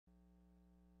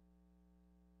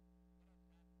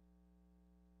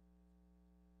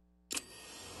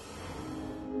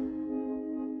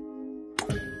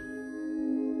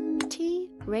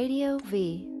Radio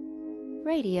V.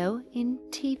 Radio in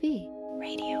TV.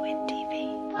 Radio in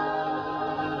TV.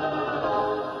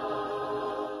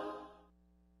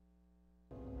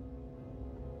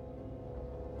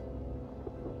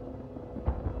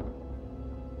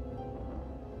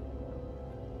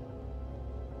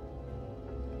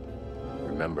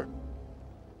 Remember,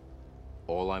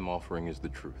 all I'm offering is the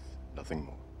truth, nothing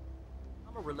more.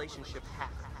 I'm a relationship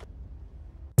hacker.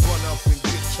 Run up and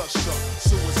get touched up,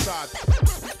 suicide.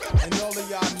 And all of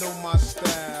y'all know my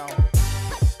style.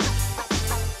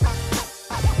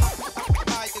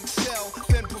 I excel,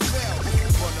 then prevail.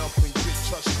 Run up and get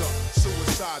touched up,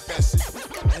 suicide, that's it.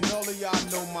 And all of y'all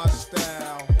know my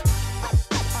style.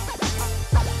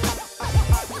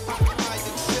 I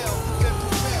excel, then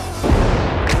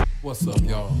prevail. What's up,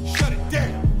 y'all? Shut it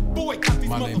down. Boycott these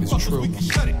My name is motherfuckers, we can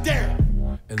Truth. shut it down.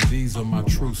 And these are my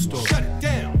true stories. Shut it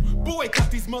down.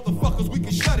 Boycott these motherfuckers, we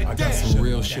can shut it down. I got some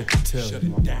real shit to tell Shut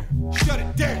you. it down. Shut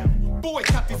it down.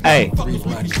 Boycott these Hey. motherfuckers,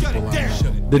 we can shut it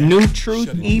down. The new Truth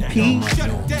Shut it EP down. Shut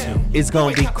it down. is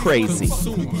gonna be crazy.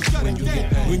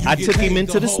 I took him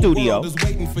into the studio.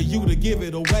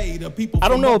 I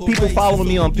don't know if people follow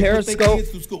me on Periscope.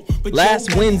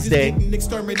 Last Wednesday,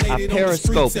 I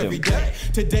periscoped him.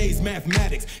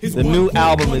 The new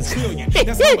album is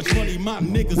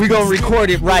we're gonna record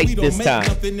it right this time.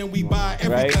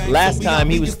 Right? Last time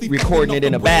he was recording it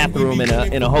in a bathroom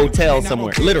in a hotel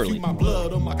somewhere, literally.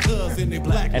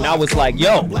 And I was like,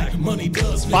 yo,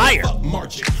 it's fire.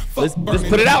 Let's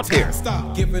put it out there.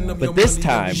 But this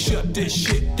time,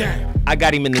 I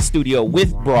got him in the studio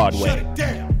with Broadway.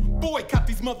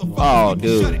 Oh,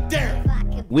 dude.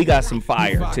 We got some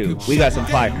fire, too. We got some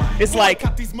fire. It's like,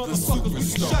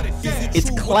 it's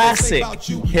classic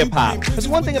hip-hop. There's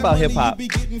one thing about hip-hop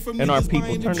and our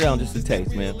people. Turn it down just a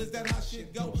taste, man.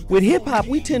 With hip-hop,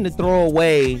 we tend to throw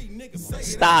away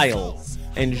styles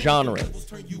and genres.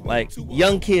 Like,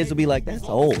 young kids will be like, that's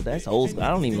old school. I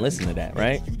don't even listen to that,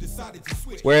 right?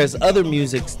 Whereas other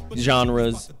music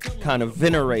genres kind of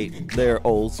venerate their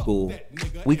old school.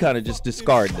 We kind of just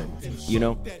discard them, you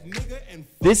know?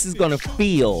 This is gonna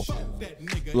feel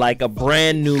like a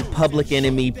brand new Public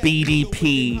Enemy,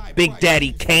 BDP, Big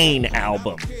Daddy Kane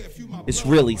album. It's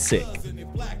really sick.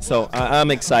 So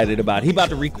I'm excited about it. He about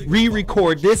to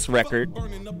re-record this record.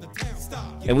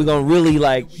 And we're gonna really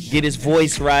like get his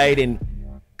voice right and,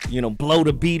 you know, blow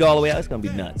the beat all the way out. It's gonna be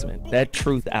nuts, man. That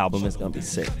Truth album is gonna be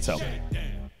sick. So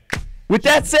with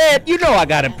that said, you know I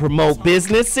gotta promote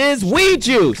businesses. Weed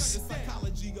Juice.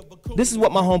 This is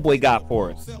what my homeboy got for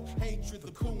us.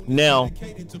 Now,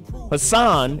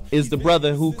 Hassan is the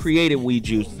brother who created Weed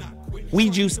Juice.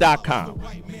 WeedJuice.com.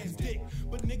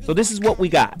 So this is what we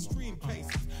got.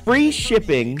 Free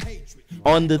shipping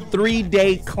on the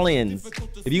 3-day cleanse.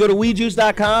 If you go to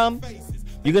WeedJuice.com,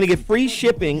 you're going to get free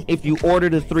shipping if you order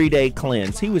the 3-day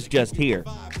cleanse. He was just here.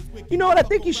 You know what? I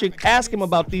think you should ask him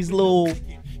about these little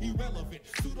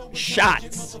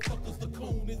shots.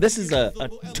 This is a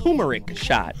turmeric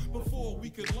shot.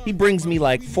 He brings me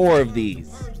like 4 of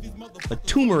these. A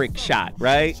turmeric shot,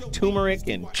 right? Turmeric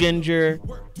and ginger.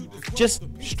 Just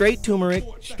straight turmeric,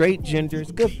 straight ginger.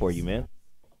 It's good for you, man.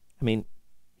 I mean,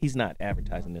 he's not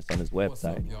advertising this on his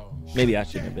website. Maybe I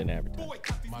shouldn't have been advertising.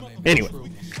 Anyway,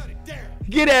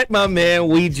 get at my man,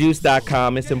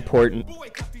 WeedJuice.com. It's important.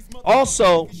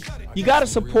 Also, you got to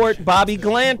support Bobby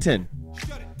Glanton.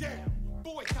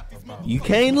 You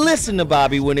can't listen to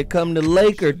Bobby when it comes to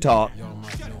Laker talk,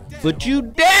 but you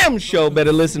damn sure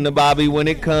better listen to Bobby when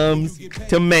it comes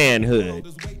to manhood.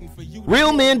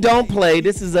 Real Men Don't Play.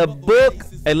 This is a book.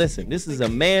 Hey, listen, this is a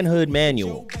manhood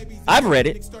manual. I've read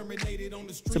it.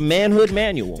 It's a manhood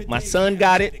manual. My son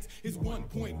got it.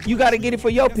 You got to get it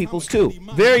for your peoples, too.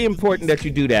 Very important that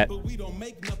you do that.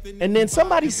 And then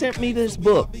somebody sent me this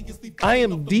book. I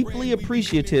am deeply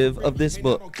appreciative of this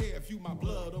book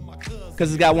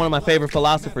because it's got one of my favorite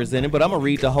philosophers in it, but I'm going to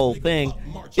read the whole thing.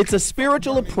 It's a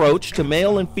spiritual approach to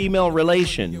male and female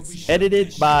relations,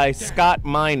 edited by Scott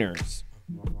Miners.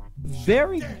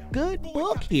 Very good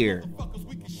book here.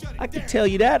 I can tell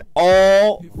you that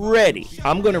already.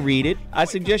 I'm going to read it. I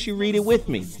suggest you read it with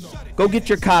me. Go get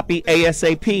your copy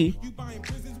ASAP.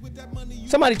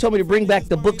 Somebody told me to bring back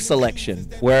the book selection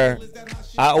where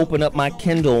I open up my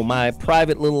Kindle, my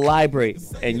private little library.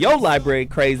 And your library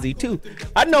crazy too.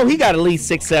 I know he got at least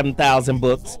 6,000, 7,000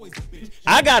 books.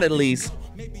 I got at least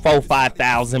 4,000,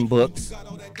 5,000 books.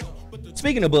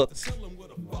 Speaking of books,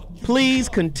 please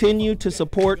continue to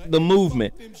support the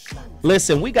movement.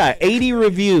 Listen, we got 80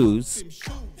 reviews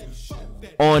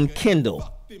on Kindle.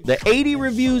 The 80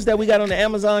 reviews that we got on the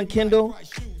Amazon Kindle,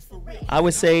 I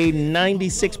would say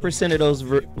 96% of those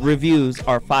reviews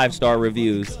are 5-star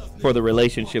reviews for the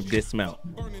relationship dismount.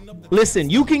 Listen,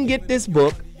 you can get this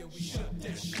book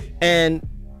and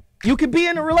you could be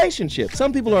in a relationship.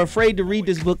 Some people are afraid to read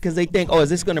this book because they think, oh, is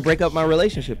this going to break up my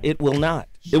relationship? It will not.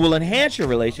 It will enhance your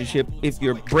relationship if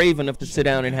you're brave enough to sit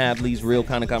down and have these real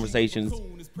kind of conversations,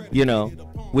 you know,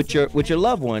 with your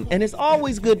loved one. And it's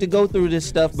always good to go through this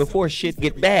stuff before shit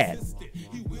get bad.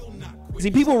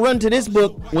 See, people run to this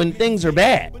book when things are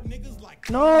bad.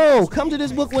 No, come to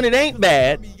this book when it ain't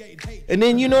bad. And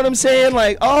then, you know what I'm saying?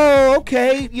 Like, oh,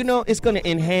 okay, you know, it's going to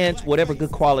enhance whatever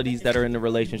good qualities that are in the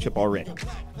relationship already.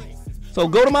 So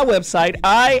go to my website,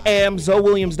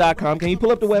 IamZoeWilliams.com. Can you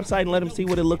pull up the website and let them see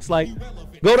what it looks like?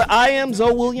 Go to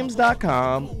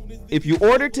IamZoeWilliams.com. If you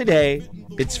order today,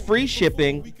 it's free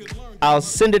shipping. I'll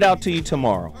send it out to you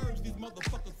tomorrow.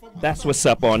 That's what's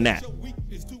up on that.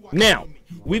 Now,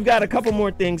 we've got a couple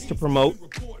more things to promote.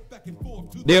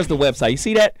 There's the website. You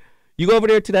see that? You go over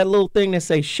there to that little thing that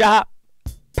says shop.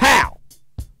 Pow!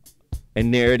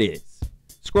 And there it is.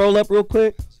 Scroll up real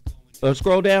quick. Or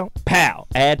scroll down. Pow!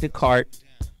 Add to cart.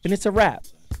 And it's a wrap.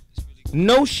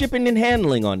 No shipping and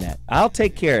handling on that. I'll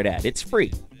take care of that. It's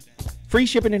free. Free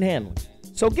shipping and handling.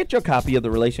 So get your copy of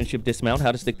the Relationship Dismount,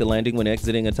 How to Stick the Landing When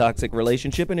Exiting a Toxic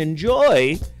Relationship, and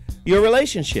enjoy your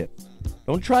relationship.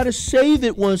 Don't try to save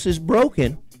it once it's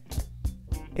broken.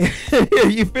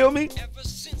 You feel me?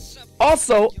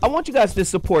 Also, I want you guys to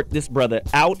support this brother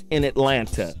out in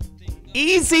Atlanta.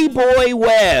 Easy Boy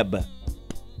Web.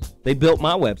 They built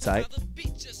my website.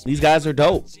 These guys are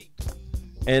dope.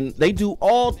 And they do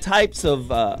all types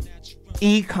of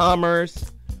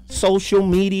e-commerce, social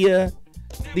media.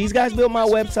 These guys built my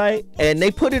website, and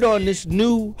they put it on this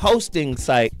new hosting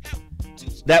site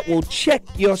that will check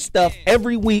your stuff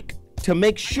every week to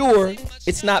make sure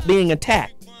it's not being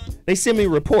attacked. They send me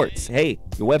reports. Hey,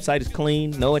 your website is clean,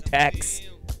 no attacks,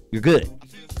 you're good.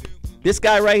 This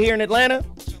guy right here in Atlanta,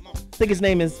 I think his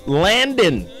name is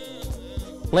Landon.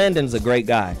 Landon's a great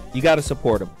guy. You got to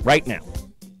support him right now.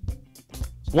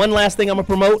 One last thing I'm going to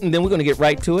promote, and then we're going to get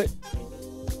right to it.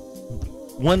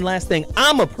 One last thing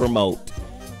I'm going to promote.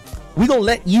 We're going to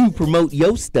let you promote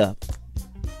your stuff,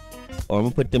 or I'm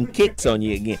going to put them kicks on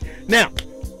you again. Now,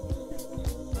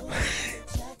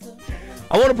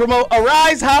 I want to promote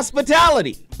Arise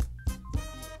Hospitality.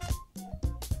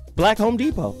 Black Home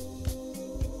Depot.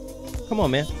 Come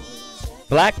on, man.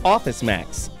 Black Office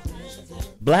Max.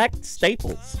 Black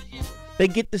Staples. They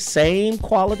get the same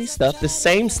quality stuff, the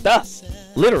same stuff,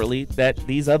 literally, that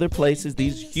these other places,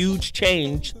 these huge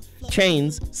chains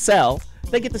sell.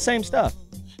 They get the same stuff.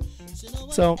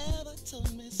 So,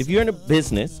 if you're in a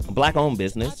business, a black-owned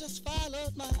business,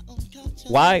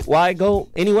 why go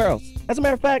anywhere else? As a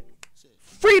matter of fact,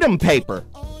 Freedom Paper.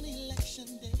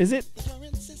 Is it?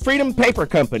 Freedom Paper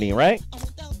Company, right?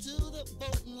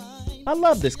 I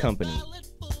love this company.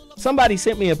 Somebody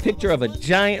sent me a picture of a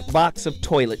giant box of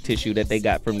toilet tissue that they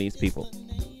got from these people.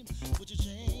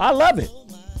 I love it.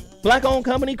 Black-owned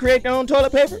company create their own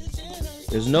toilet paper.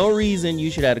 There's no reason you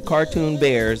should have the cartoon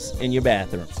bears in your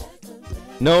bathroom.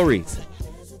 No reason.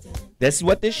 That's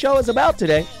what this show is about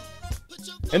today.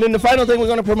 And then the final thing we're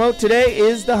going to promote today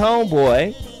is the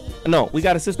homeboy. No, we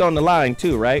got a sister on the line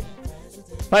too, right?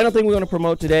 Final thing we're going to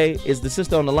promote today is the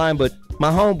sister on the line, but my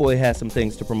homeboy has some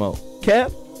things to promote.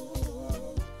 Kev?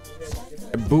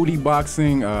 Booty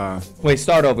boxing. Wait,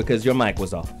 start over because your mic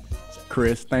was off.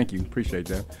 Chris, thank you. Appreciate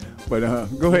that. But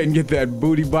go ahead and get that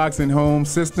booty boxing home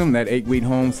system, that 8-week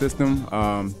home system.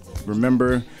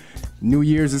 Remember, New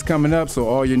Year's is coming up, so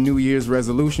all your New Year's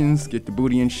resolutions, get the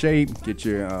booty in shape, get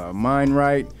your mind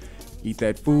right, eat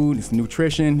that food, it's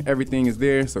nutrition, everything is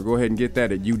there. So go ahead and get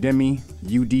that at Udemy,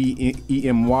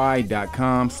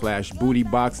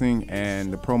 udemy.com/bootyboxing,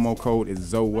 and the promo code is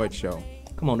ZoeWhatShow.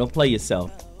 Come on, don't play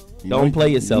yourself. Don't play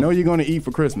yourself. You know you're going to eat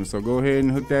for Christmas, so go ahead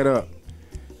and hook that up.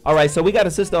 All right, so we got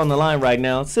a sister on the line right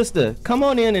now. Sister, come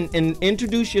on in and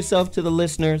introduce yourself to the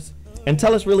listeners and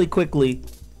tell us really quickly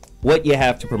what you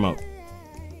have to promote.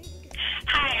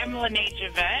 Hi, I'm Lene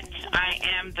Javette. I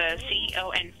am the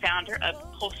CEO and founder of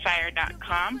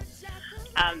Pulsefire.com.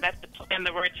 That's in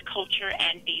the words culture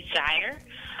and desire.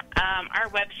 Our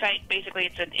website,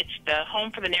 basically, it's the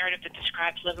home for the narrative that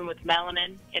describes living with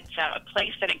melanin. It's a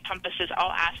place that encompasses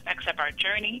all aspects of our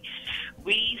journey.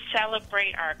 We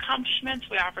celebrate our accomplishments.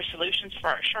 We offer solutions for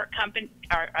our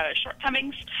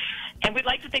shortcomings. And we'd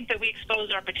like to think that we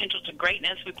expose our potential to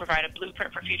greatness. We provide a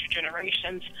blueprint for future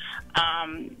generations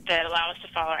that allow us to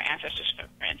follow our ancestors'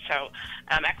 footprint. So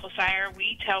at Pulsefire,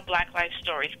 we tell Black life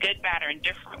stories, good, bad, or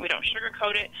indifferent. We don't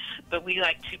sugarcoat it, but we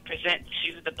like to present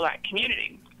to the Black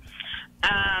community.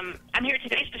 I'm here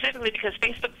today specifically because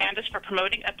Facebook banned us for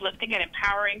promoting, uplifting, and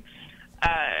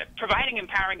providing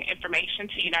empowering information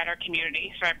to unite our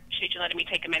community. So I appreciate you letting me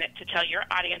take a minute to tell your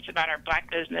audience about our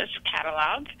Black Business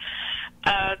Catalog.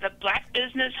 The Black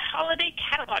Business Holiday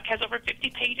Catalog has over 50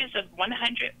 pages of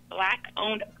 100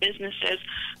 Black-owned businesses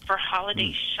for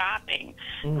holiday shopping,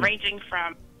 ranging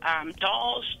from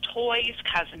dolls, toys,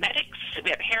 cosmetics.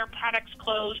 We have hair products,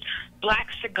 clothes, Black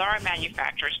cigar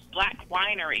manufacturers, Black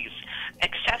wineries,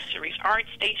 accessories, art,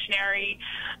 stationery,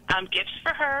 gifts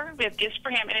for her. We have gifts for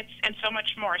him, and so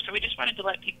much more. So we just wanted to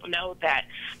let people know that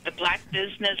the Black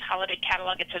Business Holiday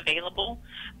Catalog, it's available.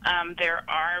 There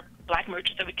are Black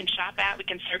merchants that we can shop at. We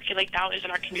can circulate dollars in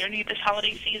our community this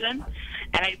holiday season.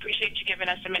 And I appreciate you giving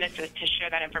us a minute to share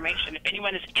that information. If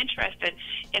anyone is interested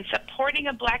in supporting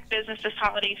a Black business this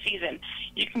holiday season,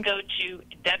 you can go to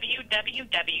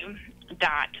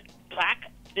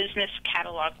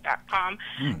www.blackbusinesscatalog.com.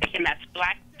 Again, that's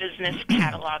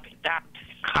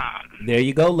blackbusinesscatalog.com. There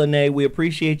you go, Lene. We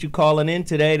appreciate you calling in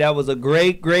today. That was a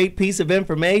great, great piece of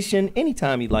information.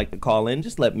 Anytime you'd like to call in,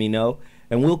 just let me know,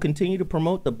 and we'll continue to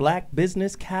promote the Black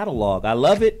Business Catalog. I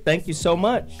love it. Thank you so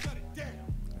much.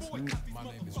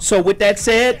 So with that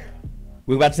said,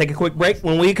 we're about to take a quick break.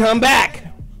 When we come back,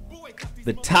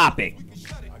 the topic,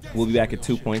 we'll be back at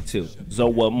 2.2.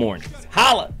 Zoa Mornings.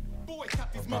 Holla!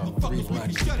 About 3 Black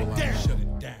people out there.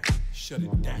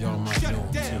 Y'all might know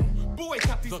them too.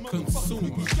 The consumer.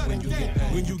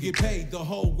 When you get paid, the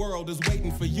whole world is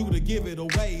waiting for you to give it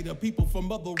away to people from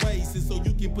other races so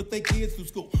you can put their kids through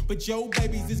school. But your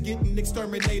babies is getting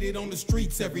exterminated on the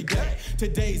streets every day.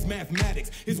 Today's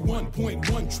mathematics is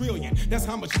 1.1 trillion. That's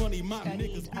how much money my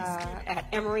niggas at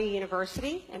Emory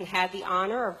University and had the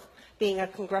honor of being a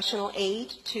congressional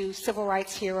aide to civil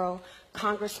rights hero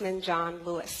Congressman John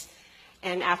Lewis.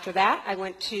 And after that, I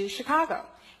went to Chicago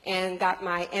and got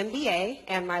my MBA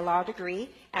and my law degree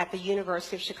at the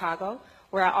University of Chicago,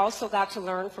 where I also got to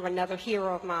learn from another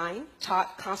hero of mine,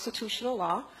 taught constitutional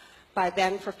law by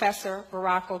then Professor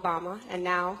Barack Obama, and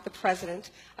now the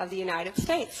President of the United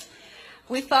States.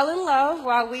 We fell in love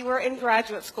while we were in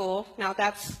graduate school. Now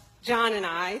that's John and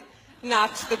I,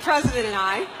 not the President and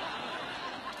I.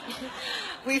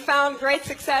 We found great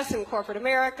success in corporate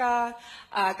America,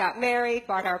 got married,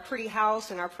 bought our pretty house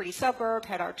in our pretty suburb,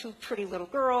 had our 2 pretty little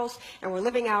girls, and we're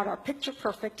living out our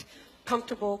picture-perfect,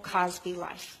 comfortable Cosby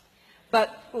life.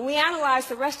 But when we analyzed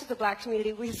the rest of the Black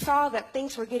community, we saw that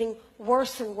things were getting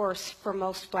worse and worse for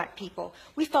most Black people.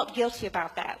 We felt guilty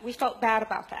about that. We felt bad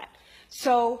about that.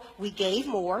 So we gave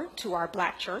more to our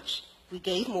Black church. We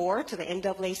gave more to the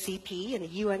NAACP and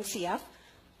the UNCF.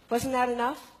 Wasn't that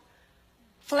enough?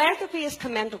 Philanthropy is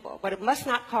commendable, but it must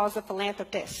not cause a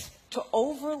philanthropist to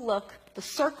overlook the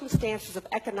circumstances of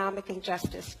economic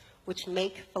injustice which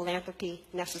make philanthropy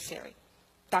necessary.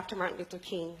 Dr. Martin Luther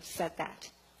King said that.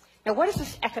 Now, what is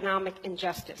this economic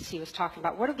injustice he was talking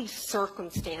about? What are these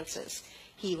circumstances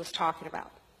he was talking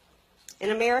about? In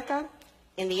America,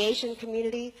 in the Asian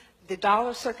community, the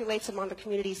dollar circulates among the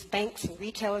community's banks and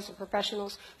retailers and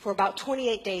professionals for about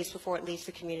 28 days before it leaves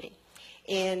the community.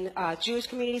 In Jewish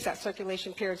communities, that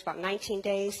circulation period is about 19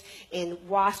 days. In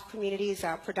WASP communities,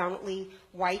 predominantly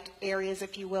white areas,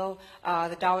 if you will,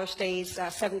 the dollar stays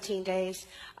 17 days.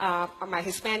 My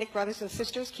Hispanic brothers and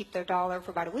sisters keep their dollar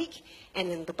for about a week.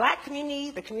 And in the Black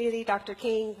community, the community Dr.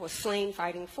 King was slain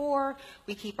fighting for,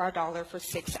 we keep our dollar for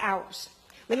 6 hours.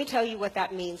 Let me tell you what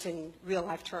that means in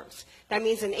real-life terms. That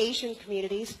means in Asian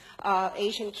communities,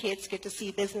 Asian kids get to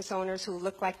see business owners who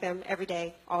look like them every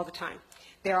day, all the time.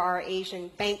 There are Asian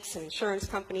banks and insurance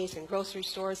companies and grocery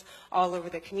stores all over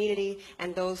the community,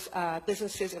 and those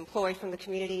businesses employ from the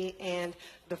community, and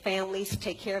the families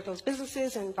take care of those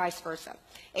businesses and vice versa.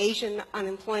 Asian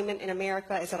unemployment in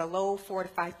America is at a low 4 to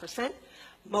 5%.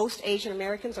 Most Asian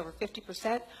Americans, over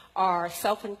 50%, are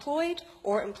self-employed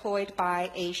or employed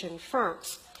by Asian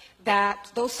firms.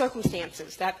 Those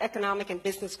circumstances, that economic and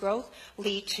business growth,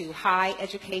 lead to high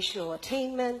educational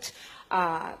attainment.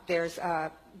 There's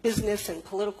business and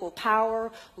political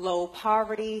power, low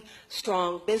poverty,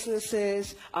 strong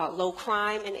businesses, low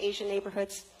crime in Asian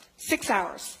neighborhoods. 6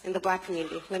 hours in the Black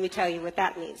community. Let me tell you what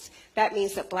that means. That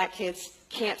means that Black kids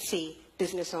can't see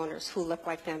business owners who look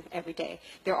like them every day.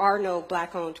 There are no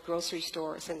Black-owned grocery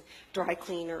stores and dry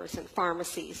cleaners and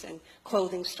pharmacies and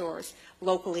clothing stores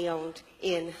locally owned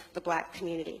in the Black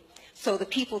community. So the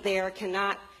people there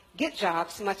cannot get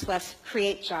jobs, much less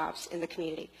create jobs in the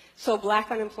community. So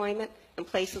Black unemployment in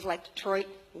places like Detroit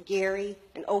and Gary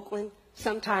and Oakland,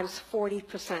 sometimes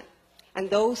 40%. And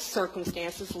those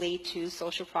circumstances lead to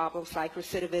social problems like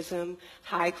recidivism,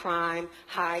 high crime,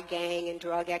 high gang and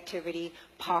drug activity,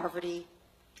 poverty.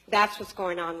 That's what's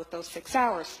going on with those 6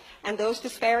 hours. And those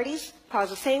disparities cause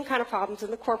the same kind of problems in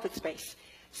the corporate space.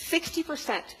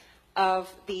 60%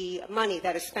 of the money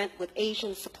that is spent with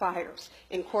Asian suppliers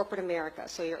in corporate America,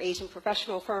 so your Asian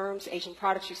professional firms, Asian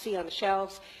products you see on the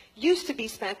shelves, used to be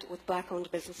spent with black-owned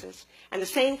businesses. And the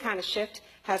same kind of shift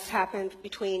has happened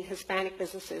between Hispanic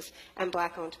businesses and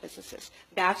black-owned businesses.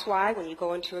 That's why when you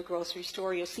go into a grocery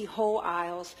store, you'll see whole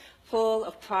aisles full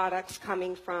of products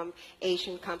coming from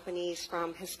Asian companies,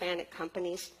 from Hispanic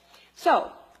companies.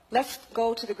 So let's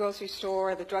go to the grocery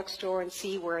store or the drugstore and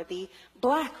see where the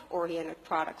black-oriented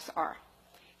products are.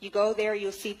 You go there,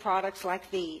 you'll see products like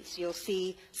these. You'll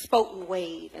see Spout and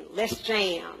Wave and Let's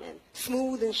Jam and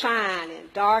Smooth and Shine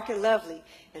and Dark and Lovely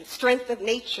and Strength of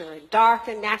Nature and Dark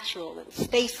and Natural and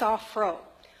Stay Soft Fro.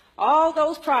 All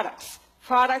those products,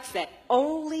 products that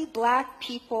only black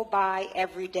people buy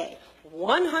every day.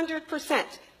 100%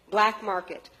 black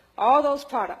market. All those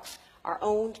products are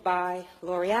owned by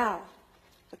L'Oreal,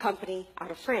 the company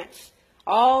out of France.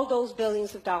 All those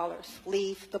billions of dollars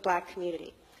leave the black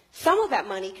community. Some of that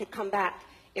money could come back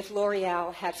if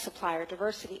L'Oreal had supplier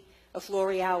diversity, if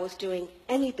L'Oreal was doing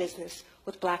any business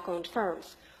with black-owned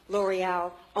firms.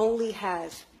 L'Oreal only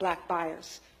has black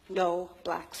buyers, no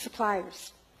black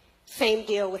suppliers. Same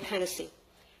deal with Hennessy.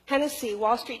 Hennessy,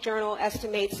 Wall Street Journal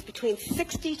estimates between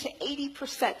 60 to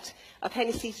 80% of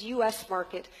Hennessy's U.S.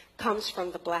 market comes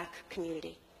from the black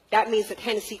community. That means that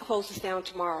Hennessy closes down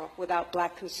tomorrow without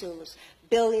black consumers.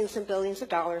 Billions and billions of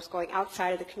dollars going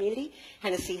outside of the community.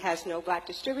 Hennessy has no black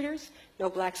distributors, no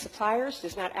black suppliers,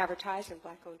 does not advertise in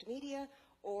black-owned media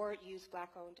or use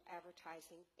black-owned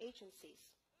advertising agencies.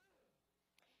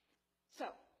 So,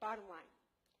 bottom line.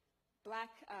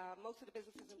 Most of the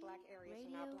businesses in black areas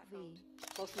are not black-owned.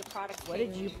 Most of the products. What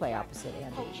did you play opposite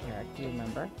Andy, Eric? Do you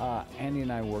remember? Andy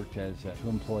and I worked as two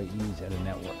employees at a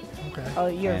network. Okay. Oh,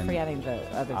 you're forgetting the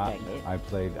other thing. I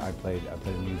played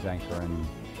a news anchor, and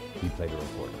he played a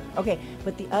reporter. Okay,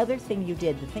 but the other thing you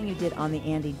did, the thing you did on the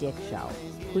Andy Dick show,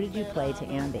 who did you play to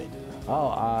Andy?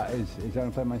 Oh, is that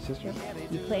going to play my sister?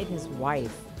 You played his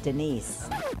wife, Denise.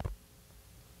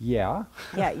 Yeah.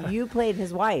 Yeah, you played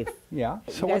his wife. Yeah.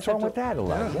 So what's wrong with that,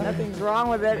 Eliza? Nothing's wrong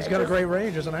with it. He's got a great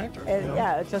range as an actor.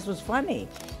 Yeah, it just was funny.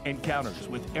 Encounters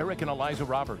with Eric and Eliza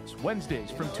Roberts,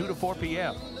 Wednesdays from 2 to 4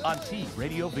 p.m. on T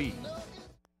Radio V.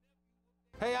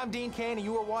 Hey, I'm Dean Cain, and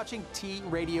you are watching T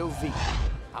Radio V.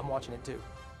 I'm watching it too.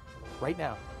 Right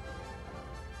now.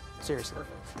 Seriously.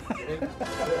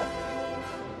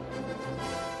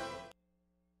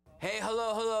 Hey,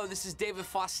 hello, this is David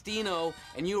Faustino,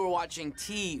 and you are watching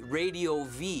T Radio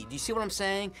V. Do you see what I'm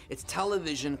saying? It's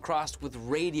television crossed with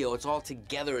radio. It's all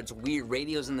together. It's weird.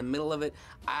 Radio's in the middle of it.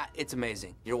 It's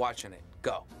amazing. You're watching it.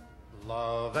 Go.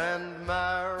 Love and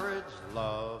marriage,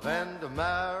 love and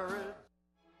marriage.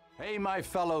 Hey, my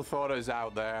fellow thoughters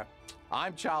out there.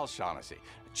 I'm Charles Shaughnessy.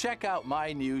 Check out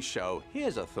my new show,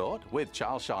 Here's a Thought, with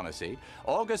Charles Shaughnessy,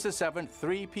 August the 7th,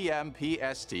 3 p.m.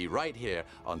 PST, right here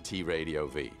on T Radio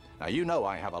V. Now, you know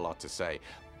I have a lot to say,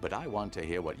 but I want to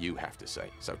hear what you have to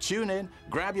say. So tune in,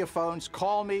 grab your phones,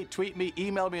 call me, tweet me,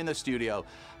 email me in the studio,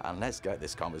 and let's get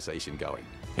this conversation going.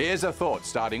 Here's a Thought,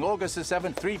 starting August the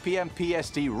 7th, 3 p.m.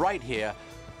 PST, right here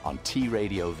on T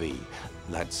Radio V.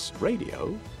 That's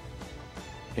radio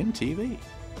in TV.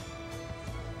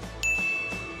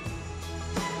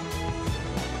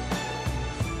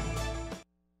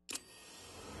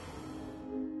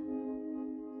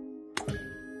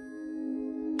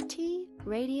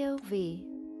 Radio V.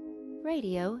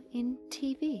 Radio in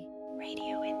TV.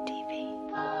 Radio in TV.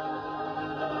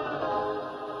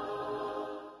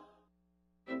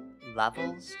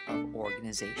 Levels of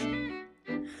organization.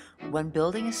 When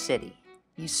building a city,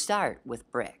 you start with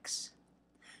bricks.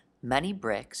 Many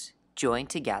bricks joined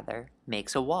together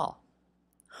makes a wall.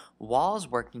 Walls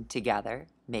working together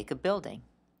make a building,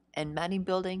 and many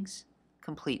buildings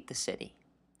complete the city.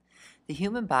 The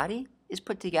human body is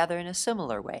put together in a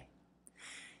similar way.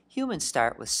 Humans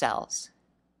start with cells.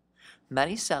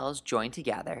 Many cells joined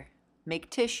together make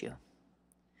tissue.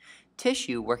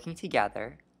 Tissue working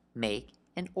together make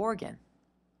an organ.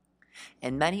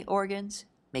 And many organs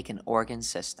make an organ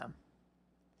system.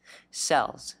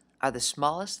 Cells are the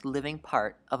smallest living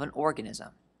part of an organism.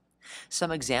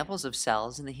 Some examples of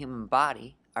cells in the human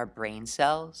body are brain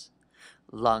cells,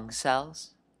 lung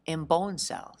cells, and bone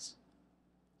cells.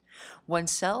 When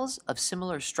cells of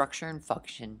similar structure and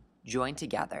function join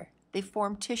together, they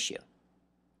form tissue.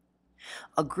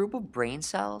 A group of brain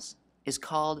cells is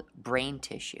called brain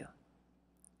tissue.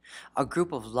 A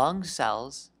group of lung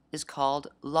cells is called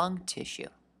lung tissue.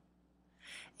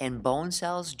 And bone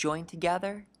cells joined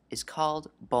together is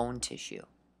called bone tissue.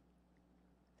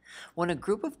 When a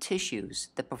group of tissues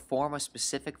that perform a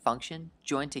specific function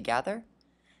join together,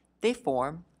 they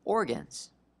form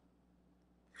organs.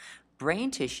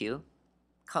 Brain tissue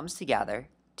comes together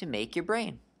to make your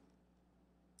brain.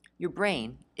 Your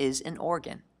brain is an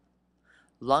organ.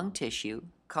 Lung tissue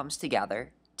comes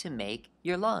together to make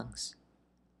your lungs.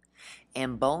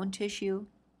 And bone tissue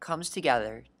comes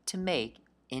together to make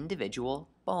individual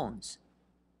bones.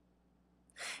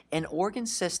 An organ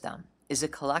system is a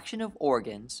collection of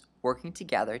organs working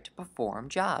together to perform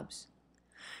jobs.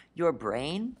 Your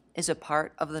brain is a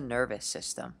part of the nervous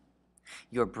system.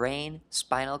 Your brain,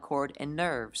 spinal cord, and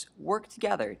nerves work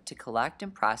together to collect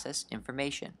and process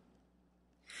information.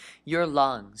 Your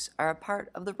lungs are a part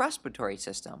of the respiratory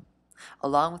system.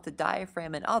 Along with the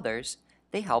diaphragm and others,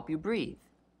 they help you breathe.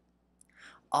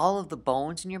 All of the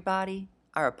bones in your body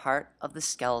are a part of the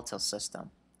skeletal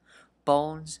system.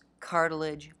 Bones,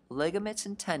 cartilage, ligaments,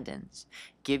 and tendons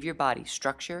give your body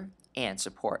structure and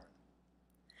support.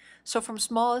 So from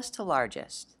smallest to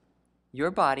largest, your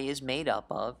body is made up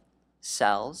of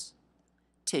cells,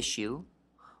 tissue,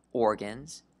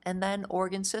 organs, and then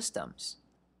organ systems.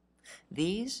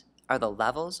 These are the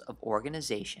levels of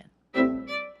organization.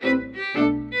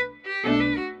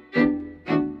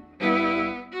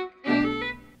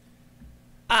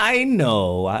 I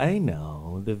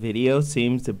know. The video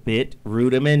seems a bit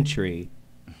rudimentary.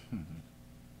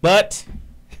 But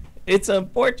it's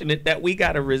unfortunate that we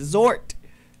got to resort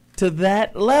to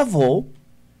that level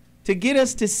to get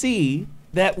us to see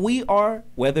that we are,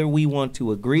 whether we want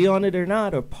to agree on it or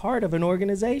not, are part of an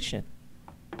organization,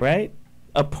 right?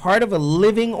 A part of a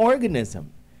living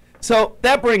organism. So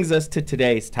that brings us to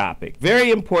today's topic. Very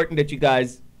important that you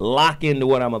guys lock into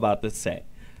what I'm about to say.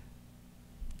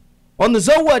 On the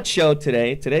So What Show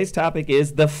today, today's topic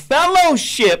is the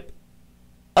Fellowship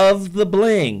of the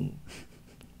Bling.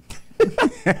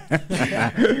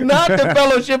 Not the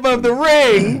Fellowship of the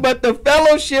Ring, but the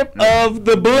Fellowship of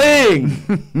the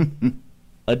Bling.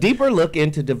 A deeper look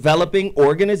into developing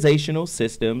organizational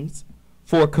systems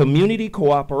for community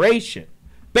cooperation.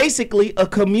 Basically, a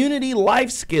community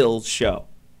life skills show.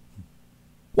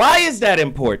 Why is that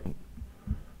important?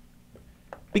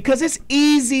 Because it's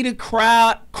easy to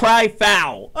cry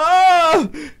foul. Oh,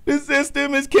 the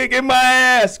system is kicking my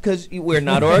ass because we're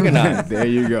not organized. There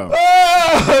you go.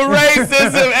 Oh,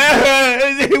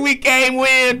 racism. We can't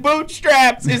win.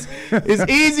 Bootstraps. It's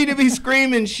easy to be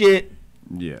screaming shit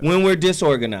when we're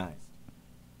disorganized.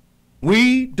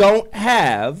 We don't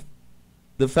have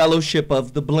the Fellowship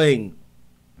of the Bling.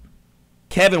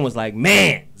 Kevin was like,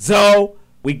 man, Zoe,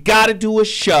 we got to do a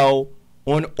show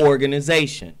on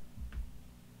organization.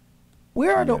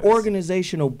 Where are the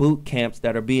organizational boot camps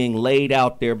that are being laid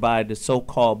out there by the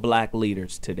so-called black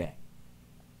leaders today?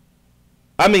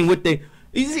 I mean, with the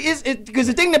because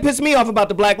the thing that pissed me off about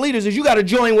the black leaders is you got to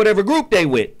join whatever group they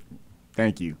with.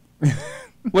 Thank you.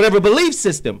 Whatever belief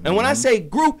system. And when I say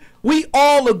group, we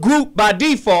all a group by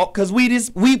default because we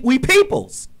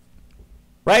peoples.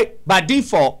 Right? By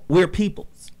default, we're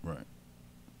peoples. Right.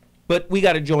 But we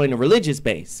got to join the religious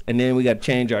base, and then we got to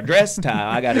change our dress style.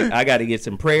 I got to get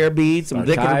some prayer beads, some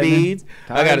dhikr beads.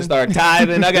 I got to start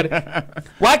tithing.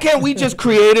 Why can't we just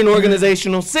create an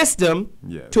organizational system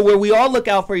to where we all look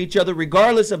out for each other,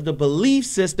 regardless of the belief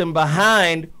system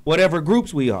behind whatever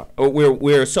groups we are or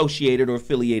we're associated or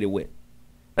affiliated with?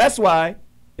 That's why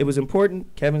it was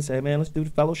important. Kevin said, "Man, let's do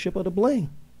the Fellowship of the Bling."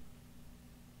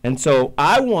 And so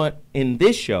I want, in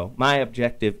this show, my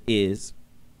objective is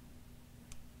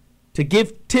to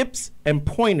give tips and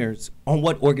pointers on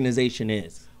what organization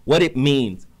is, what it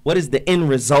means, what is the end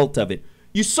result of it.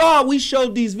 You saw we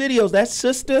showed these videos. That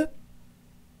sister,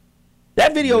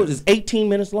 that video is 18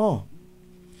 minutes long.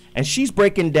 And she's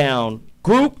breaking down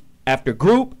group after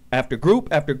group after group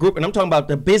after group. And I'm talking about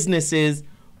the businesses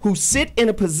who sit in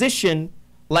a position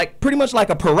like pretty much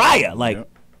like a pariah, like,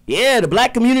 yeah, the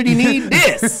black community need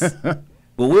this.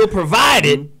 Well, we'll provide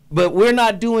it, but we're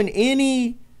not doing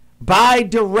any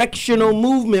bi-directional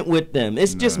movement with them.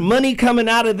 It's just money coming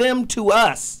out of them to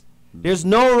us. There's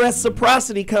no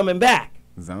reciprocity coming back.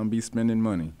 Zombie spending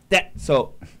money.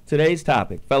 So today's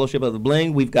topic, Fellowship of the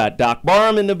Bling. We've got Doc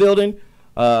Barham in the building,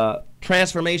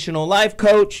 transformational life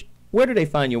coach. Where do they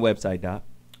find your website, Doc?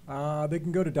 They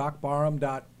can go to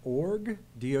docbarham.org,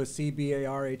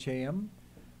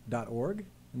 docbarham.org.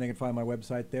 And they can find my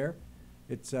website there.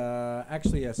 It's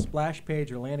actually a splash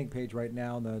page or landing page right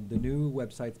now. And the new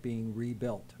website's being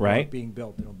rebuilt. Right. Being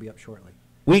built. It'll be up shortly.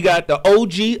 We got the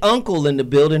OG uncle in the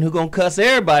building who gonna cuss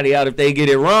everybody out if they get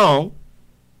it wrong.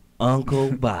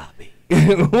 Uncle Bobby.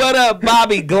 What up,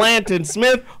 Bobby Glanton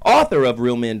Smith, author of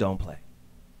Real Men Don't Play.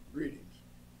 Greetings.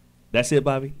 That's it,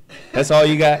 Bobby? That's all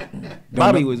you got?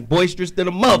 Bobby was boisterous than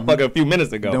a motherfucker a few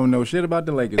minutes ago. Don't know shit about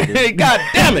the Lakers. Dude. God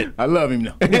damn it. I love him,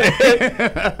 though.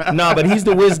 No, but he's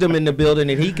the wisdom in the building,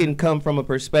 and he can come from a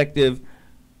perspective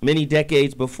many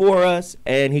decades before us,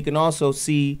 and he can also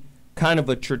see kind of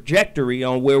a trajectory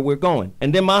on where we're going.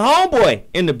 And then my homeboy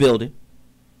in the building,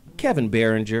 Kevin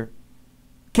Behringer.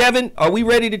 Kevin, are we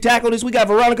ready to tackle this? We got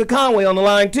Veronica Conway on the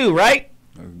line too, right?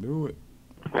 Let's do it.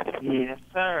 Yes,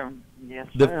 sir. Yes,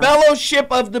 The sir. Fellowship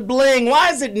of the Bling.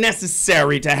 Why is it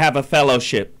necessary to have a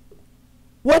fellowship?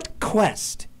 What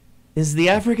quest is the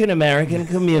African American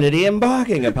community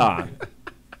embarking upon?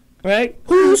 Right?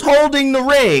 Who's holding the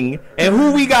ring and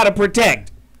who we got to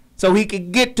protect so he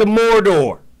can get to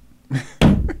Mordor?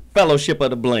 Fellowship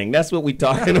of the Bling. That's what we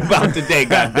talking about today,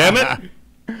 goddammit.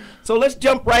 So let's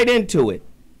jump right into it.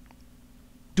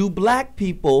 Do black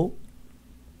people,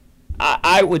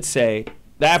 I would say,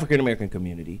 the African American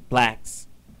community, blacks,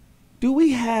 do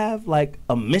we have like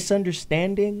a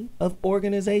misunderstanding of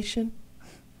organization?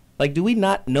 Like, do we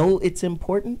not know its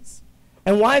importance?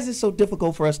 And why is it so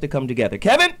difficult for us to come together?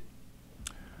 Kevin?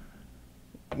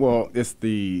 Well, it's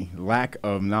the lack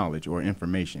of knowledge or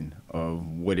information of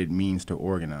what it means to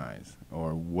organize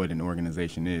or what an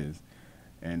organization is.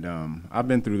 And I've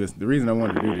been through this. The reason I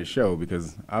wanted to do this show,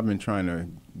 because I've been trying to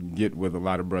get with a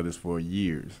lot of brothers for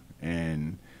years.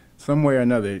 And some way or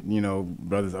another, you know,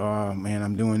 brothers, oh, man,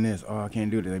 I'm doing this. Oh, I can't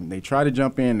do it. They try to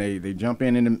jump in. They jump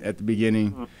in at the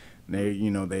beginning. They,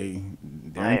 you know, they're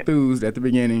enthused at the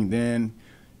beginning. Then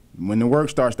when the work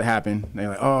starts to happen, they're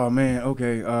like, oh, man,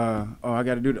 okay, I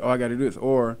got to do this. Oh, I got to do this.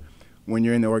 Or when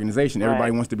you're in the organization,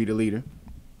 everybody wants to be the leader.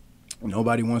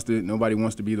 Nobody wants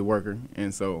to be the worker.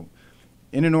 And so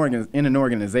in an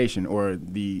organization, or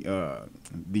the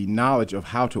knowledge of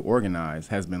how to organize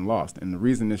has been lost. And the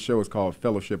reason this show is called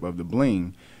Fellowship of the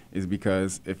Bling is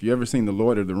because if you ever seen The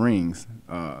Lord of the Rings,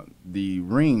 the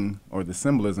ring, or the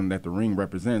symbolism that the ring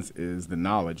represents, is the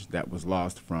knowledge that was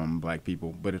lost from black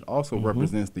people, but it also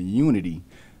represents the unity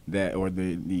that, or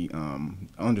the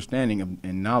understanding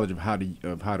and knowledge of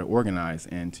how to organize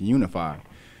and to unify.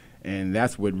 And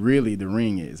that's what really the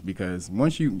ring is, because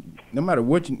once you, no matter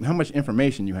how much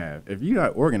information you have, if you're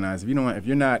not organized, if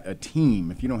you're not a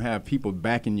team, if you don't have people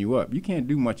backing you up, you can't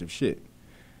do much of shit.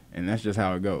 And that's just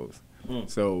how it goes.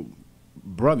 So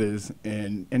brothers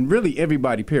and really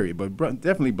everybody, period, but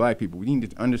definitely black people, we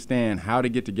need to understand how to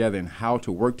get together and how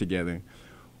to work together,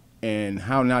 and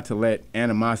how not to let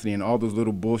animosity and all those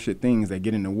little bullshit things that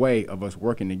get in the way of us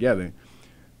working together.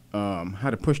 How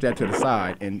to push that to the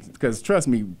side, and because trust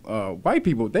me, white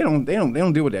people, they don't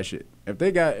deal with that shit. If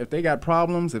they got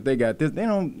problems, if they got this, they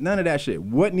don't, none of that shit.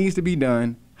 What needs to be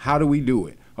done? How do we do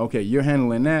it? Okay, you're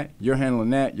handling that, you're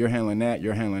handling that, you're handling that,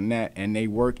 you're handling that, and they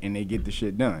work and they get the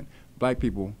shit done. Black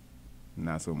people,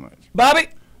 not so much. Bobby,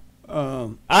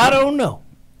 I don't know.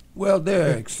 Well,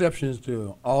 there are exceptions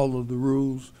to all of the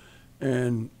rules,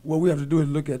 and what we have to do is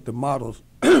look at the models.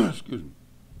 Excuse me.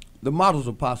 The models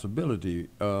of possibility.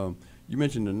 You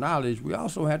mentioned the knowledge. We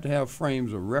also have to have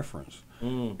frames of reference.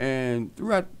 And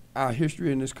throughout our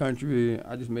history in this country,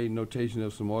 I just made notation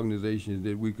of some organizations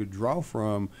that we could draw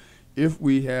from if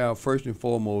we have, first and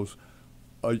foremost,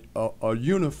 a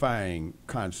unifying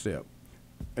concept.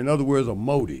 In other words, a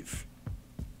motive.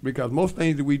 Because most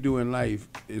things that we do in life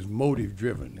is motive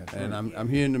driven. And I'm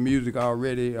hearing the music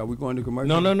already. Are we going to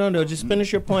commercial? No. Just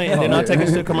finish your point, and then I'll take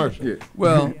us to commercial.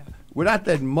 Well, without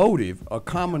that motive, a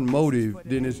common motive,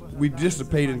 then we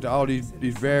dissipate into all these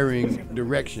varying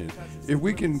directions. If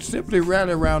we can simply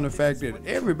rally around the fact that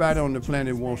everybody on the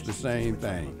planet wants the same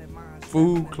thing: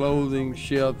 food, clothing,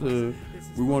 shelter.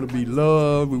 We want to be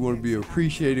loved, we want to be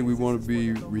appreciated, we want to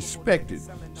be respected.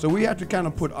 So we have to kind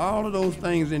of put all of those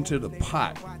things into the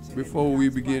pot before we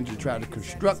begin to try to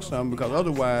construct something, because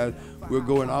otherwise we'll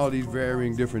go in all these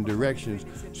varying different directions.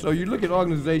 So you look at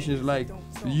organizations like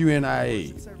the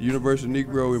UNIA, Universal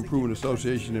Negro Improvement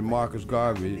Association, that Marcus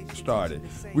Garvey started.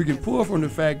 We can pull from the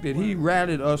fact that he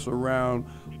rallied us around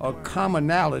a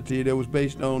commonality that was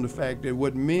based on the fact that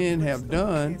what men have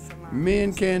done,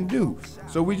 men can do.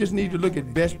 So we just need to look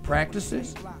at best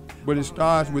practices, but it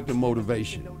starts with the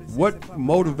motivation. What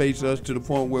motivates us to the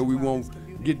point where we won't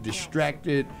get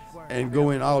distracted and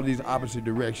go in all these opposite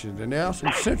directions? And there are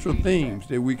some central themes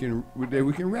that we can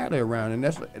rally around, and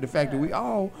that's the fact that we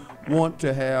all want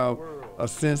to have a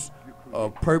sense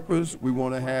of purpose. We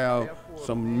want to have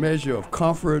some measure of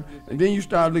comfort, and then you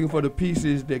start looking for the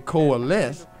pieces that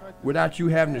coalesce without you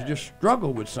having to just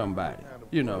struggle with somebody.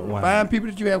 You know, find people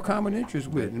that you have common interests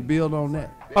with and build on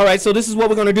that. All right, so this is what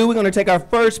we're going to do. We're going to take our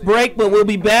first break, but we'll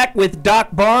be back with Doc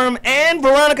Barham and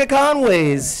Veronica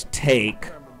Conway's take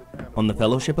on the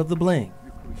Fellowship of the Bling.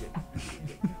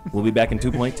 We'll be back in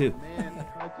 2.2.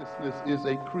 Consciousness is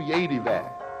a creative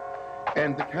act,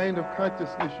 and the kind of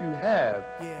consciousness you have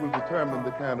will determine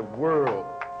the kind of world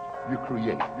you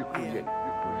create.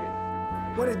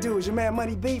 What it do is your man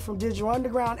Money B from Digital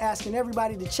Underground asking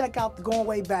everybody to check out the Going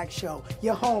Way Back show,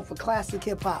 your home for classic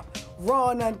hip hop,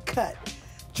 raw and uncut.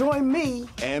 Join me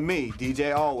and me,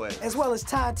 DJ Always, as well as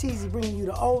Ty Teasy, bringing you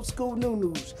the old school new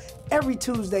news every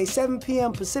Tuesday, 7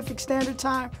 p.m. Pacific Standard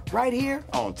Time, right here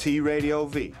on T Radio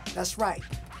V. That's right,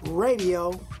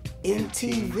 Radio in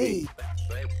TV.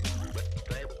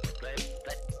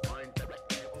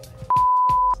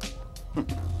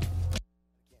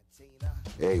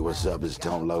 Hey, what's up? It's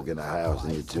Tom Logan in the house,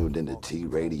 and you're tuned into T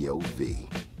Radio V.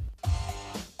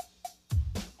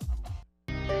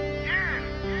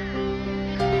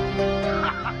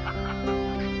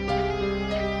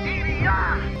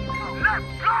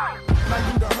 Now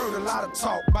you done heard a lot of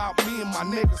talk about me and my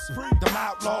niggas. Them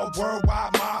outlaw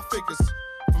worldwide my figures.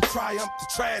 From triumph to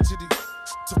tragedy,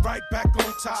 to right back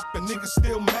on top, and niggas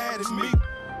still mad at me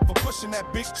for pushing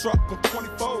that big truck with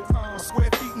 24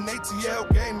 square feet in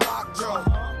ATL game lockjaw.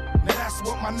 Now that's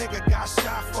what my nigga got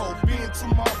shot for, being too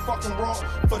motherfucking raw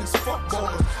for these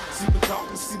fuckboys. See the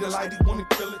darkness, see the light, he wanna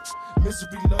kill it.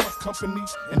 Misery, love, company,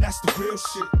 and that's the real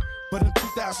shit. But in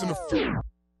 2004.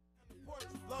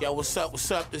 Yo, what's up,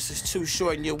 what's up? This is Too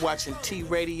Short and you're watching T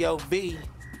Radio V.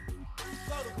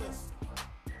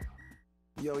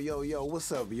 Yo,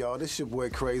 what's up, y'all? This your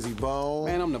boy Crazy Bone.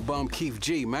 Man, I'm the bum Keith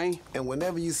G, man. And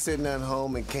whenever you sitting at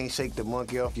home and can't shake the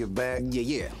monkey off your back,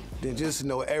 yeah, then just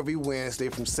know every Wednesday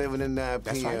from 7 to 9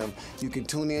 p.m. right. You can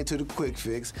tune in to the Quick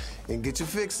Fix and get your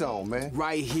fix on, man.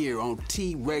 Right here on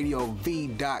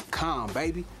TRadioV.com,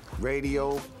 baby.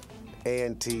 Radio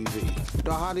and TV.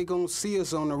 So how they gonna see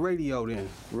us on the radio then?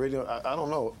 Radio, I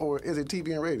don't know. Or is it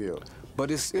TV and radio? But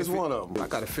it's one of them. I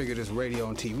gotta figure this radio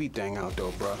and TV thing out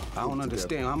though, bro. I don't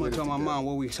understand. I'm gonna tell my mom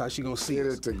how she gonna see Get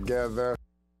us. it together.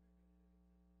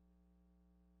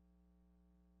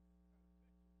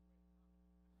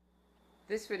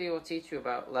 This video will teach you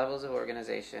about levels of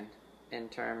organization in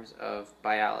terms of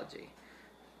biology.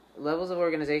 Levels of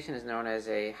organization is known as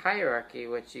a hierarchy,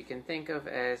 which you can think of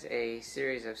as a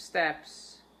series of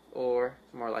steps, or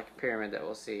more like a pyramid that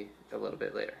we'll see a little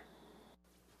bit later.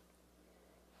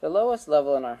 The lowest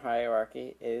level in our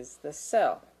hierarchy is the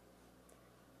cell.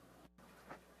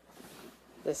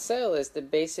 The cell is the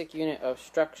basic unit of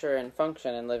structure and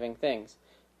function in living things,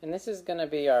 and this is going to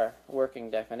be our working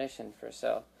definition for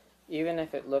cell, even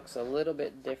if it looks a little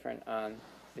bit different on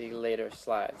the later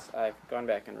slides. I've gone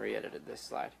back and re-edited this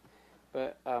slide.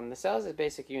 But the cell is a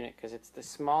basic unit because it's the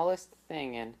smallest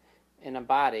thing in a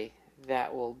body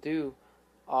that will do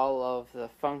all of the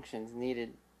functions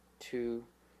needed to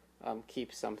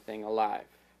keep something alive.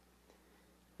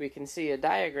 We can see a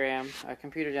diagram, a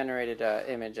computer-generated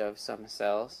image of some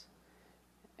cells,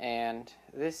 and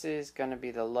this is going to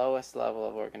be the lowest level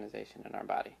of organization in our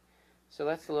body. So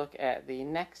let's look at the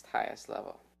next highest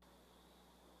level.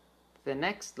 The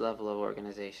next level of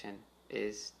organization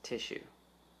is tissue.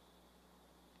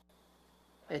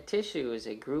 A tissue is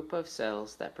a group of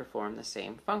cells that perform the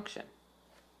same function.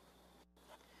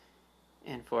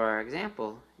 And for our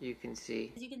example, you can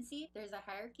see... As you can see, there's a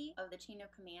hierarchy of the chain of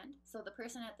command. So the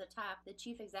person at the top, the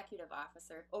chief executive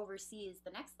officer, oversees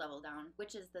the next level down,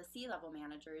 which is the C-level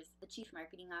managers, the chief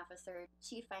marketing officer,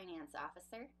 chief finance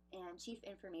officer, and chief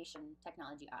information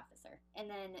technology officer. And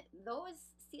then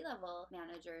those C-level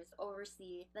managers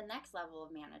oversee the next level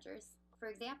of managers. For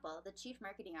example, the chief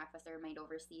marketing officer might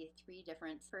oversee 3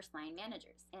 different first-line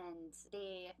managers, and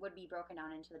they would be broken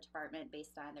down into the department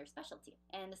based on their specialty.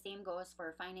 And the same goes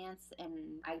for finance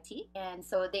and IT, and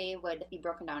so they would be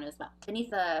broken down as well.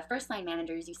 Beneath the first-line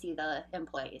managers, you see the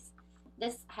employees.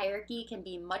 This hierarchy can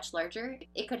be much larger.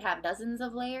 It could have dozens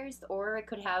of layers, or it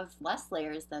could have less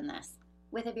layers than this.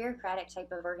 With a bureaucratic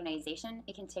type of organization,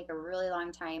 it can take a really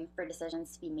long time for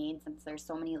decisions to be made since there's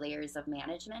so many layers of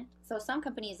management. So some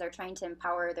companies are trying to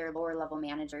empower their lower level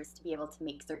managers to be able to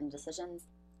make certain decisions.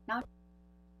 Now,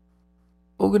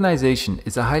 organization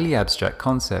is a highly abstract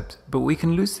concept, but we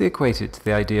can loosely equate it to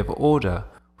the idea of order,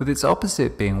 with its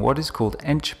opposite being what is called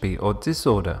entropy or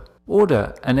disorder.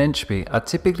 Order and entropy are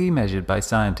typically measured by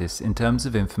scientists in terms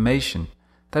of information.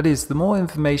 That is, the more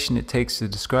information it takes to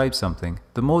describe something,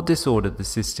 the more disordered the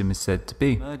system is said to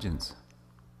be. Emergence.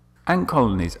 Ant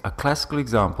colonies are classical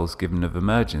examples given of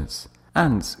emergence.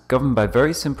 Ants, governed by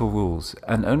very simple rules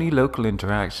and only local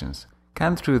interactions,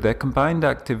 can through their combined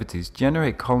activities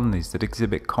generate colonies that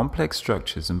exhibit complex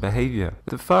structures and behavior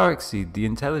that far exceed the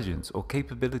intelligence or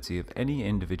capability of any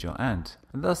individual ant,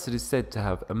 and thus it is said to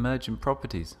have emergent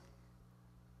properties.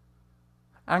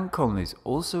 Ant colonies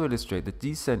also illustrate the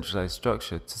decentralized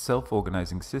structure to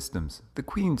self-organizing systems. The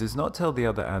queen does not tell the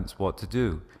other ants what to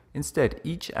do. Instead,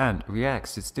 each ant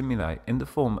reacts to stimuli in the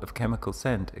form of chemical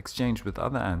scent exchanged with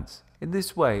other ants. In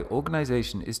this way,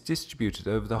 organization is distributed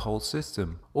over the whole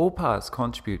system. All parts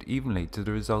contribute evenly to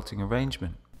the resulting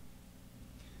arrangement.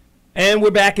 And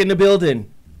we're back in the building.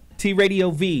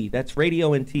 T-Radio V, that's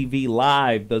Radio and TV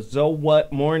Live, the So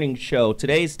What Morning Show.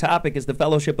 Today's topic is the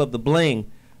Fellowship of the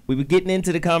Bling. We were getting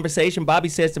into the conversation. Bobby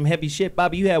said some heavy shit.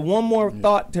 Bobby, you had one more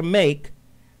thought to make,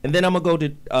 and then I'm going to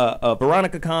go to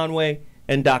Veronica Conway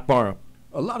and Doc Barham.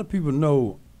 A lot of people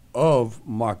know of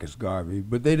Marcus Garvey,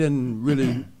 but they didn't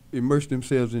really immerse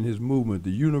themselves in his movement,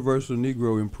 the Universal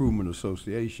Negro Improvement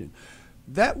Association.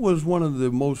 That was one of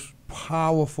the most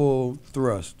powerful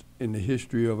thrusts in the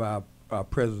history of our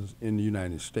presence in the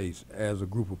United States as a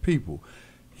group of people.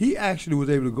 He actually was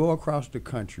able to go across the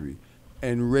country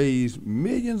and raise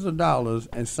millions of dollars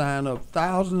and sign up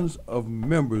thousands of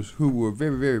members who were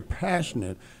very, very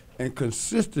passionate and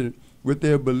consistent with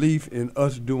their belief in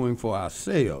us doing for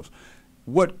ourselves.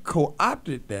 What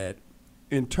co-opted that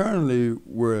internally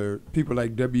were people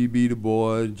like W.B. Du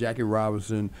Bois, Jackie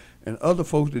Robinson, and other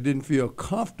folks that didn't feel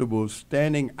comfortable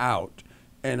standing out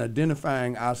and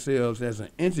identifying ourselves as an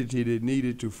entity that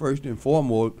needed to first and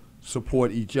foremost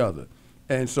support each other.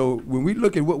 And so when we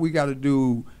look at what we got to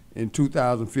do in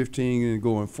 2015 and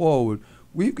going forward,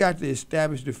 we've got to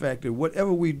establish the fact that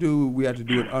whatever we do, we have to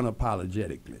do it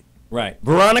unapologetically. Right.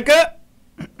 Veronica?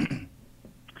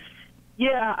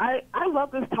 Yeah, I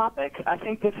love this topic. I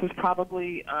think this is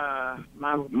probably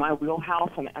my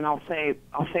wheelhouse, and I'll say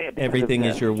it. Everything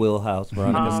is your wheelhouse,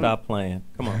 Veronica. Stop playing.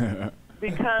 Come on.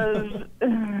 Because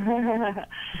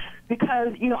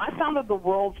I founded the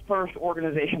world's first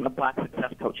organization of Black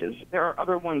success coaches. There are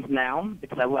other ones now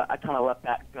because I kind of let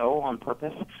that go on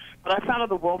purpose. But I founded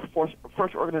the world's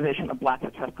first organization of Black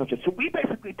success coaches. So we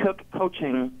basically took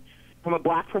coaching from a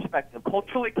Black perspective,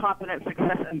 culturally competent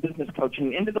success and business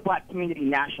coaching into the Black community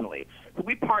nationally. So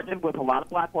we partnered with a lot of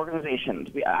Black organizations.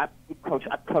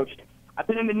 I've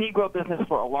been in the Negro business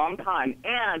for a long time,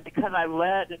 and because I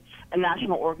led a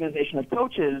national organization of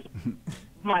coaches,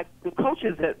 the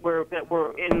coaches that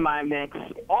were in my mix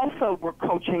also were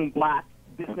coaching Black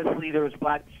business leaders,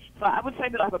 So I would say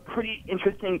that I have a pretty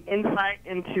interesting insight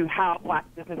into how Black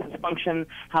businesses function,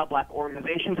 how Black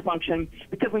organizations function,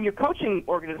 because when you're coaching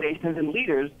organizations and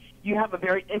leaders, you have a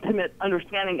very intimate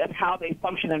understanding of how they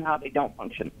function and how they don't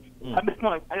function. I just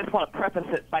want to preface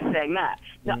it by saying that.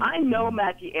 Now, I know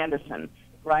Maggie Anderson,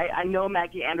 right? I know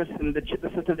Maggie Anderson, the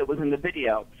sister that was in the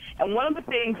video. And one of the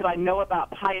things that I know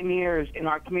about pioneers in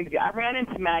our community, I ran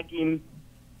into Maggie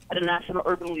at a National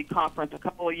Urban League conference a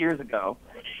couple of years ago.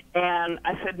 And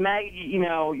I said, Maggie,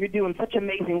 you're doing such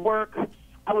amazing work.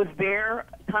 I was there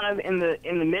kind of in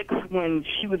the mix when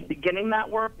she was beginning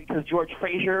that work because George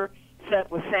Frazier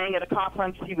was saying at a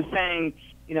conference, he was saying,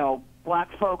 Black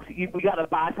folks, we got to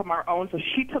buy from our own. So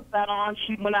she took that on.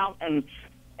 She went out and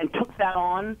took that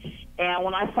on. And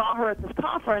when I saw her at this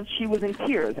conference, she was in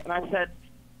tears. And I said,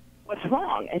 what's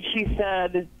wrong? And she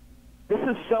said, this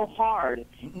is so hard,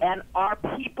 and our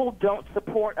people don't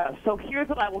support us. So here's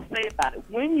what I will say about it.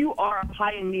 When you are a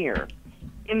pioneer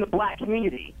in the Black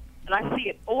community, and I see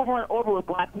it over and over with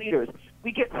Black leaders,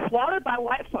 we get slaughtered by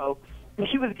white folks. And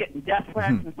she was getting death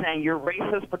threats and saying, you're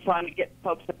racist for trying to get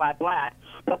folks to buy Black.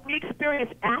 But we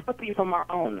experience apathy from our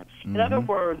own. In other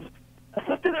words, a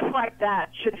sister that's like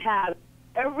that should have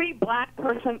every Black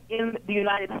person in the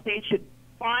United States should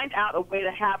find out a way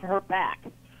to have her back.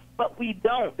 But we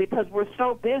don't because we're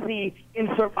so busy in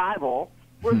survival.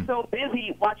 We're so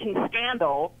busy watching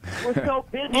Scandal. We're so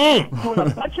busy doing a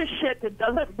bunch of shit that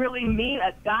doesn't really mean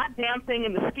a goddamn thing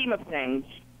in the scheme of things.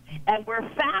 And we're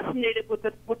fascinated with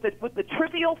the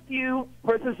trivial few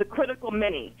versus the critical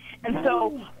many. And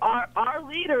so our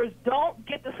leaders don't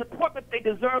get the support that they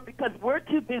deserve because we're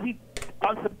too busy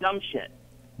on some dumb shit.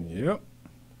 Yep.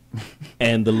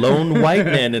 And the lone white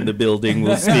man in the building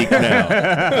will speak now.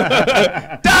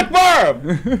 Doc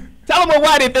Barham! Tell them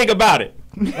what whitey think about it.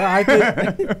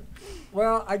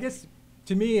 Well, I guess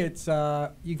to me it's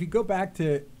you could go back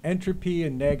to entropy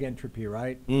and neg entropy,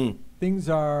 right? Things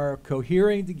are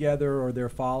cohering together or they're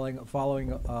falling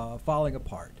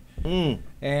apart.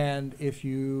 And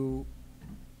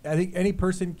I think any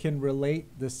person can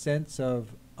relate the sense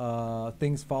of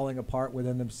things falling apart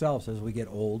within themselves as we get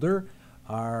older.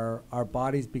 Our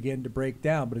bodies begin to break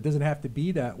down, but it doesn't have to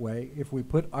be that way. If we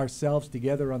put ourselves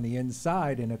together on the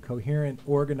inside in a coherent,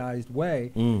 organized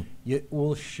way, it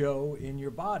will show in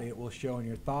your body. It will show in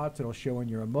your thoughts. It'll show in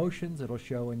your emotions. It'll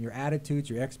show in your attitudes,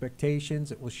 your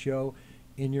expectations. It will show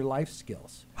in your life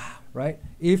skills. Wow. right?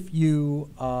 If you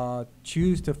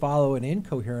choose to follow an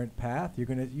incoherent path,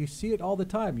 you see it all the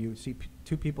time. You see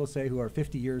two people, say, who are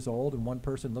 50 years old, and one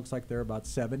person looks like they're about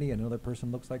 70, and another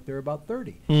person looks like they're about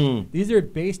 30. These are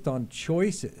based on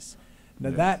choices. Now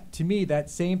that, to me, that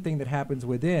same thing that happens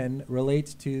within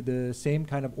relates to the same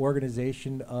kind of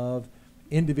organization of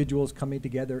individuals coming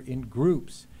together in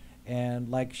groups. And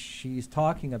like she's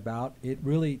talking about, it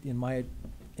really, in my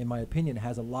opinion,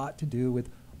 has a lot to do with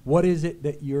what is it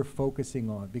that you're focusing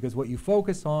on? Because what you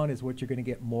focus on is what you're going to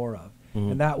get more of.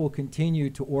 And that will continue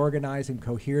to organize and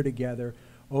cohere together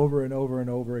over and over and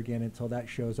over again until that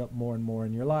shows up more and more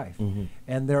in your life.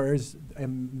 And there is a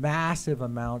massive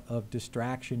amount of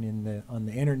distraction on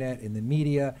the internet, in the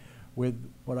media,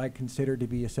 with what I consider to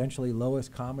be essentially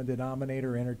lowest common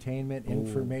denominator entertainment,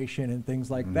 information, and things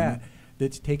like that,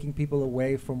 that's taking people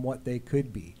away from what they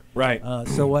could be. Right.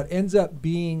 So what ends up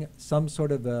being some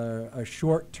sort of a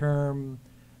short-term,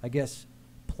 I guess,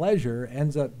 pleasure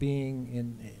ends up being,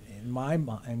 in my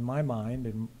mind,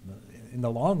 and in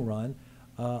the long run,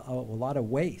 a lot of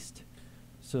waste.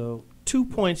 So 2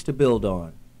 points to build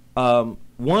on.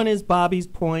 One is Bobby's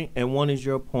point, and one is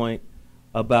your point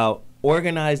about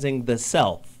organizing the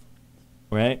self,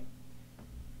 right?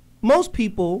 Most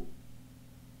people,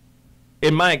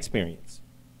 in my experience,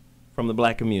 from the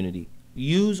black community,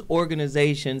 use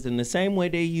organizations in the same way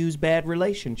they use bad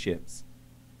relationships.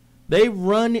 They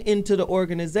run into the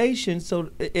organization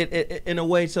so in a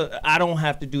way so I don't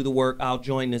have to do the work, I'll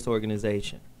join this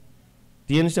organization.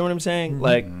 Do you understand what I'm saying?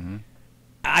 Like,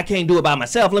 I can't do it by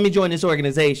myself, let me join this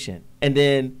organization. And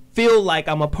then feel like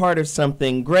I'm a part of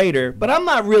something greater, but I'm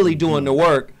not really doing the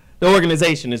work. The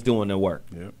organization is doing the work.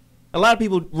 A lot of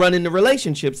people run into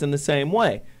relationships in the same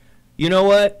way. You know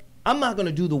what? I'm not going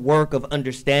to do the work of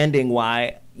understanding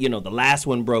why, the last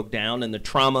one broke down and the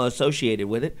trauma associated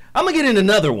with it. I'm going to get in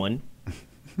another one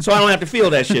so I don't have to feel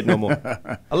that shit no more.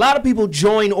 A lot of people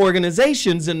join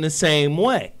organizations in the same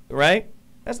way, right?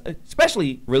 That's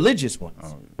especially religious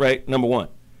ones, right? Number one.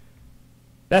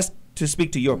 That's to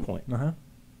speak to your point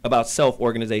about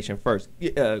self-organization first.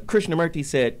 Krishnamurti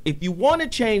said, if you want to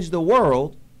change the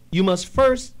world, you must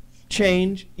first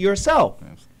change yourself.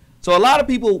 So a lot of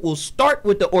people will start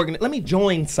with let me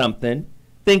join something,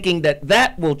 thinking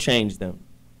that will change them.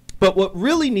 But what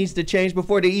really needs to change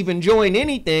before they even join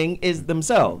anything is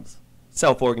themselves.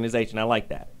 Self-organization, I like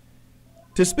that.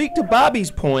 To speak to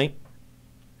Bobby's point,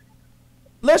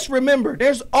 let's remember,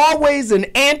 there's always an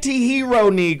anti-hero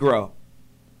Negro.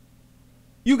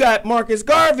 You got Marcus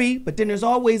Garvey, but then there's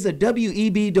always a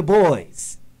W.E.B. Du Bois.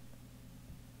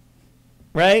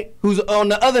 Right? Who's on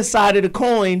the other side of the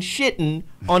coin shitting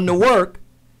on the work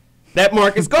that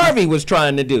Marcus Garvey was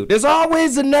trying to do. There's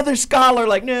always another scholar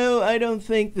like, no, I don't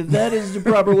think that is the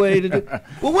proper way to do it.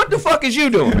 Well, what the fuck is you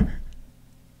doing?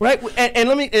 Right?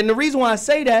 And the reason why I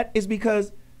say that is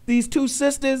because these two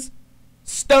sisters,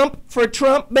 Stump for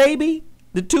Trump, baby,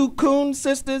 the two Coon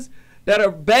sisters that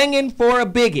are banging for a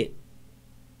bigot.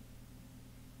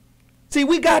 See,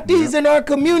 we got these in our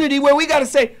community where we got to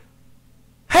say,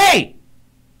 hey,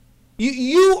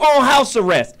 you on house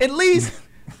arrest. At least,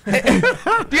 do you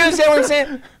understand what I'm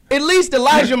saying? At least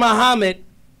Elijah Muhammad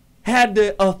had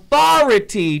the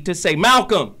authority to say,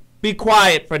 Malcolm, be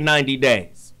quiet for 90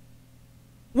 days.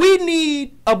 We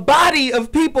need a body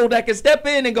of people that can step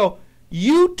in and go,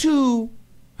 you two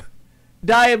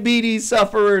diabetes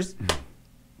sufferers,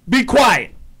 be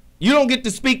quiet. You don't get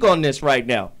to speak on this right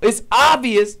now. It's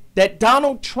obvious that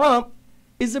Donald Trump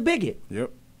is a bigot.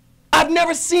 I've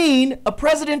never seen a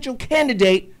presidential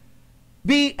candidate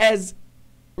be as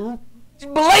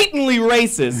blatantly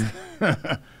racist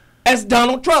as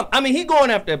Donald Trump. I mean, he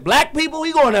going after black people,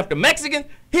 he going after Mexicans,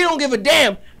 he don't give a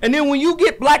damn. And then when you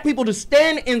get black people to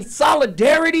stand in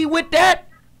solidarity with that.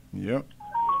 He's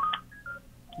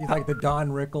like the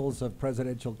Don Rickles of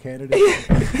presidential candidates.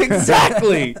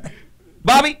 Exactly.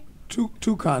 Bobby?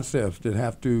 Two concepts that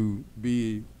have to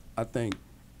be, I think,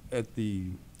 at the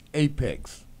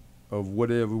apex of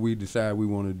whatever we decide we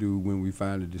want to do when we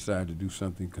finally decide to do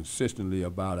something consistently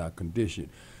about our condition.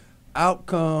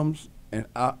 Outcomes and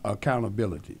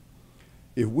accountability.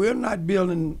 If we're not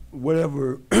building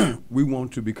whatever we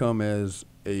want to become as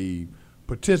a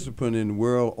participant in the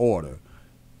world order,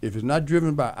 if it's not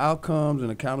driven by outcomes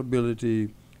and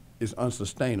accountability, it's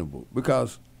unsustainable.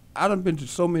 Because I done been to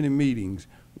so many meetings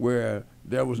where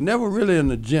there was never really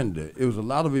an agenda. It was a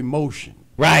lot of emotion.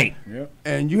 Right.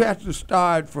 And you have to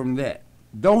start from that.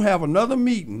 Don't have another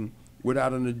meeting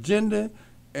without an agenda,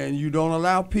 and you don't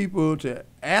allow people to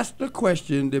ask the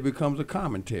question that becomes a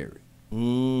commentary.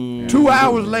 2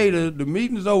 hours later, the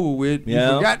meeting's over with. Yeah.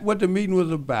 You forgot what the meeting was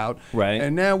about. Right.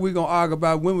 And now we're going to argue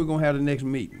about when we're going to have the next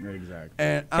meeting. Exactly.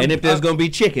 And if there's going to be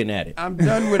chicken at it. I'm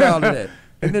done with all of that.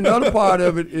 And then the other part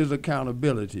of it is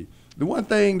accountability. The one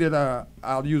thing that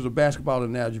I'll use a basketball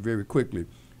analogy very quickly.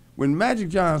 When Magic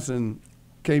Johnson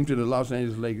came to the Los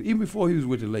Angeles Lakers, even before he was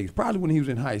with the Lakers, probably when he was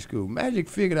in high school, Magic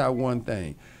figured out one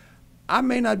thing. I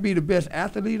may not be the best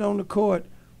athlete on the court,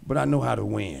 but I know how to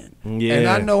win. Yeah. And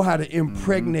I know how to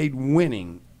impregnate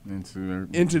winning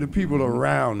into the people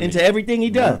around me. Into everything he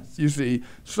does. You see,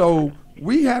 so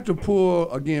we have to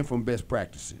pull, again, from best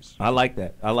practices. I like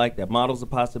that. Models of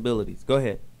possibilities. Go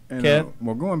ahead. And, Kev?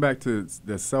 well, going back to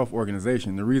the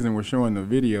self-organization, the reason we're showing the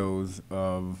videos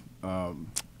of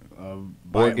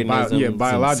organisms,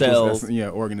 biological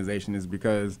organization is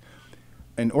because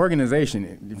an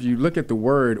organization, if you look at the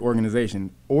word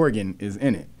organization, organ is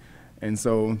in it. And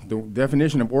so the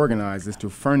definition of organized is to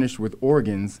furnish with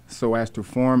organs so as to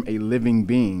form a living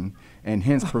being and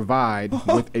hence provide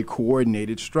with a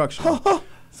coordinated structure.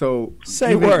 So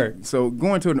So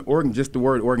going to an organ, just the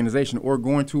word organization, or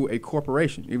going to a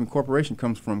corporation. Even corporation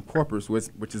comes from corpus,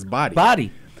 which is body.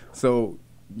 Body. So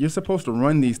you're supposed to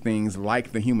run these things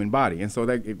like the human body, and so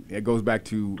that it goes back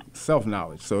to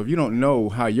self-knowledge. So if you don't know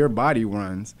how your body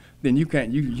runs, then you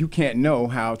can't know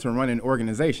how to run an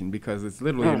organization because it's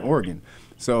literally an organ.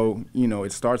 So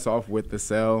it starts off with the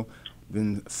cell,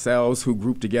 then cells who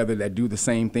group together that do the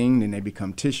same thing, then they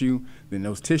become tissue. Then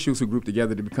those tissues who group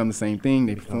together to become the same thing,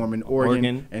 they form an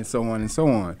organ, and so on and so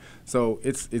on. So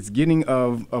it's getting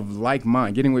of like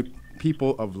mind, getting with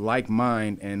people of like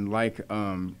mind and like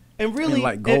And really, and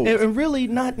like goals. And really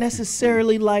not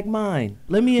necessarily like mine.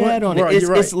 Let me add on it.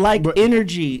 It's like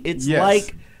energy. It's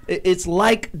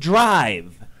like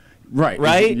drive. Right.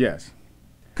 Right? Yes.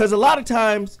 Because a lot of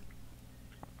times,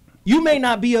 you may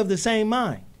not be of the same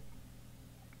mind,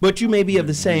 but you may be of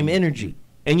the same energy,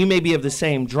 and you may be of the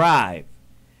same drive.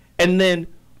 And then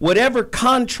whatever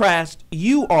contrast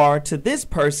you are to this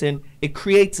person, it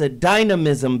creates a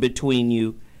dynamism between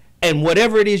you, and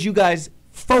whatever it is you guys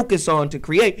focus on to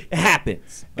create, it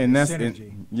happens. And that's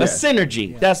synergy. A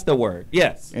synergy. That's the word.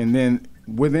 Yes. And then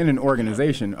within an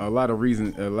organization, one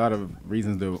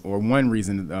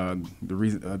reason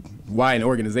why an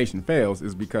organization fails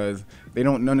is because they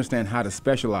don't understand how to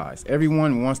specialize.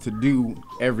 Everyone wants to do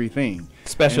everything.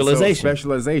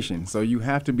 Specialization. So you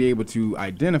have to be able to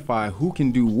identify who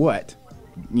can do what,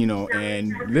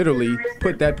 and literally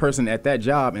put that person at that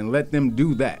job and let them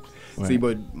do that. Right. See,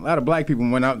 but a lot of black people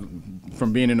went out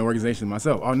from being in an organization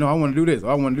myself. Oh no, I want to do this. Oh,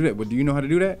 I want to do that. But do you know how to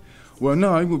do that? Well,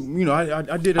 no, I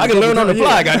did it. I can learn on the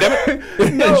fly,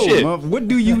 goddammit. No, shit. What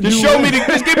do you do?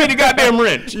 Just give me the goddamn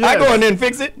wrench. Yes. I go in there and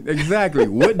fix it. Exactly.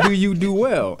 What do you do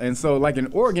well? And so, like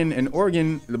an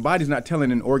organ, the body's not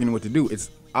telling an organ what to do. It's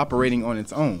operating on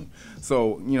its own.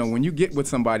 So, when you get with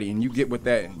somebody and you get with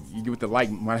the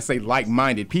when I say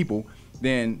like-minded people,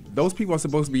 then those people are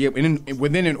supposed to be able,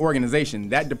 within an organization,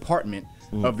 that department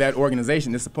of that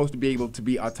organization is supposed to be able to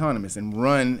be autonomous and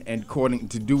run and according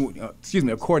to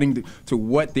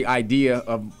what the idea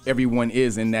of everyone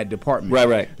is in that department.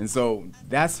 Right. And so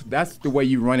that's the way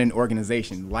you run an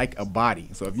organization, like a body.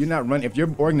 So if if your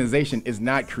organization is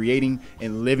not creating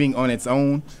and living on its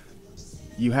own,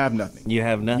 you have nothing. You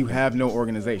have nothing. You have no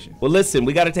organization. Well, listen,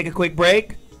 we got to take a quick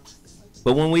break.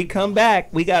 But when we come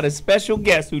back, we got a special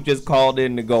guest who just called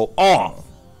in to go off.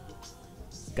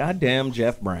 Goddamn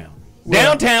Jeff Brown.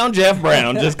 Downtown Jeff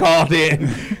Brown just called in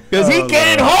because he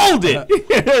can't hold it.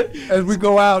 As we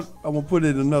go out, I'm going to put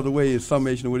it another way in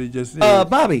summation of what he just said.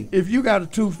 Bobby. If you got a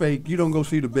toothache, you don't go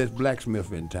see the best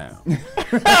blacksmith in town.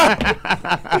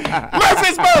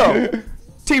 Murfreesboro.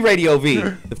 T-Radio V,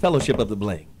 the Fellowship of the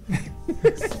Bling.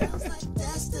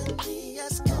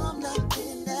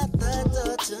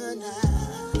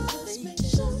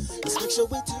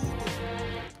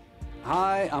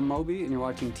 Hi, I'm Moby, and you're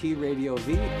watching T-Radio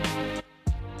V.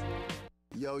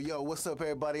 Yo, what's up,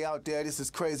 everybody out there? This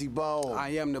is Crazy Bone.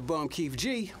 I am the Bum Keith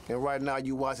G. And right now,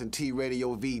 you watching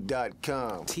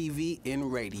TRadioV.com. TV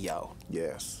and radio.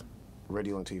 Yes.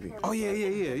 Radio and TV. Oh,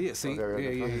 yeah. See?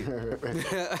 Yeah.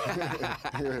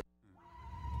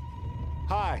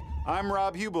 Hi, I'm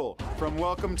Rob Hubel from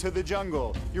Welcome to the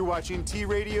Jungle. You're watching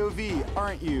T-Radio V,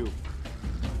 aren't you?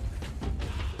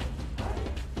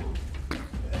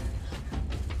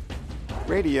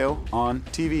 Radio on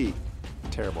TV.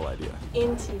 Terrible idea.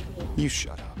 In TV. You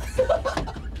shut up.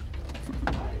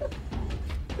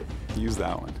 Use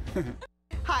that one.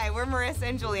 Hi, we're Marissa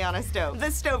and Juliana Stove, the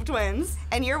Stove Twins,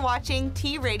 and you're watching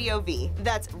T-Radio V.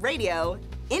 That's radio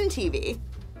in TV.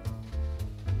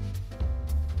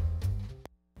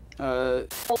 Hi,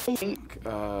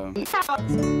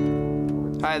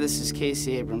 this is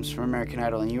Casey Abrams from American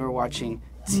Idol, and you are watching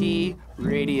T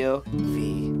Radio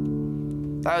V.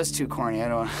 That was too corny.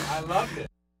 I loved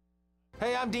it.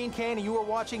 Hey, I'm Dean Cain, and you are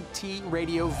watching T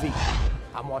Radio V.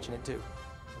 I'm watching it too.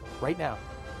 Right now.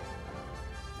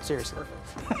 Seriously.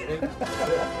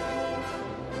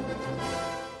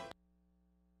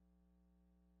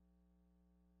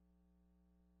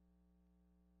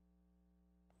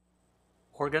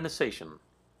 Organization.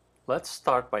 Let's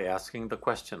start by asking the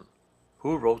question,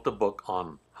 who wrote the book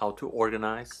on how to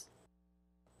organize?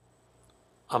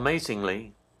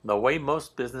 Amazingly, the way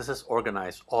most businesses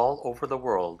organize all over the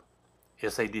world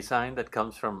is a design that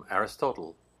comes from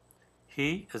Aristotle.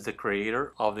 He is the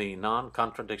creator of the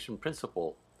non-contradiction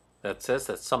principle that says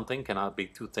that something cannot be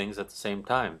two things at the same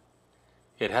time.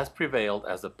 It has prevailed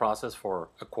as the process for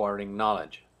acquiring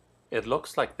knowledge. It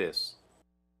looks like this.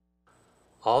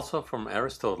 Also from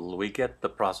Aristotle, we get the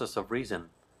process of reason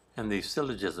and the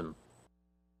syllogism.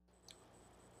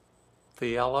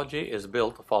 Theology is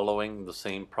built following the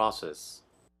same process.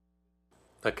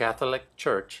 The Catholic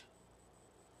Church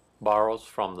borrows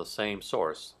from the same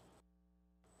source.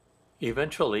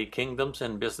 Eventually, kingdoms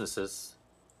and businesses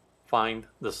find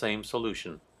the same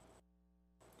solution.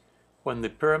 When the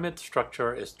pyramid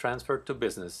structure is transferred to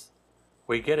business,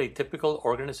 we get a typical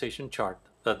organization chart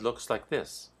that looks like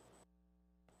this.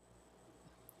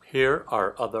 Here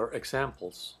are other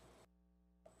examples.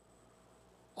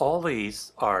 All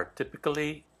these are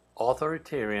typically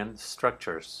authoritarian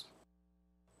structures.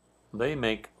 They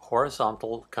make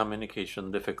horizontal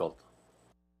communication difficult.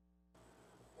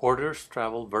 Orders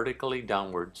travel vertically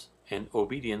downwards and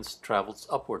obedience travels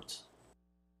upwards.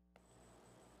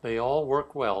 They all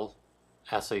work well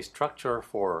as a structure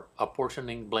for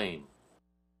apportioning blame.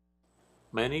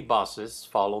 Many bosses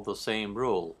follow the same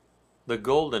rule, the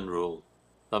golden rule.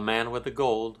 The man with the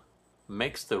gold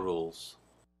makes the rules.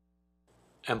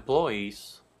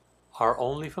 Employees are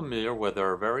only familiar with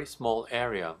their very small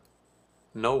area.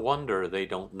 No wonder they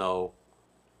don't know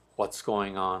what's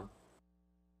going on.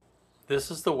 This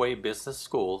is the way business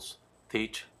schools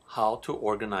teach how to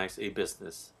organize a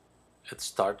business. It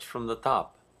starts from the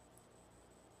top.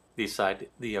 Decide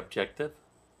the objective,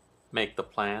 make the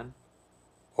plan,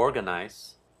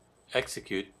 organize,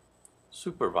 execute,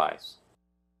 supervise.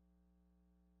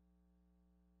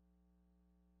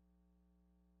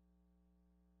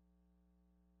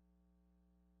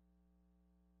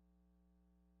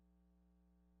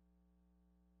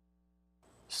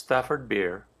 Stafford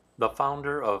Beer, the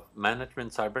founder of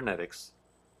Management Cybernetics,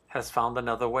 has found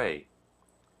another way.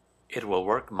 It will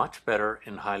work much better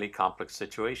in highly complex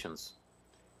situations.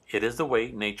 It is the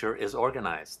way nature is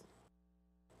organized.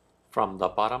 From the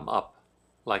bottom up,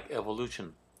 like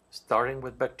evolution, starting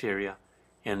with bacteria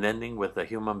and ending with the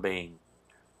human being.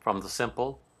 From the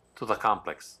simple to the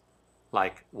complex,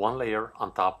 like one layer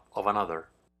on top of another.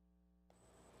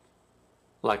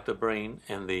 Like the brain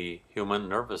and the human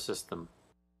nervous system.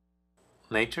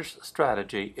 Nature's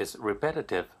strategy is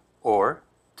repetitive, or,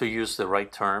 to use the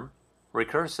right term,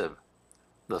 recursive.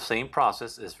 The same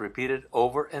process is repeated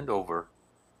over and over.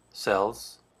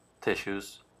 Cells,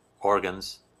 tissues,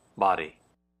 organs, body.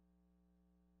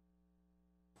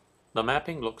 The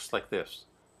mapping looks like this,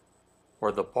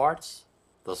 where the parts,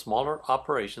 the smaller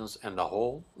operations, and the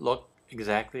whole look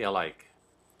exactly alike.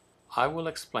 I will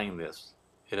explain this.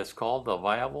 It is called the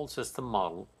viable system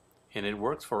model, and it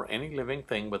works for any living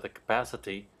thing with the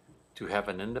capacity to have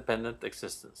an independent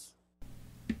existence.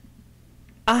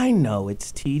 I know it's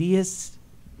tedious,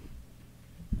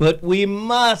 but we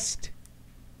must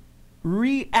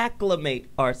reacclimate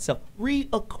ourselves,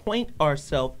 reacquaint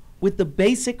ourselves with the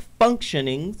basic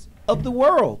functionings of the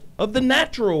world, of the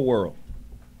natural world.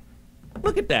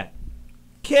 Look at that.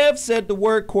 Kev said the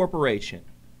word corporation.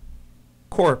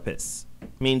 Corpus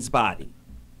means body,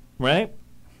 right?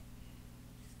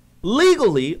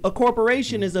 Legally, a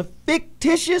corporation is a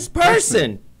fictitious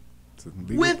person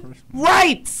with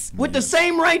rights, with the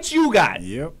same rights you got.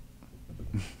 Yep.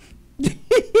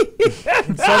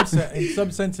 In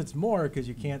some sense, it's more because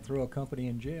you can't throw a company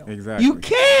in jail. Exactly. You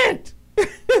can't.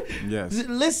 Yes.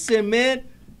 Listen, man,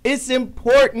 it's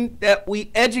important that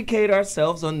we educate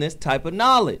ourselves on this type of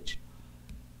knowledge.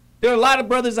 There are a lot of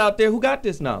brothers out there who got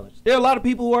this knowledge. There are a lot of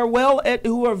people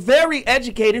who are very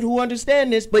educated, who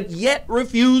understand this, but yet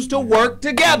refuse to work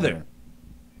together.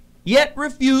 Yet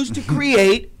refuse to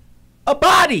create a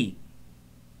body.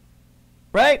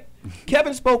 Right?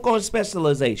 Kevin spoke on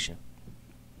specialization.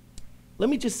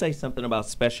 Let me just say something about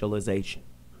specialization.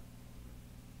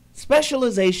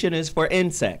 Specialization is for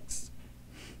insects.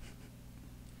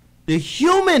 The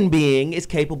human being is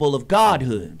capable of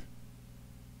godhood.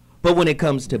 But when it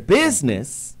comes to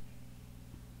business,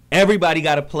 everybody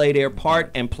got to play their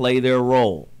part and play their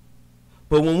role.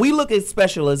 But when we look at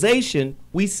specialization,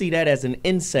 we see that as an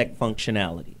insect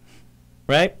functionality,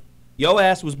 right? Your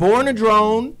ass was born a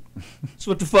drone. That's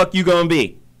what the fuck you gonna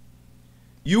be.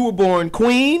 You were born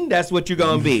queen. That's what you're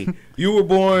gonna be. You were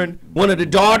born one of the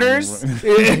daughters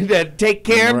that take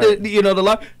care of the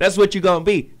law. That's what you're gonna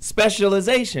be.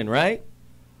 Specialization, right?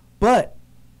 But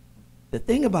the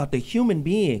thing about the human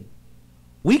being,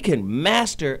 we can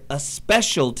master a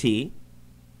specialty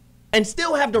and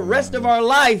still have the rest of our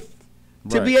life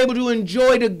to be able to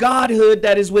enjoy the godhood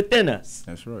that is within us.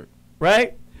 That's right.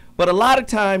 Right? But a lot of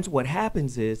times what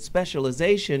happens is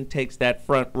specialization takes that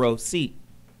front row seat.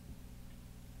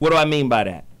 What do I mean by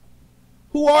that?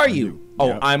 Who are you? Oh,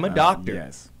 yep. I'm a doctor.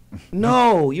 Yes.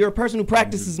 No, you're a person who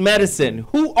practices medicine.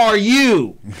 Who are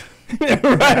you?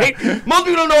 Right? Most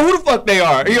people don't know who the fuck they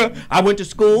are. I went to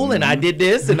school and I did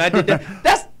this and I did that.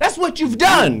 That's what you've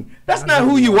done. That's not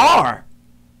who you are.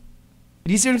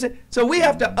 Do you see what I'm saying? So we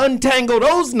have to untangle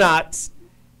those knots.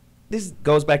 This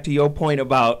goes back to your point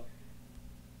about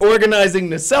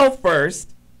organizing the self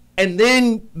first and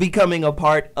then becoming a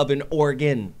part of an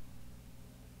organ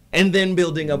and then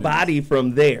building a body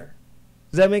from there.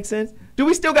 Does that make sense? Do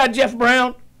we still got Jeff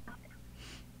Brown?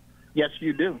 Yes,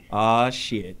 you do. Aw,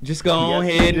 shit. Just go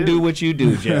ahead and do what you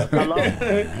do, Jeff. Hello?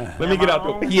 Let me get out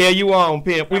the way. Yeah, you on,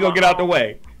 pimp. We gonna get out the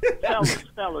way.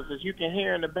 Fellas, as you can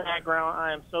hear in the background,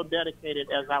 I am so dedicated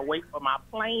as I wait for my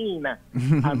plane.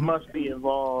 I must be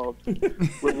involved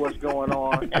with what's going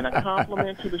on. And a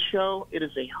compliment to the show, it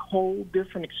is a whole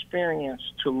different experience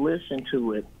to listen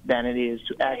to it than it is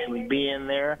to actually be in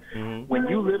there. When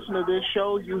you listen to this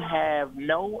show, you have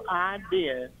no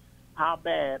idea how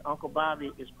bad Uncle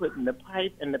Bobby is putting the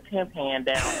pipe and the pimp hand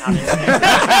down. You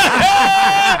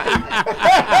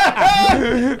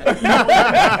know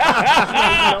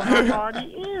how hard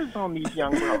he is on these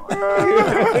young girls.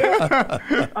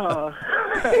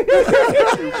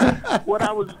 What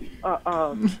I was,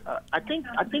 I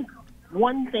think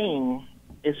one thing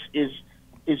is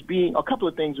being, a couple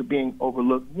of things are being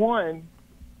overlooked. One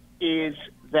is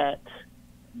that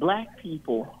black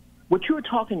people, what you're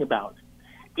talking about,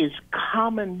 is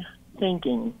common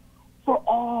thinking for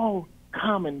all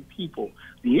common people.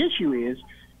 The issue is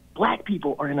black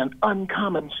people are in an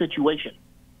uncommon situation.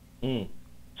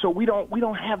 So we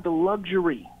don't have the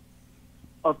luxury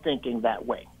of thinking that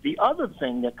way. The other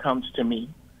thing that comes to me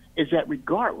is that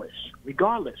regardless,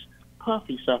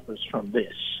 Puffy suffers from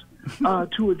this.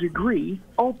 To a degree,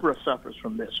 Oprah suffers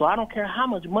from this. So I don't care how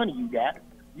much money you got,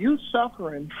 you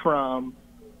suffering from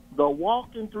the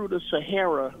walking through the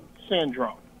Sahara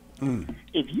syndrome.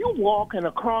 If you walking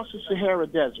across the Sahara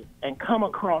Desert and come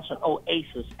across an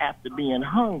oasis after being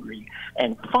hungry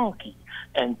and funky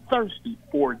and thirsty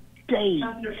for days,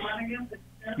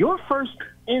 your first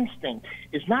instinct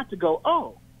is not to go,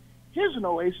 oh, here's an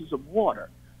oasis of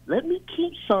water. Let me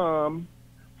keep some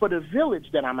for the village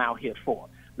that I'm out here for.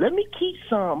 Let me keep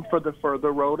some for the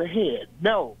further road ahead.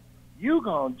 No, you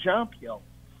gonna jump your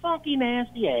funky,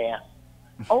 nasty ass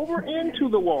over into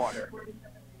the water,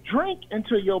 drink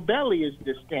until your belly is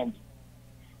distended,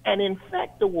 and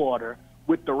infect the water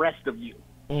with the rest of you.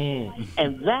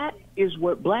 And that is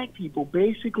what black people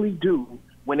basically do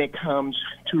when it comes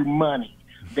to money.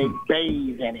 They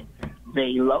bathe in it.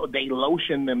 They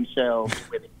lotion themselves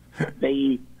with it.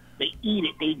 They eat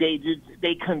it.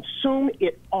 They consume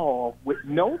it all with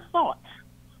no thought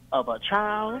of a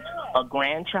child, a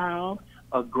grandchild,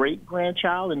 a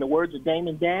great-grandchild. In the words of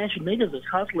Damon Dash, niggas is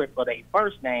hustling for their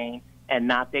first name and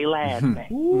not their last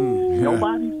name.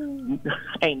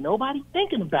 Ain't nobody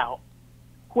thinking about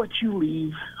what you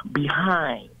leave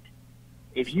behind.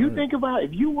 If you think about,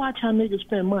 if you watch how niggas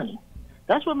spend money,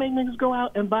 that's what make niggas go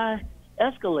out and buy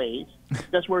Escalades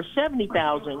that's worth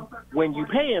 $70,000 when you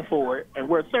paying for it, and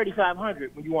worth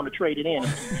 $3,500 when you want to trade it in.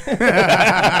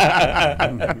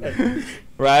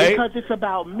 Right? Because it's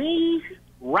about me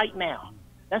right now.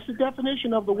 That's the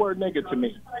definition of the word nigga to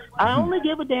me. I only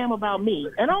give a damn about me,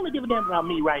 and I only give a damn about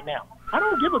me right now. I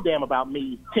don't give a damn about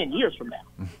me 10 years from now.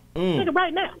 Nigga,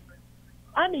 right now.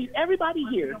 I need everybody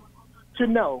here to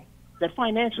know that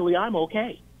financially I'm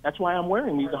okay. That's why I'm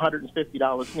wearing these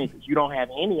 $150 sneakers. You don't have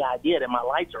any idea that my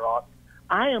lights are off.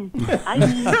 I need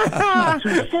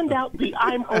to send out the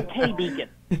I'm okay beacon.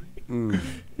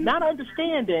 Not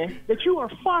understanding that you are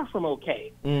far from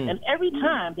okay. And every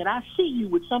time that I see you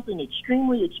with something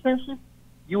extremely expensive,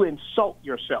 you insult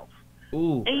yourself.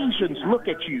 Asians look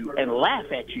at you and laugh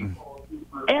at you.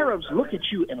 Arabs look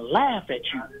at you and laugh at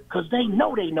you because they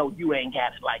know you ain't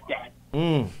got it like that.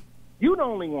 You the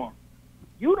only one.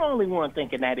 You the only one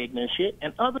thinking that ignorant shit,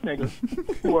 and other niggas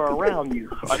who are around you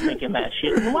are thinking that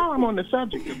shit. And while I'm on the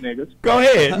subject of niggas, go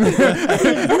ahead. Go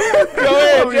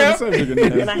ahead, Jeff.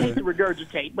 And I hate to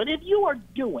regurgitate, but if you are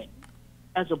doing,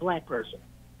 as a black person,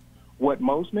 what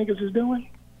most niggas is doing,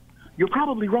 you're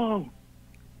probably wrong.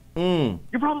 You're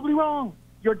probably wrong.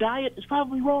 Your diet is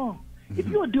probably wrong. If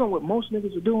you are doing what most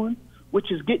niggas are doing,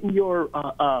 which is getting your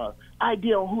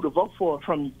idea on who to vote for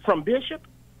from Bishop,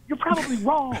 you're probably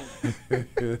wrong.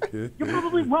 You're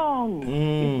probably wrong.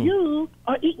 If you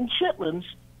are eating chitlins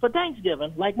for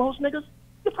Thanksgiving, like most niggas,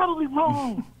 you're probably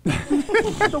wrong.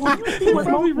 So when you see what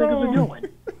most niggas are doing,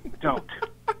 don't.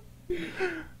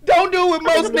 Don't do what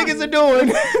most niggas are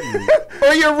doing,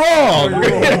 or you're wrong.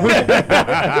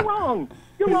 You're wrong.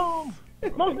 You're wrong.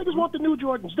 Most niggas want the new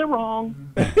Jordans. They're wrong.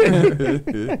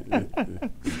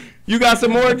 You got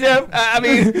some more, Jeff? I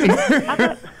mean,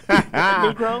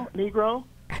 Negro.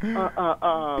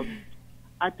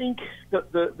 I think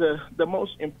the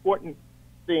most important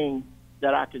thing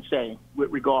that I can say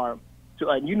with regard to,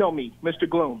 and you know me, Mr.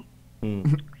 Gloom.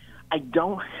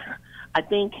 I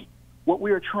think what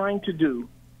we are trying to do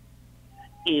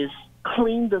is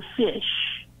clean the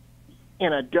fish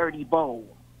in a dirty bowl.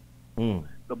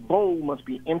 The bowl must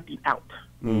be emptied out.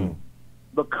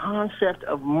 The concept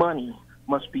of money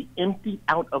must be emptied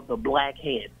out of the black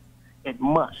head. It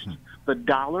must. The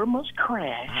dollar must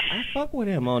crash. I fuck with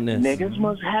him on this. Niggas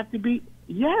must have to be.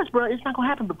 Yes, bro. It's not going to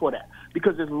happen before that.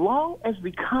 Because as long as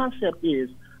the concept is,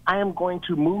 I am going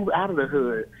to move out of the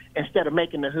hood instead of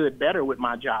making the hood better with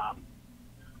my job,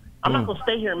 I'm not going to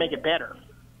stay here and make it better.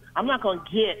 I'm not going to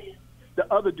get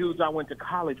the other dudes I went to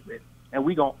college with and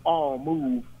we going to all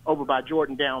move over by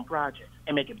Jordan Down Project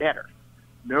and make it better.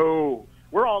 No.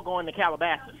 We're all going to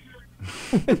Calabasas.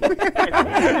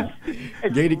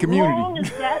 Gated community. Long as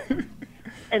that,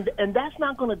 and that's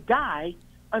not going to die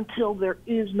until there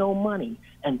is no money.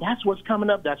 And that's what's coming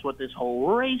up. That's what this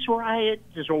whole race riot,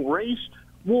 this whole race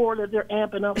war that they're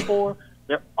amping up for,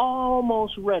 they're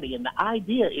almost ready. And the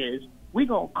idea is we're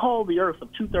going to call the earth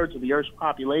of 2/3 of the earth's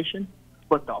population,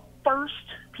 but the first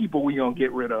people we're going to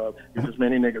get rid of is as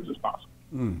many niggas as possible.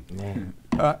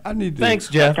 I need to. Thanks,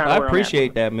 Jeff. I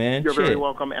appreciate that, man. You're very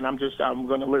welcome, and I'm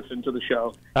going to listen to the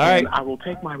show. All right. I will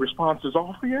take my responses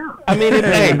off the air. I mean,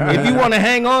 if you want to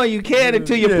hang on, you can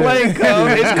until your plane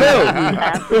comes. It's cool.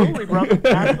 Absolutely, brother.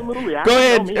 Absolutely. Go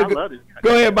ahead. I love it.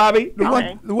 Go ahead, Bobby.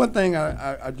 The one thing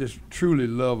I just truly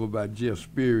love about Jeff's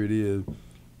spirit is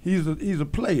he's a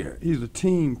player. He's a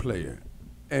team player.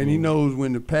 And he knows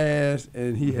when to pass,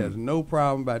 and he has no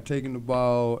problem by taking the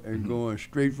ball and going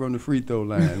straight from the free throw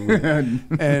line.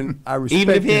 And I respect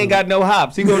even if he ain't got no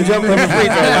hops, he gonna jump from the free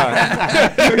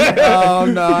throw line. Oh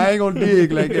no, I ain't gonna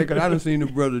dig like that because I done seen the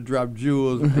brother drop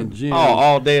jewels and gems.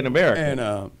 All day in America.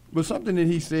 And but something that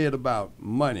he said about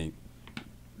money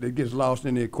that gets lost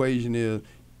in the equation is,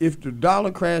 if the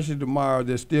dollar crashes tomorrow,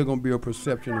 there's still gonna be a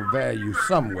perception of value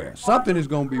somewhere. Something is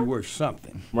gonna be worth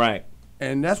something. Right.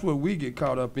 And that's what we get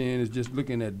caught up in, is just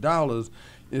looking at dollars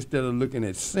instead of looking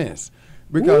at cents.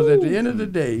 Because at the end of the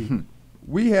day,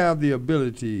 we have the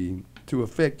ability to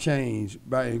affect change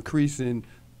by increasing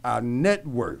our net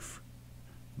worth,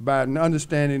 by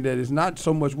understanding that it's not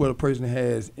so much what a person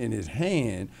has in his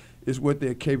hand, it's what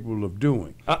they're capable of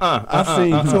doing. I've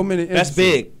seen so many instances.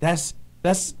 That's big.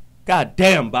 That's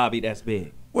goddamn, Bobby, that's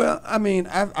big. Well, I mean,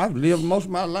 I've lived most of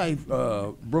my life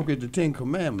broke at the 10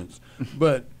 Commandments,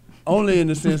 but only in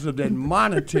the sense of that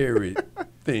monetary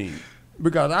thing.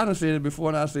 Because I done said it before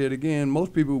and I say it again,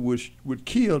 most people would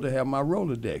kill to have my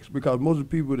Rolodex, because most of the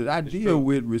people that I deal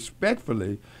with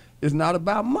respectfully is not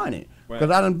about money. Because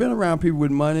I done been around people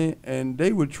with money and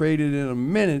they would trade it in a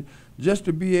minute just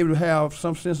to be able to have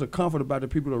some sense of comfort about the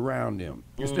people around them,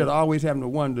 instead of always having to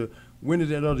wonder, when is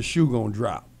that other shoe gonna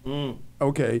drop?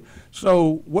 Okay,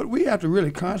 so what we have to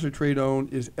really concentrate on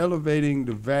is elevating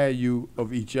the value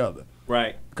of each other.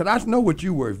 Right. Because I know what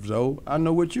you're worth, Zoe. I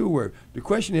know what you're worth. The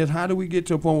question is, how do we get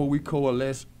to a point where we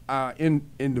coalesce our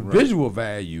individual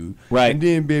value, and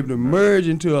then be able to merge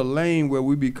into a lane where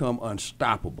we become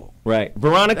unstoppable? Right.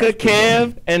 Veronica,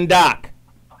 Kev, and Doc.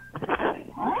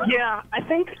 Yeah, I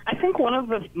think one of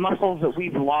the muscles that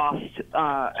we've lost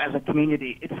as a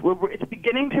community, it's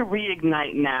beginning to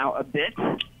reignite now a bit,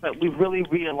 but we've really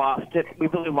lost it.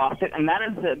 We've really lost it, and that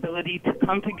is the ability to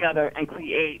come together and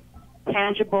create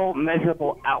tangible,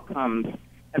 measurable outcomes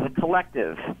as a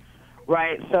collective,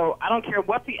 right? So I don't care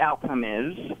what the outcome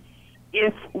is.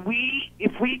 If we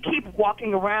keep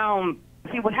walking around,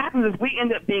 see, what happens is we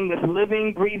end up being this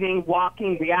living, breathing,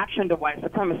 walking reaction to white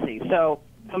supremacy. So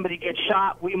Somebody gets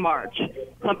shot, we march.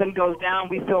 Something goes down,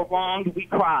 we feel wronged, we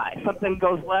cry. Something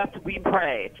goes left, we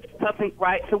pray. Something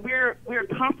right. So we're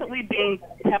constantly being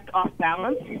kept off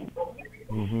balance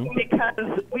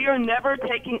because we are never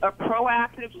taking a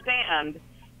proactive stand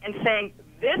and saying,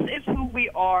 this is who we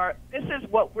are, this is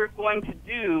what we're going to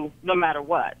do no matter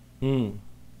what.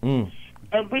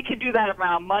 And we could do that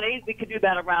around money. We could do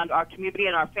that around our community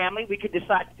and our family. We could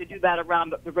decide to do that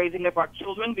around the raising of our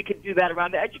children. We could do that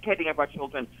around the educating of our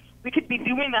children. We could be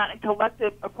doing that in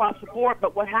collective across the board.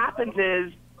 But what happens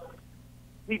is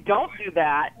we don't do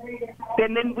that,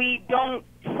 and then we don't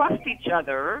trust each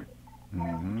other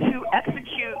to execute.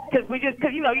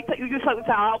 Because you just like,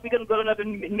 oh, we're going to go to another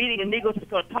meeting and Negroes just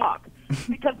going to talk.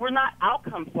 Because we're not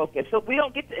outcome focused. So we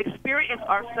don't get to experience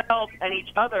ourselves and each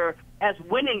other as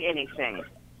winning anything.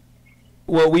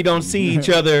 Well, we don't see each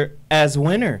other as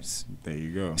winners. There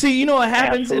you go. See, you know what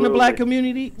happens in the black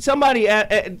community? Somebody,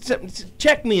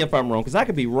 check me if I'm wrong, because I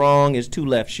could be wrong as two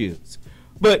left shoes.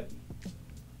 But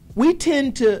we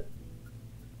tend to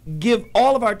give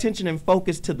all of our attention and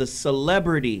focus to the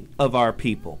celebrity of our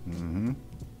people.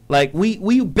 Like,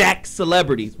 we back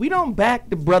celebrities. We don't back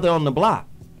the brother on the block.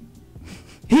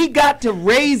 He got to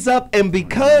raise up and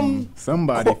become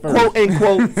somebody, quote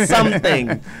unquote,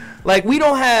 something. Like, we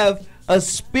don't have a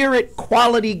spirit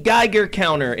quality Geiger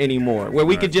counter anymore where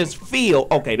we could just feel,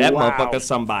 okay, that motherfucker's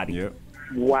somebody.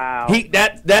 Wow.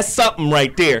 That's something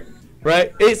right there.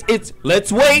 Right? It's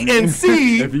let's wait and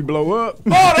see. If he blow up. Oh,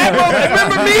 that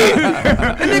remember me?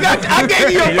 And nigga, I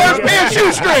gave you your first pair of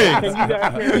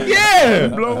shoestrings. Yeah.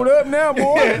 Blow it up now,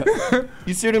 boy.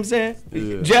 You see what I'm saying?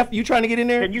 Yeah. Jeff, you trying to get in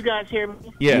there? Can you guys hear me?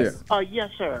 Yes. Yes,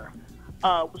 sir.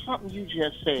 Something you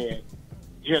just said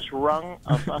just rung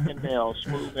a fucking bell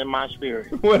smooth in my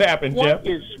spirit. What happened, Jeff? What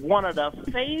is one of the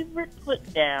favorite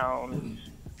put downs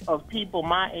of people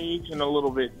my age and a little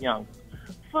bit younger?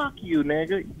 Fuck you,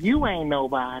 nigga. You ain't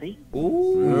nobody.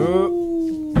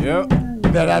 Ooh. Yep.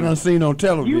 That I done seen on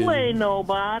television. You ain't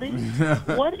nobody.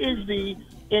 What is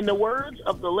in the words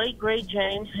of the late, great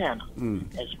James Hanna,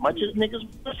 as much as niggas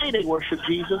say they worship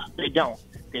Jesus, they don't.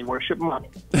 They worship money.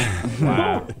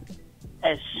 Wow.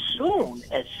 As soon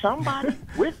as somebody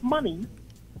with money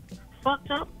fucked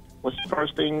up, what's the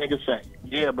first thing niggas say?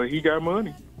 Yeah, but he got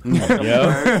money.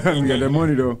 Yeah, he got that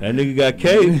money though. That nigga got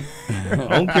cake. I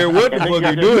don't care what the fuck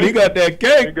you're doing. He got that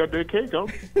cake. He got that cake, though.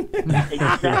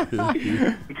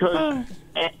 Exactly. Because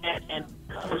and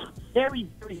very,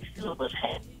 very few of us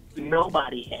had.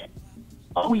 Nobody had.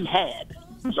 All we had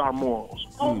was our morals.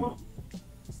 All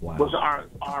was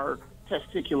our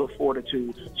testicular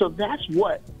fortitude. So that's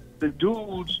what the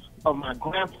dudes of my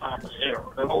grandfather's era,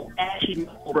 the old ashy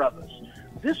brothers,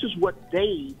 this is what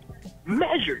they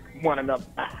measured one another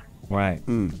by. Right.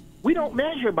 We don't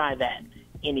measure by that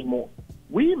anymore.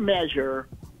 We measure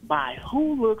by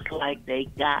who looks like they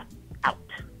got out.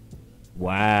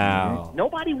 Wow.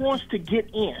 Nobody wants to get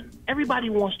in. Everybody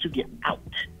wants to get out.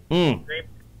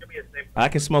 I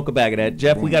can smoke a bag of that.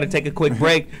 Jeff, we got to take a quick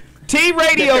break. T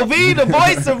Radio V, the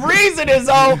voice of reason is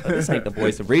on. This ain't the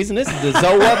voice of reason. This is the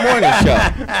Zoe What Morning Show.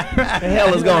 What the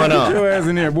hell is going on? Get your ass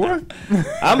in there, boy.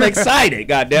 I'm excited,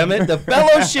 goddammit. The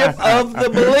Fellowship of the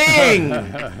Bling.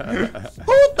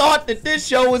 Who thought that this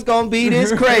show was going to be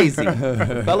this crazy?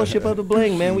 Fellowship of the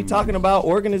Bling, man. We talking about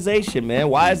organization, man.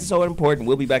 Why is it so important?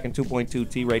 We'll be back in 2.2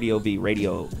 T Radio V,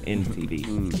 Radio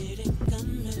NTV.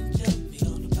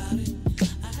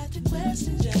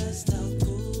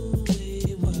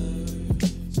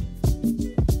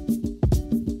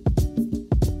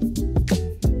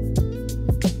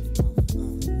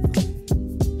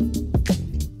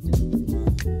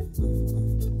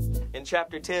 In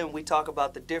Chapter 10, we talk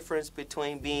about the difference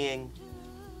between being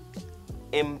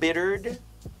embittered,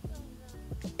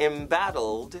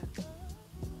 embattled,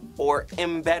 or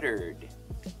embittered.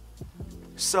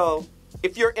 So,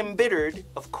 if you're embittered,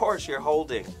 of course you're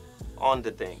holding on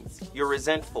to things. You're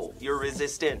resentful, you're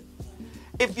resistant.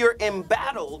 If you're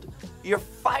embattled, you're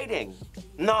fighting.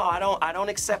 No, I don't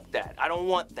accept that. I don't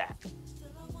want that.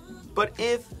 But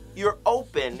if you're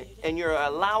open and you're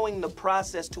allowing the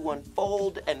process to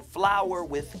unfold and flower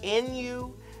within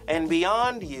you and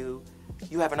beyond you,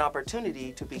 you have an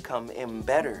opportunity to become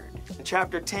embittered. And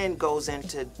Chapter 10 goes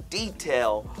into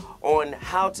detail on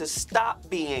how to stop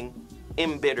being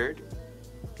embittered,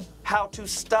 how to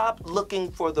stop looking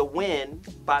for the win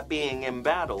by being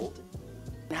embattled,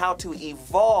 and how to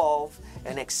evolve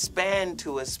and expand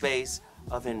to a space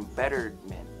of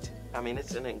embitterment. I mean,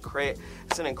 it's an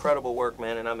incredible work,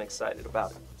 man, and I'm excited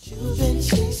about it.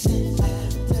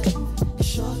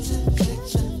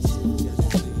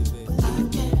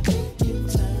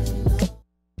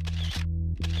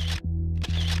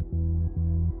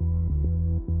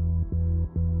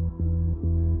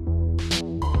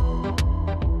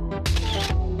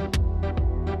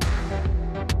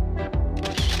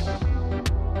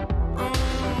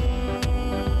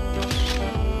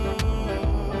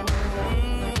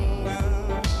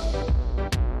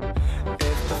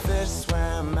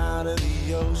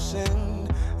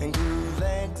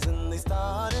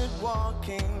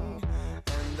 king,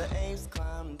 and the apes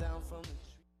climb down from the tree.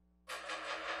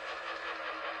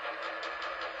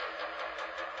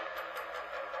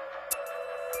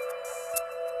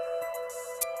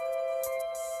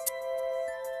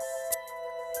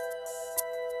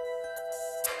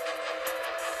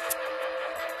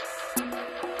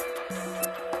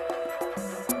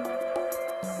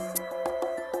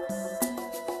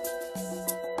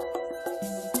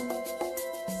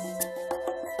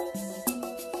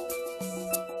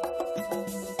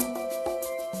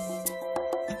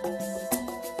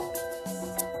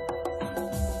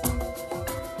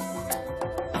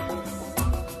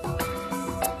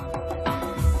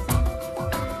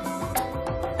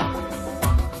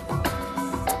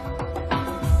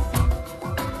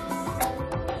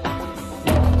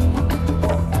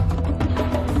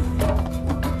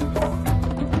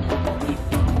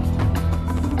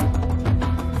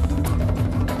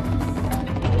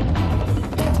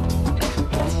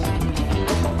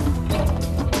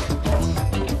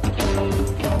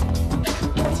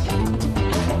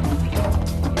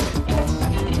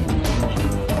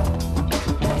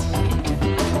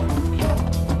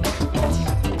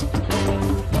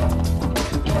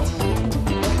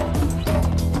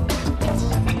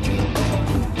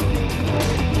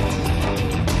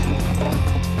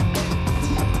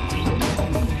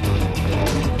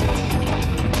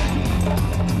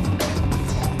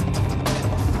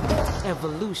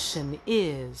 Evolution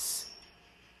is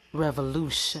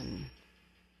revolution.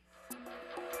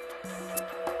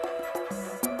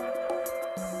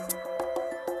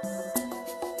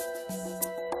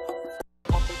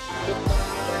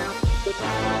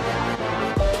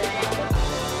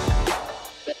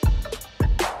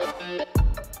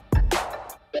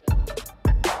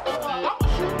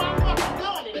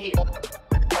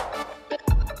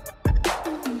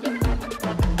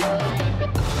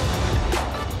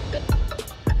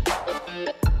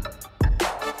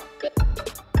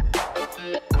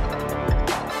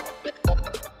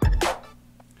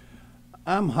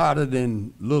 I'm hotter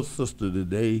than little sister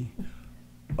today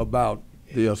about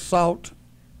the assault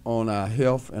on our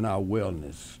health and our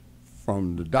wellness,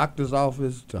 from the doctor's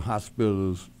office to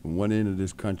hospitals, from one end of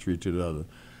this country to the other.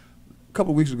 A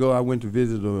couple of weeks ago, I went to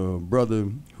visit a brother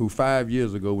who 5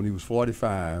 years ago, when he was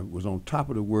 45, was on top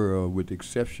of the world with the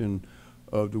exception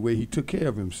of the way he took care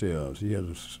of himself. He had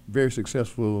a very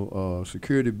successful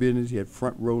security business. He had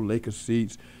front row Laker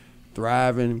seats,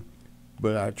 thriving.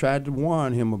 But I tried to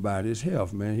warn him about his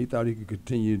health, man. He thought he could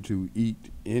continue to eat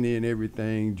any and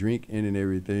everything, drink any and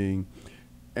everything.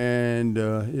 And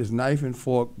his knife and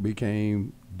fork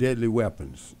became deadly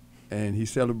weapons. And he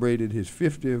celebrated his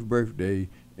 50th birthday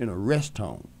in a rest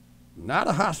home, not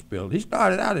a hospital. He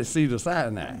started out at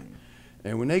Cedars-Sinai.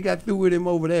 And when they got through with him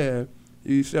over there,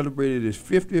 he celebrated his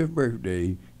 50th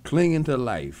birthday clinging to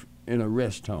life in a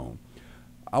rest home.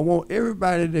 I want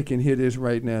everybody that can hear this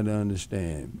right now to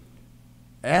understand.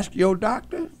 Ask your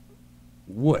doctor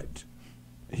what?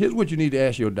 Here's what you need to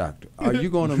ask your doctor. Are you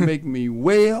going to make me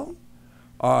well,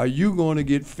 or are you going to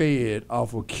get fed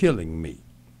off of killing me?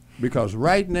 Because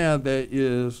right now there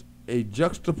is a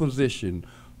juxtaposition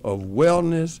of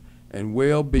wellness and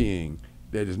well-being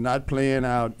that is not playing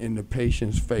out in the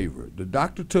patient's favor. The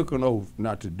doctor took an oath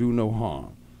not to do no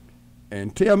harm.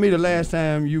 And tell me the last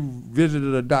time you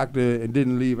visited a doctor and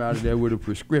didn't leave out of there with a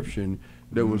prescription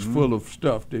that was full of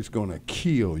stuff that's going to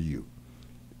kill you.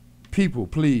 People,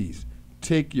 please,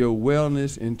 take your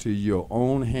wellness into your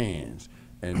own hands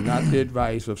and not the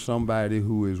advice of somebody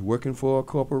who is working for a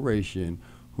corporation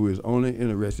who is only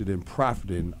interested in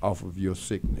profiting off of your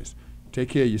sickness. Take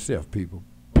care of yourself, people.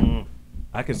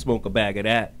 I can smoke a bag of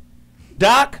that.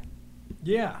 Doc?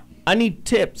 Yeah. I need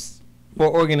tips for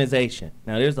organization.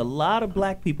 Now, there's a lot of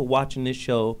black people watching this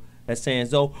show that's saying,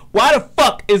 so why the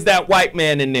fuck is that white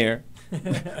man in there? Is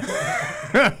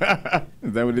that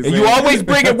what and you always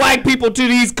bringing white people to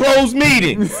these closed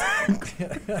meetings.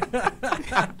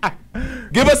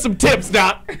 Give us some tips,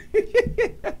 Doc.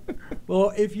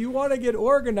 Well, if you want to get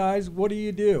organized, what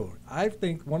do? I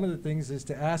think one of the things is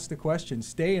to ask the question,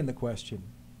 stay in the question.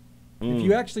 If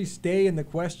you actually stay in the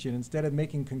question instead of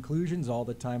making conclusions all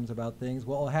the times about things,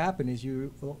 what will happen is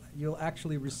you'll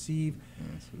actually receive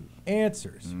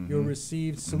answers. You'll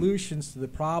receive solutions to the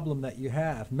problem that you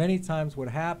have. Many times what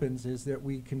happens is that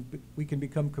we can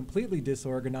become completely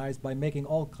disorganized by making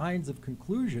all kinds of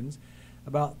conclusions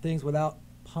about things without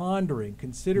pondering,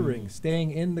 considering, staying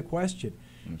in the question.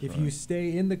 If you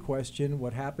stay in the question,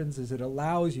 what happens is it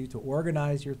allows you to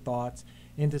organize your thoughts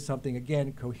into something,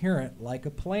 again, coherent, like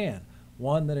a plan,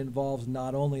 one that involves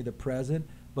not only the present,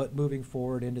 but moving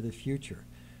forward into the future.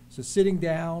 So sitting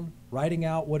down, writing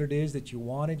out what it is that you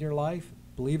want in your life,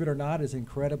 believe it or not, is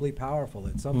incredibly powerful.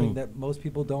 It's something that most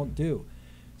people don't do.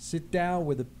 Sit down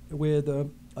with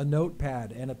a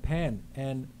notepad and a pen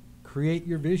and create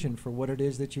your vision for what it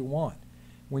is that you want.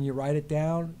 When you write it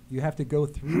down, you have to go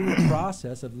through a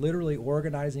process of literally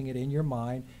organizing it in your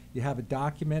mind. You have a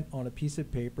document on a piece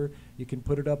of paper. You can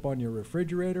put it up on your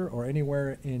refrigerator or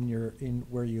anywhere in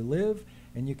where you live,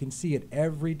 and you can see it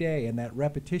every day. And that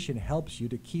repetition helps you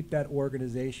to keep that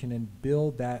organization and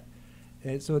build that,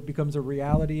 and so it becomes a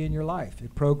reality in your life.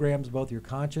 It programs both your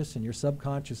conscious and your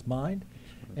subconscious mind.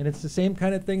 And it's the same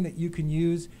kind of thing that you can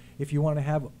use if you want to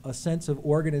have a sense of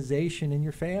organization in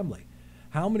your family.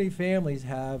 How many families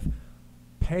have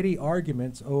petty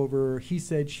arguments over he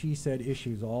said, she said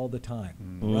issues all the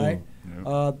time, right?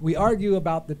 Yep. We argue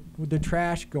about the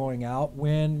trash going out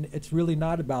when it's really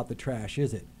not about the trash,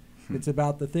 is it? It's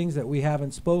about the things that we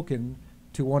haven't spoken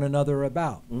to one another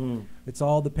about. It's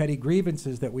all the petty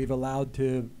grievances that we've allowed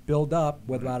to build up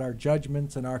without our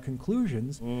judgments and our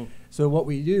conclusions. So what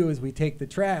we do is we take the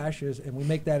trash and we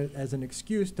make that as an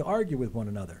excuse to argue with one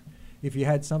another. If you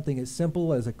had something as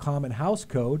simple as a common house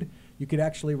code, you could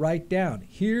actually write down,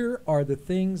 here are the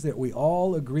things that we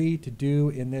all agree to do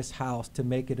in this house to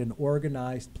make it an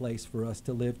organized place for us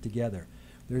to live together.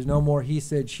 There's no more he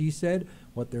said, she said.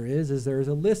 What there is there's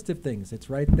a list of things. It's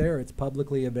right there. It's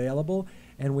publicly available,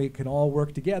 and we can all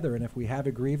work together. And if we have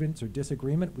a grievance or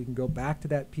disagreement, we can go back to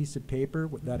that piece of paper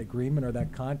with that agreement or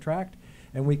that contract,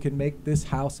 and we can make this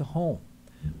house a home.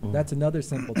 That's another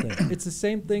simple thing. It's the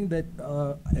same thing that,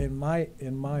 in my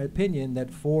opinion, that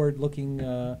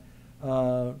forward-looking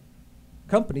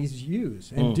companies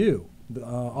use and do.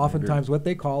 Oftentimes, what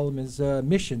they call them is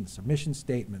missions, mission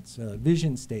statements,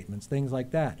 vision statements, things like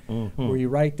that, where you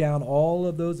write down all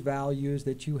of those values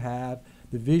that you have,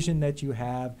 the vision that you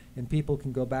have, and people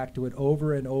can go back to it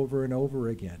over and over and over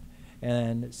again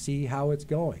and see how it's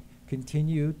going.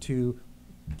 Continue to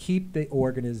keep the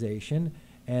organization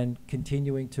and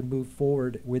continuing to move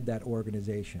forward with that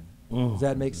organization. Does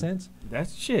that make sense?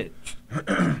 That's shit.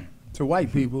 To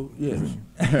white people, yes.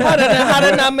 How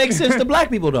did that make sense to black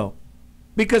people, though?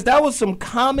 Because that was some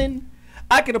common,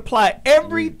 I could apply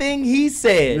everything he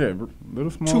said to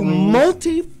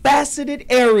multifaceted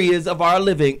areas of our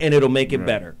living, and it'll make it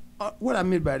better. What I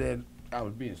meant by that, I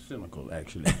was being cynical,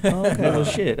 actually. Okay, well,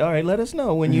 shit. All right, let us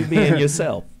know when you being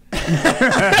yourself.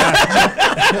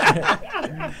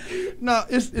 No,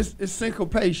 it's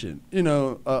syncopation. You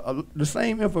know, the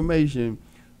same information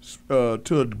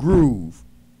to a groove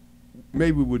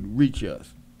maybe would reach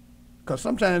us, because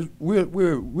sometimes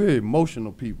we're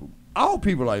emotional people. All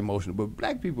people are emotional, but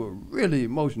black people are really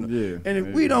emotional. Yeah, and if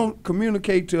we don't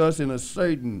communicate to us in a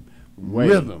certain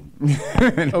rhythm,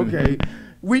 okay,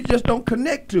 we just don't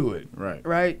connect to it.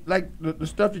 Right. Like the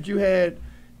stuff that you had,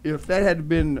 if that had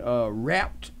been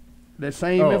wrapped. That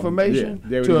same information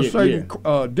to a certain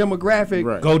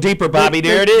demographic. Go deeper, Bobby.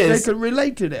 There it is. They could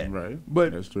relate to that. Right.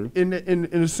 But that's true. In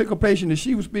the syncopation that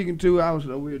she was speaking to, I was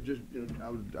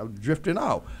drifting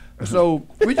off. So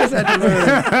we just had to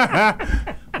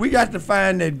learn. We got to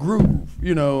find that groove,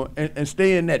 you know, and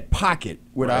stay in that pocket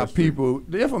with our people. True.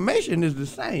 The information is the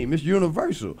same. It's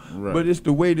universal. But it's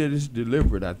the way that it's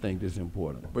delivered, I think, that's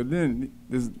important. But then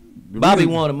Bobby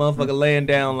wanted a motherfucker laying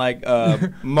down like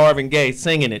Marvin Gaye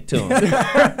singing it to him.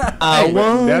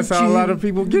 That's how a lot of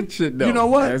people get shit, though. You know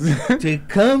what? To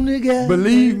come together.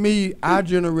 Believe me, our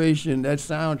generation, that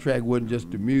soundtrack wasn't just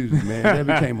the music, man. That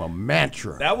became a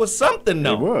mantra. That was something,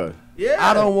 though. It was. Yeah.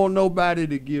 I don't want nobody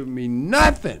to give me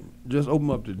nothing. Just open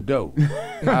up the door.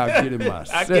 I'll get it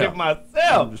myself. I get it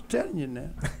myself. I'm just telling you now.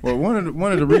 Well,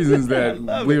 one of the reasons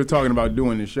that we were talking about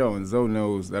doing this show, and Zoe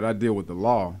knows that I deal with the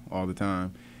law all the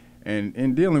time, and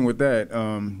in dealing with that,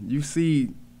 you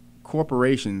see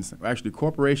corporations,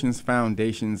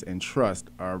 foundations, and trust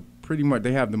are pretty much,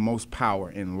 they have the most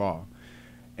power in law,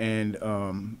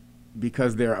 and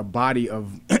because they're a body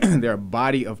of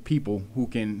people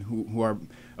who are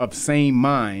of same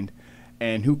mind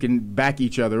and who can back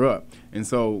each other up. And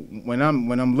so when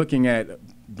I'm looking at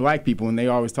black people and they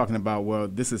always talking about, well,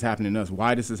 this is happening to us,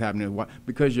 why this is happening, why?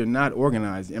 Because you're not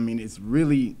organized. I mean, it's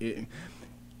really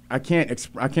I can't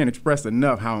express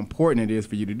enough how important it is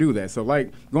for you to do that. So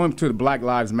like going to the Black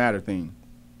Lives Matter thing,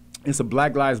 it's a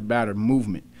Black Lives Matter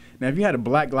movement. Now, if you had a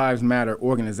Black Lives Matter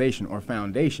organization or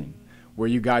foundation where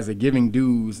you guys are giving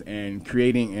dues and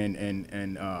creating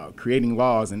creating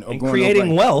laws and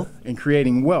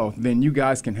creating wealth, then you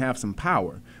guys can have some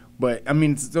power. But I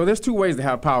mean, so there's two ways to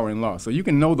have power in law. So you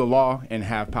can know the law and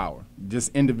have power,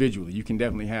 just individually. You can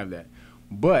definitely have that.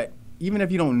 But even if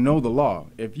you don't know the law,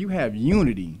 if you have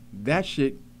unity, that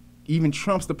shit even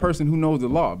trumps the person who knows the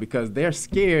law, because they're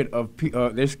scared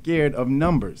of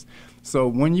numbers. So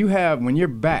when you're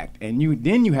backed, and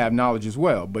you have knowledge as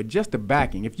well, but just the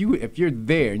backing, if you're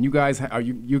there and you guys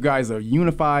are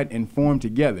unified and formed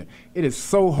together, it is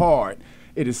so hard.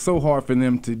 It is so hard for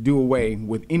them to do away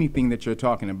with anything that you're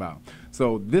talking about.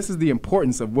 So this is the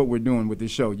importance of what we're doing with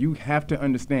this show. You have to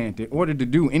understand, in order to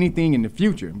do anything in the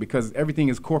future, because everything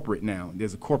is corporate now.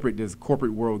 There's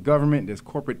corporate world government, there's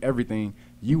corporate everything.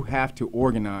 You have to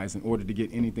organize in order to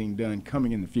get anything done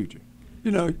coming in the future.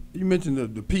 You know, you mentioned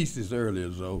the pieces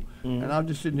earlier, Zoe, and I'm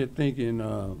just sitting here thinking,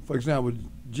 for example,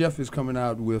 Jeff is coming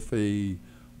out with a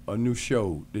new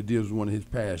show that deals with one of his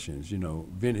passions, you know,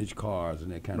 vintage cars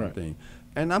and that kind of thing.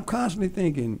 And I'm constantly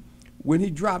thinking, when he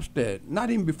drops that, not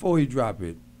even before he drop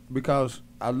it, because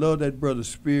I love that brother's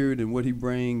spirit and what he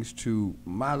brings to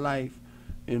my life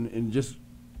in just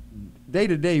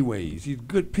day-to-day ways. He's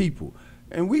good people.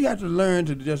 And we have to learn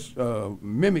to just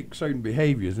mimic certain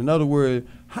behaviors. In other words,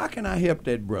 how can I help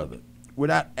that brother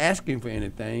without asking for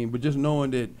anything, but just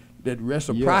knowing that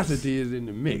reciprocity is in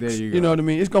the mix? There you you go. know what I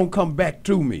mean? It's going to come back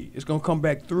to me. It's going to come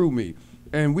back through me.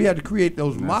 And we have to create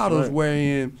those models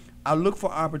wherein I look for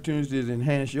opportunities to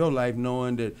enhance your life,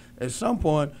 knowing that at some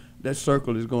point that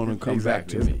circle is going to come back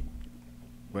to me.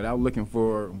 Without looking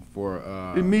for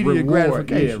immediate reward.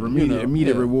 gratification. Yeah,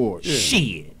 immediate reward. Yeah.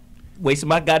 Shit. Wasting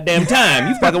my goddamn time.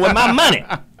 You fucking with my money.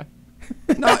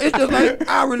 No, it's just like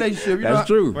our relationship. You That's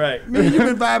know, true. Right. Me and you've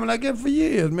been vibing like that for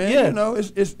years, man. Yeah. You know,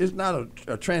 it's not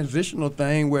a transitional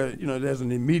thing where, you know, there's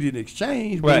an immediate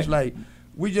exchange, but it's like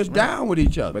we just down with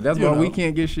each other. But that's why we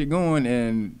can't get shit going.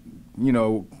 And you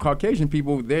know, Caucasian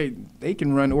people, they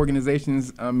can run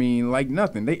organizations, I mean, like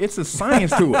nothing. It's a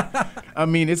science to it. I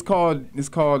mean, it's called He's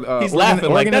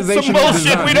laughing like that's some bullshit.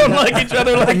 Design. We don't like each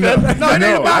other like that. No, it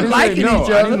ain't about liking each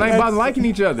other. It ain't about liking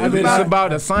each other. It's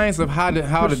about a science of how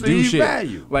to do shit.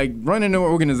 Value. Like running an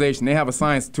organization, they have a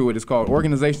science to it. It's called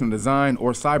organizational design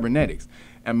or cybernetics.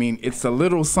 I mean, it's a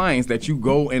little science that you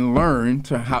go and learn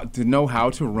to know how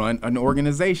to run an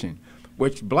organization,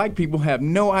 which black people have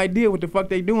no idea what the fuck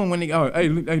they doing when they hey,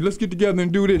 let's get together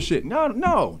and do this shit.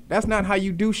 No, that's not how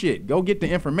you do shit. Go get the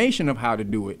information of how to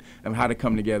do it and how to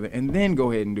come together, and then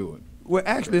go ahead and do it. Well,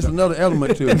 actually, it's another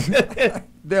element to it.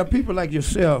 There are people like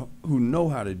yourself who know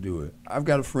how to do it. I've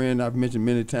got a friend I've mentioned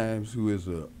many times who is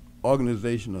an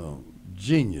organizational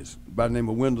genius by the name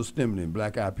of Wendell Stimlin,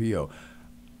 Black IPO.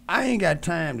 I ain't got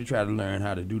time to try to learn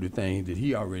how to do the things that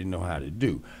he already know how to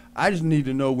do. I just need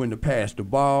to know when to pass the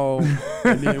ball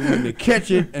and then when to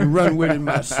catch it and run with it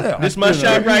myself. This my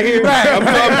shot right here. Right. I'm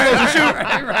supposed to shoot.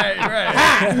 Right.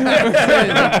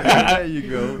 There you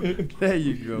go. There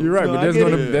you go. You're right, No,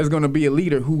 but there's gonna be a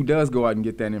leader who does go out and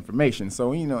get that information.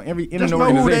 So you know, in just an know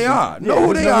organization, who they are. Know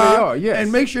who they are. Yes. And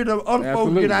make sure the other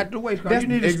folks get out the way. Because you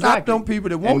need to stop them people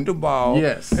that want the ball.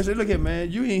 Yes. And say, look here,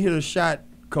 man, you ain't hit a shot,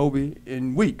 Kobe,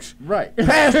 in weeks. Right.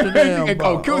 Pass the damn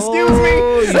ball. Excuse me?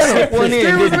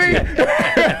 Excuse me?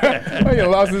 Oh, you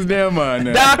lost his damn mind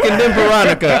now. Doc and then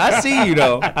Veronica. I see you,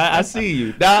 though. I see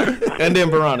you. Doc and then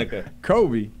Veronica.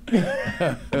 Kobe.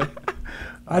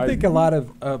 I think a lot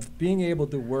of being able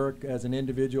to work as an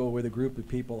individual with a group of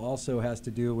people also has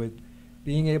to do with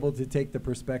being able to take the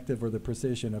perspective or the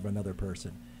precision of another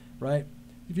person, right?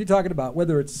 If you're talking about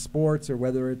whether it's sports or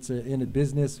whether it's in a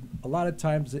business, a lot of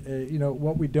times, you know,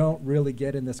 what we don't really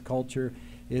get in this culture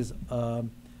is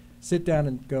sit down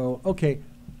and go, okay,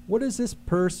 what is this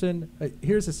person?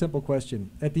 Here's a simple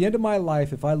question. At the end of my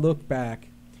life, if I look back,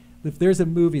 if there's a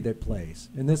movie that plays,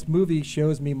 and this movie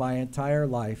shows me my entire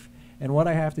life, and what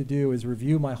I have to do is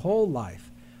review my whole life,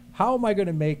 how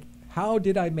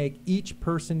did I make each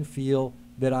person feel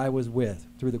that I was with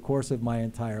through the course of my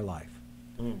entire life?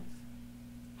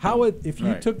 If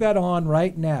you took that on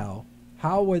right now,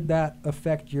 how would that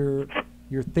affect your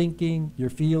thinking, your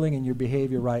feeling, and your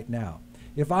behavior right now?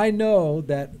 If I know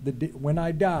that when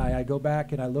I die, I go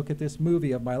back and I look at this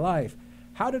movie of my life,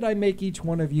 how did I make each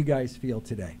one of you guys feel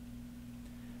today?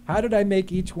 How did I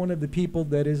make each one of the people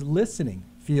that is listening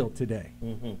feel today?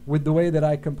 With the way that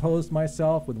I composed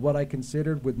myself, with what I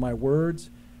considered, with my words,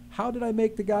 how did I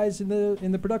make the guys in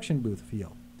the production booth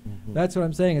feel? That's what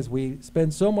I'm saying is we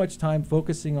spend so much time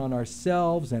focusing on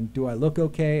ourselves and do I look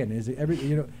okay and is it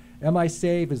am I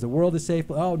safe? Is the world safe?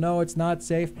 Oh no, it's not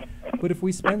safe. But if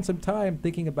we spend some time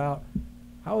thinking about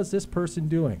how is this person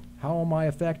doing? How am I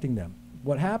affecting them?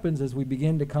 What happens is we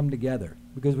begin to come together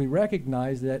because we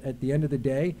recognize that at the end of the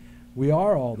day, we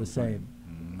are all the same.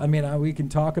 I mean, we can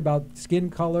talk about skin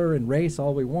color and race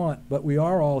all we want, but we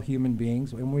are all human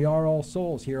beings and we are all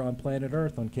souls here on planet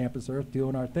Earth, on campus Earth,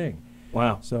 doing our thing.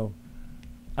 Wow. So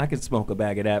I could smoke a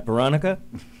bag of that. Veronica?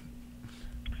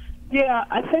 Yeah,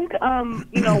 I think,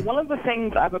 you know, one of the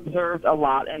things I've observed a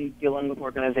lot in dealing with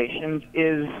organizations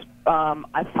is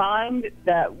I find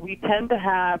that we tend to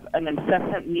have an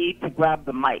incessant need to grab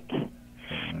the mic.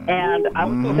 And I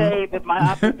would say that my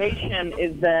observation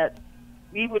is that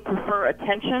we would prefer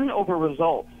attention over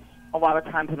results a lot of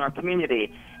times in our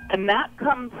community. And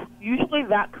usually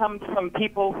that comes from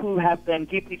people who have been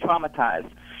deeply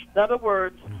traumatized. In other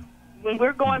words, when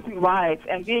we're going through life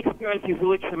and we experience these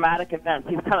really traumatic events,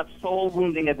 these kind of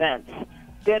soul-wounding events,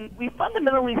 then we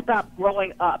fundamentally stop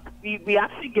growing up. We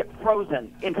actually get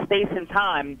frozen in space and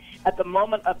time at the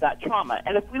moment of that trauma.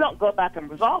 And if we don't go back and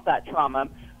resolve that trauma,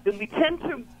 then we tend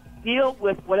to deal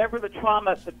with whatever the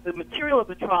trauma, the material of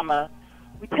the trauma,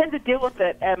 we tend to deal with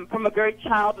it from a very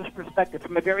childish perspective,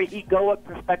 from a very egoic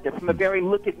perspective, from a very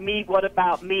look at me, what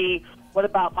about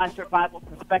my survival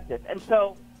perspective. And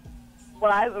so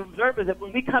what I observe is that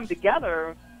when we come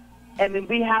together and then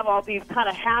we have all these kind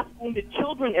of half-wounded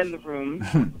children in the room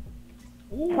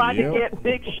trying to get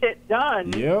big shit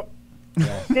done,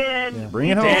 then Bring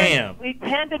it home. Damn. we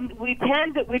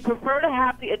prefer to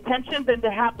have the attention than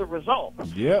to have the result.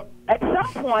 Yep. At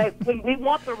some point, when we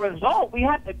want the result, we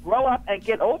have to grow up and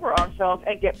get over ourselves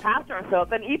and get past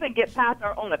ourselves and even get past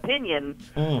our own opinions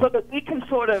so that we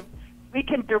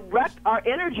can direct our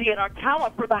energy and our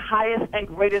talent for the highest and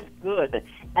greatest good.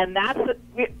 And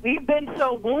we've been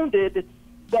so wounded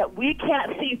that we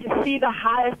can't seem to see the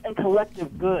highest and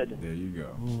collective good. There you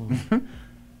go.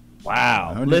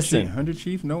 Wow. 100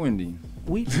 Chief, no Indian.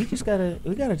 We just gotta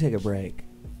take a break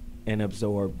and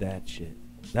absorb that shit.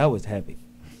 That was heavy.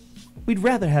 We'd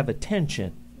rather have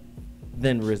attention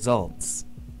than results.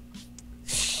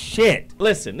 Shit.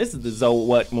 Listen, this is the Zoe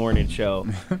What Morning Show.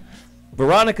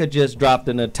 Veronica just dropped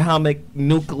an atomic,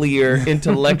 nuclear,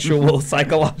 intellectual,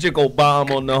 psychological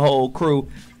bomb on the whole crew.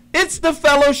 It's the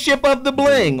Fellowship of the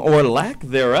Bling, or lack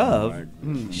thereof.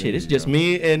 Shit, it's just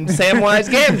me and Samwise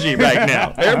Gamgee right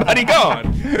now. Everybody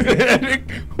gone.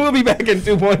 We'll be back in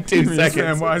 2.2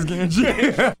 seconds. Samwise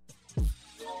Gamgee.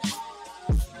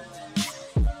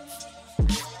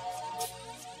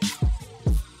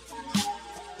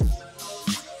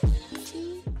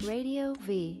 Radio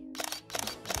V.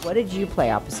 What did you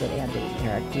play opposite Andy,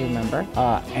 Eric? Do you remember?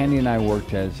 Andy and I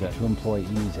worked as two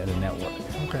employees at a network.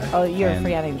 Okay. Oh, you're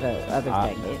forgetting the other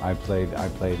thing. I played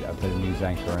a news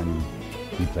anchor, and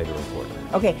he played a reporter.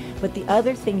 Okay, but the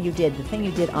other thing you did, the thing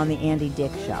you did on the Andy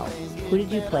Dick show, who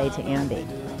did you play to Andy?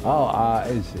 Oh,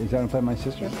 is that going to play my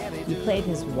sister? You played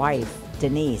his wife,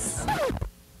 Denise.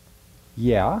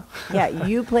 Yeah. Yeah,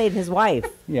 you played his wife.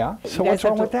 Yeah. So what's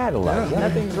wrong with that, Eliza?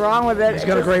 Nothing's wrong with it. He's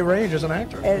got a great range as an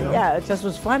actor. Yeah, it just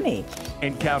was funny.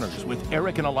 Encounters with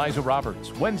Eric and Eliza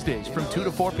Roberts, Wednesdays from 2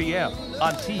 to 4 p.m.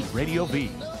 on T Radio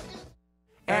V.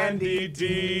 Andy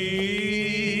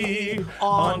D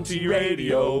on T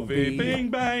Radio V. Bing,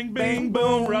 bang, bing,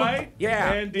 boom, right?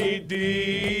 Yeah. Andy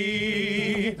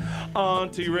D on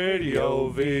T Radio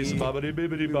V. Bobbity,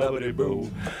 bibbity, bobbity,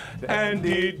 boo.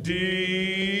 Andy D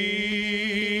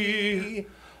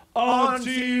on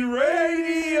T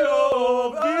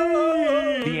Radio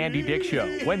V. The Andy Dick Show,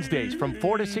 Wednesdays from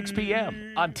 4 to 6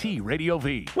 p.m. on T Radio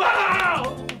V.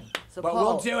 Wow! So but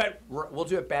Paul, we'll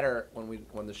do it better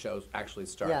when the show actually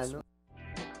starts. Yeah, no.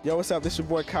 Yo, what's up? This is your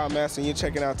boy Kyle Master, and you're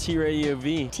checking out T Radio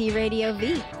V. T Radio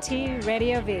V. T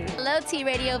Radio V. Hello, T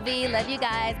Radio V. Love you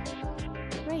guys.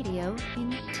 Radio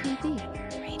in TV.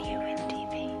 Radio in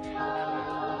TV.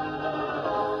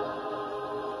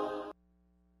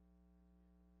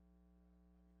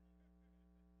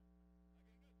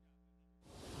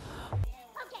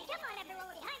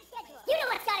 You know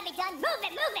what's gotta be done. Move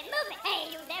it, move it, move it. Hey,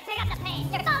 you there, pick up the pace.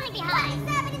 You're falling behind.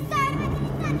 27,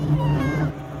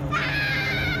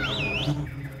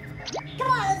 Come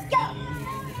on, let's go.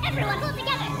 Everyone, pull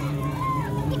together.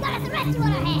 We've got a rescue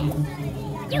on our hands.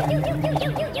 You there.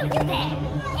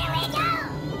 Here we go.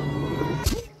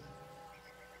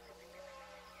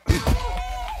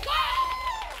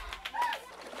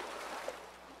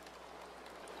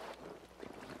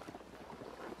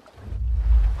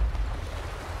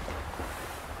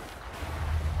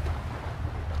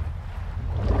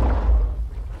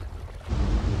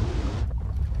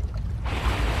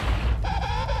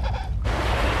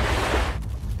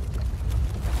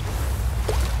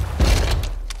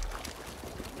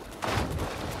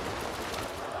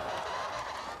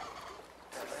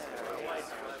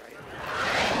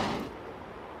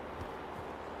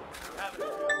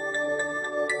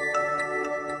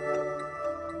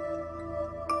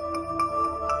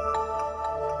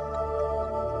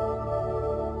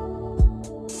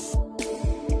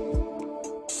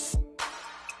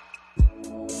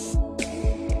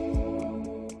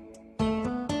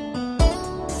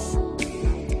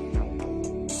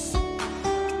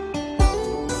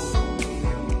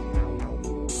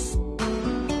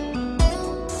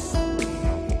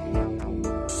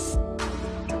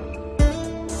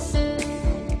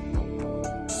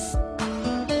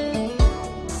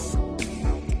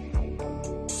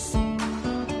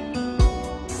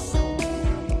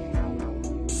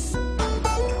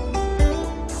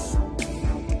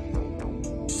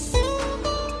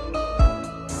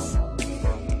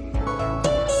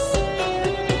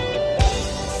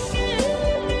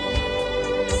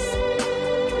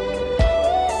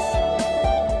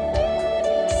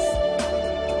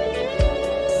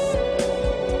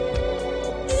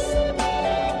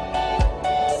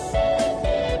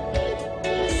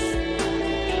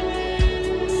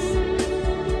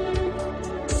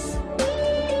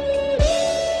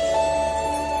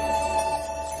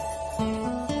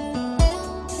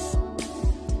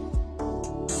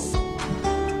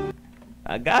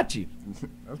 I got you.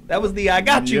 That was the I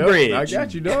got you Yep, bridge. I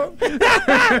got you, dog.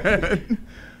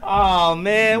 Oh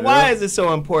man, why is it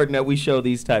so important that we show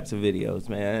these types of videos,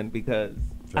 man? Because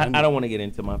I don't want to get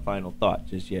into my final thought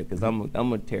just yet, because I'm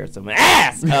gonna tear some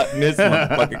ass out in this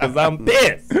motherfucker, because I'm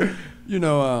pissed. You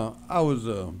know, I was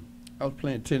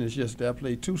playing tennis yesterday. I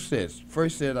played 2 sets.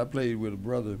 First set I played with a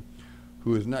brother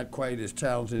who is not quite as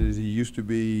talented as he used to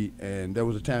be, and there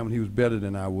was a time when he was better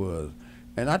than I was.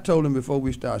 And I told him before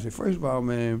we started, I said, first of all,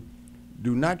 man,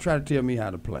 do not try to tell me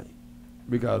how to play.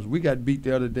 Because we got beat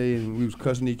the other day and we was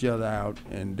cussing each other out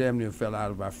and damn near fell out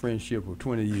of our friendship for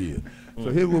 20 years. So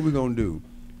here's what we're going to do.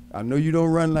 I know you don't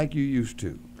run like you used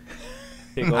to.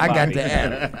 I got to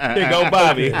add it. Here go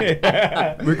Bobby.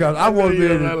 Because I want to be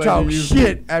able to talk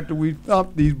shit after we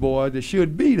thumped these boys that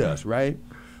should beat us, right?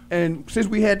 And since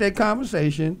we had that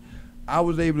conversation, I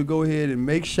was able to go ahead and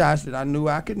make shots that I knew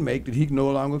I could make that he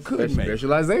no longer could make.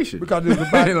 Specialization. Because it was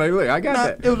about like, look, I got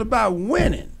that. It was about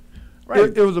winning.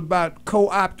 Right. It was about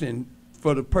co-opting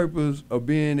for the purpose of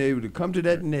being able to come to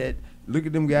that net, look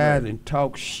at them guys and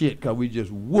talk shit because we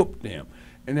just whooped them.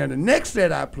 And then the next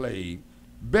set I played,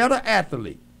 better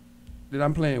athlete that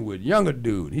I'm playing with, younger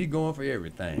dude, he going for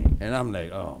everything. And I'm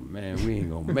like, oh, man, we ain't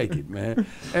going to make it, man.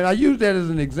 And I use that as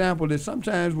an example that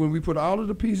sometimes when we put all of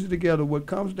the pieces together, what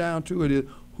comes down to it is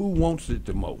who wants it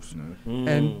the most.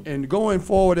 And going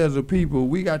forward as a people,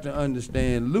 we got to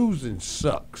understand losing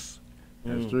sucks.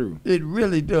 That's true. It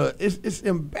really does. It's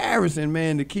embarrassing,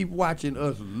 man, to keep watching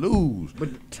us lose. But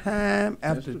time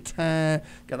after time,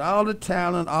 got all the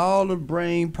talent, all the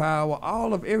brain power,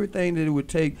 all of everything that it would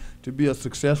take to be a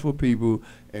successful people,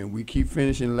 and we keep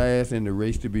finishing last in the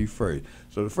race to be first.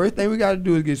 So the first thing we got to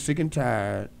do is get sick and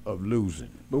tired of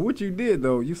losing. But what you did,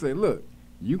 though, you say, look,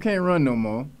 you can't run no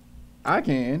more. I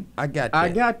can. I got that. I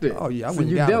got that. Oh, yeah. So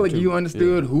you delegate, you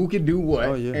understood who could do what,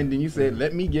 Oh, yeah. and then you said,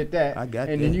 let me get that. I got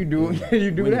and that. then you do you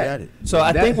do We that. got it. So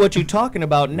I think what you're talking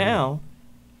about now,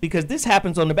 because this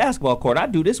happens on the basketball court. I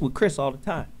do this with Chris all the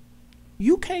time.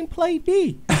 You can't play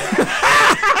D.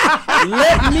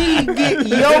 Let me get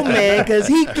your man, because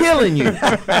he killing you.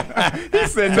 He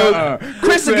said, no.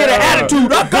 Chris will get an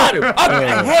attitude. I got him.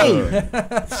 Hey,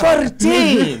 for the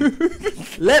team,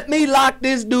 let me lock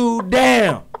this dude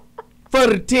down. For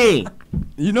the team.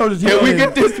 You know this. Can we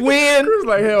get this win? Chris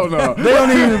like, hell no. They don't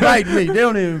even invite me. They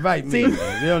don't even invite me.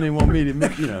 They don't even want me to,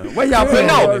 where y'all playing?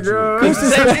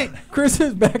 Chris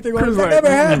is back there going, Chris that never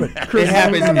happened. It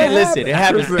happens. Listen, it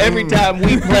happens every time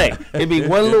we play. It'd be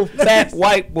one little fat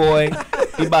white boy.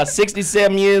 He's about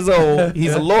 67 years old.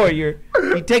 He's a lawyer.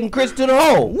 He taking Chris to the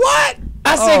hole. What?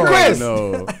 I said, Chris,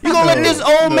 you gonna let this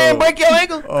old man break your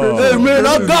ankle? Hey, man,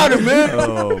 I got him,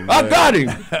 man. I got him.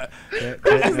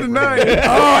 That's the night.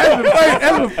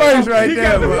 That's the first right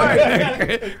there,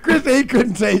 boy. Chris said he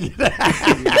couldn't take it.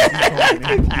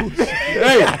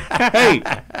 hey,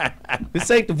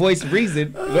 this ain't the voice of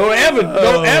reason. Don't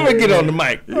ever get on the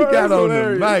mic. He got on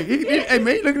the mic. Hey,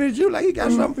 man, he looking at you like he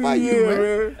got something for you,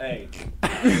 man. Hey.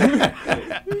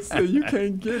 He said, you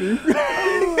can't get him.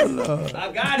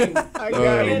 I got him. I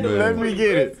got him. Let me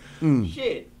get it.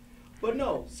 Shit. But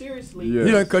no, seriously. Yes.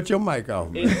 You done cut your mic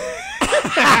off, man.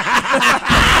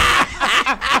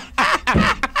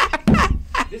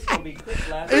 This gonna be Chris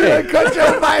last He day. done cut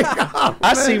your mic off.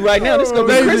 I see right now. This gonna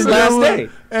be Ladies Chris and last gentlemen, day.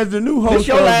 As the new This host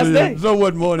your of last the day? So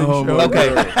What Morning Show.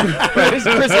 Okay. Right, this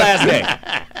is Chris last day.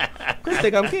 Chris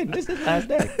think I'm kidding. This is his last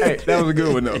day. Hey, that was a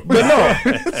good one, though. But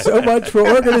no. So much for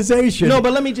organization. No,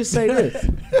 but let me just say this.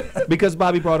 Because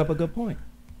Bobby brought up a good point.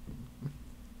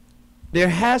 There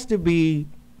has to be,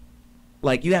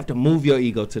 like, you have to move your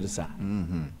ego to the side.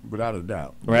 Without a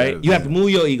doubt. Right? You have to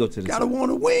move your ego to the Gotta side. want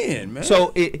to win, man.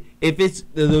 So if it's,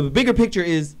 the bigger picture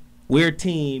is we're a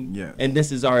team and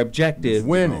this is our objective.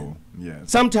 Winning.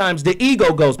 Yes. Sometimes the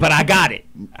ego goes, but I got it.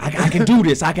 I can do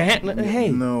this. I can handle it.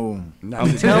 Hey. No.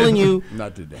 I'm telling you.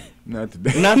 Not today. Not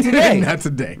today. Not today. Not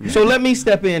today. So let me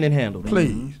step in and handle it.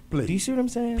 Please. Do you see what I'm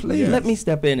saying? Please. Let me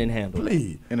step in and handle it.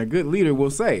 Please. And a good leader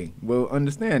will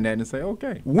understand that and say,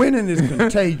 okay. Winning is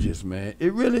contagious, man.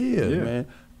 It really is, man.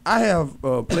 I have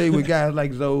played with guys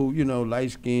like Zoe,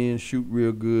 light skin, shoot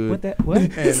real good. What that? What?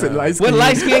 And, What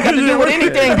light skin got to do with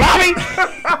anything, Bobby?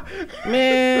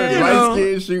 Man, light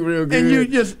skin, shoot real good. And you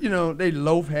just, they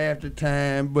loaf half the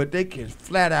time, but they can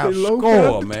flat out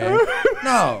score, man.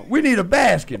 No, we need a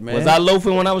basket, man. Was I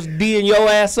loafing when I was D'ing your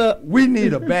ass up? We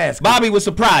need a basket. Bobby was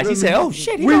surprised. He said, "Oh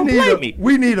shit, he don't play me."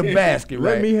 We need a basket,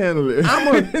 right? Let me handle it.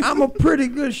 I'm a pretty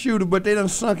good shooter, but they done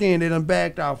sunk in. They done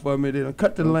backed off of me. They done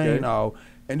cut the lane off.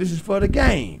 And this is for the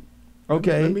game.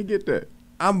 Okay? Let me get that.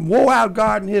 I'm wore out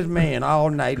guarding his man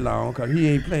all night long because he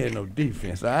ain't playing no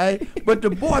defense, all right? But the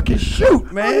boy can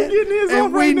shoot, man.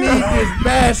 And we need this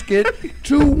basket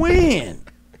to win.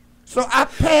 So I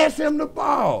pass him the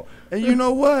ball. And you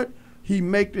know what? He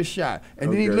make the shot.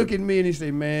 And then he look at me and he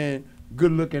say, man,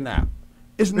 good looking out.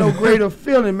 It's no greater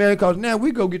feeling, man, because now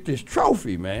we go get this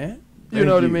trophy, man. You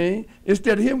know what I mean?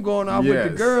 Instead of him going off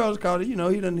with the girls, because, you know,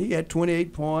 he had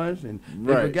 28 points, and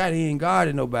they forgot he ain't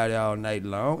guarded nobody all night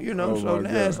long, you know, so now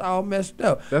it's all messed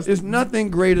up. It's nothing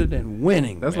greater than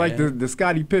winning, That's man. like the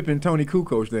Scottie Pippen, Tony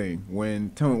Kukoc thing.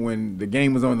 When the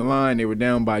game was on the line, they were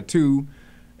down by 2,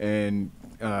 and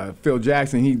Phil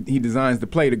Jackson, he designs the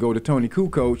play to go to Tony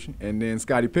Kukoc, and then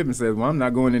Scottie Pippen says, well, I'm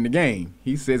not going in the game.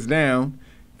 He sits down.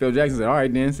 Phil Jackson said, all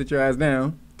right, then, sit your ass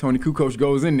down. Tony Kukoc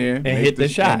goes in there and hit the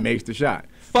shot. And makes the shot.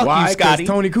 Fuck Why? you, Scotty. Because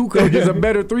Tony Kukoc is a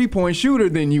better three-point shooter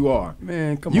than you are.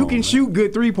 Man, come on. You can shoot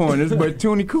good three-pointers, but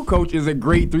Tony Kukoc is a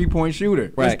great three-point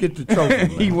shooter. Let's get the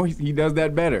trophy, man. he does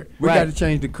that better. We got to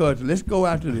change the culture. Let's go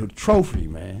after the trophy,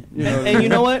 man. You know and you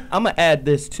know what? I'm going to add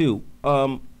this, too.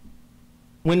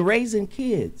 When raising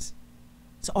kids,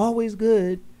 it's always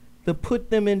good to put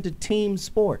them into team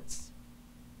sports.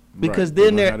 Because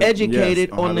then they're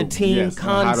educated on the team concept.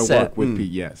 On how to work with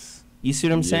people, yes. You see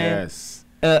what I'm saying? Yes.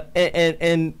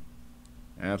 And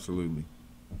absolutely.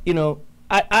 You know,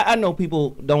 I know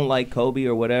people don't like Kobe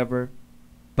or whatever,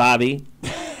 Bobby.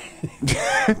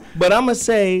 But I'm going to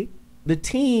say the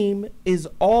team is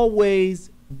always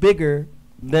bigger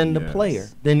than the player,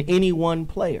 than any one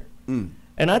player.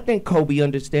 And I think Kobe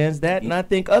understands that, and I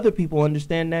think other people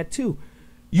understand that too.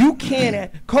 You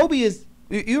can't Kobe is...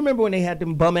 You remember when they had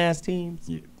them bum-ass teams?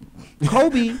 Yeah.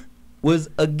 Kobe was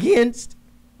against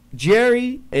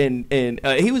Jerry, and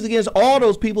he was against all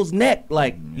those people's neck.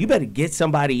 Like, you better get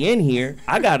somebody in here.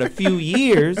 I got a few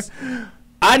years.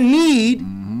 I need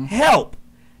help.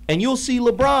 And you'll see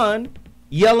LeBron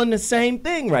yelling the same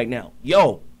thing right now.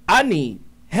 Yo, I need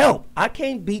help. I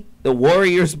can't beat the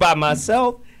Warriors by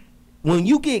myself. When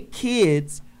you get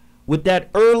kids with that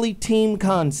early team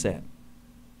concept,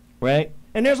 right?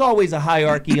 And there's always a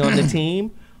hierarchy on the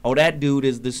team. Oh, that dude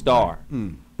is the star.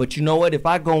 But you know what? If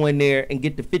I go in there and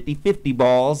get the 50-50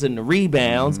 balls and the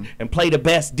rebounds and play the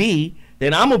best D,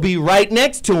 then I'm going to be right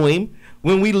next to him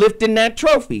when we lifting that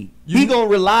trophy. He going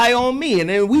to rely on me, and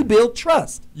then we build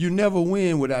trust. You never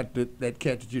win without that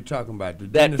cat that you're talking about, the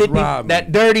that Dennis 50, Rodman,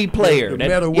 that dirty player. the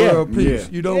that, Meta World Peace.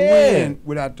 You don't win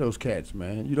without those cats,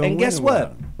 man. You don't and win guess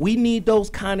what? We need those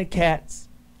kind of cats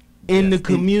in the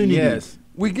community. Yes.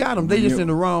 We got them. They just in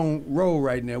the wrong role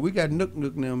right now. We got Nook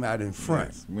them out in front.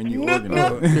 Yes. When you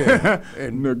organize.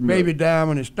 And Baby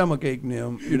Diamond and Stomach Ache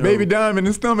them. You know, Baby Diamond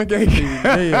and Stomach Ache.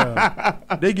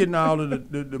 They getting all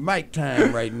of the mic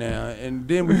time right now. And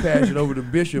then we pass it over to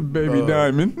Bishop. Baby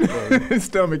Diamond.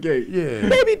 Stomach Ache. Yeah.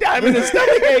 Baby Diamond and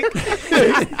Stomach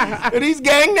Ache. Are these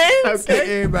gang names?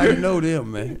 Okay. Everybody know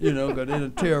them, man. You know, because they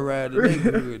done terrorize the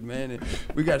neighborhood, man. And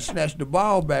we got to snatch the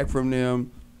ball back from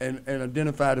them. And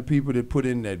identify the people that put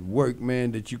in that work,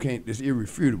 man, that you can't, that's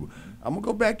irrefutable. I'm going to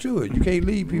go back to it. You can't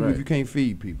lead people if you can't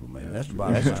feed people, man. That's the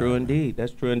bottom line. That's true indeed.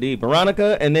 That's true indeed.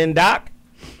 Veronica, and then Doc?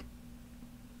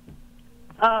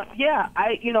 Yeah,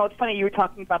 it's funny, you were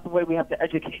talking about the way we have to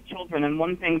educate children, and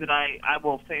one thing that I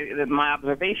will say that my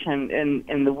observation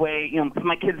in the way, because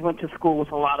my kids went to school with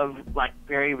a lot of, like,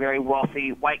 very, very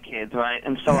wealthy white kids, right?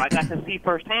 And so I got to see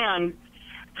firsthand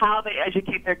how they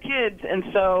educate their kids, and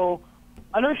so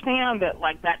understand that,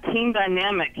 like, that team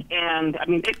dynamic, and, I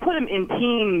mean, they put them in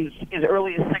teams as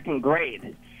early as second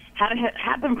grade.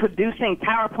 Had them producing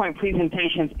PowerPoint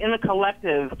presentations in a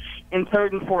collective in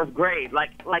third and fourth grade.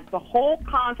 Like the whole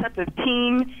concept of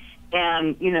team,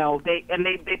 and,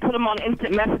 they put them on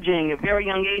instant messaging at very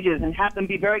young ages and have them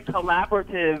be very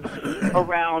collaborative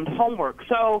around homework.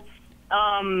 So,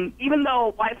 even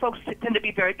though white folks tend to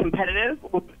be very competitive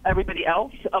with everybody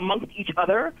else amongst each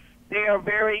other, they are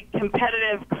very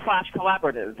competitive /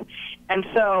 collaborative, and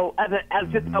so as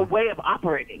just a way of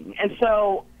operating. And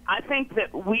so I think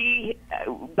that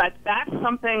that's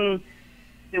something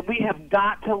that we have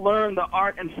got to learn the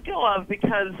art and skill of,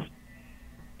 because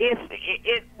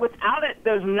without it,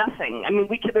 there's nothing. I mean,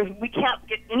 we can't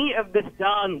get any of this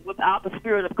done without the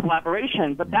spirit of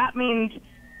collaboration. But that means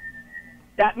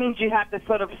you have to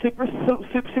sort of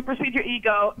supersede your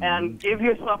ego and give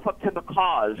yourself up to the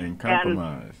cause. And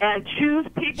compromise. And choose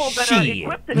people that are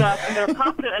equipped enough and they're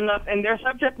competent enough in their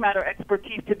subject matter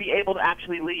expertise to be able to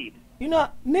actually lead.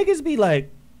 Niggas be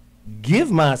like, give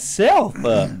myself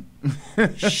up.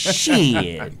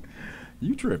 Shit.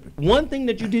 You tripping. One thing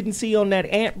that you didn't see on that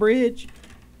ant bridge,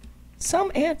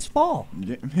 some ants fall.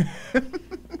 Niggas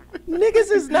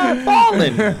is not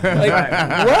falling.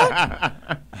 Like, what?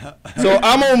 So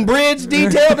I'm on bridge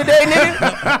detail today,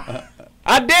 nigga?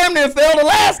 I damn near fell the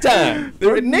last time.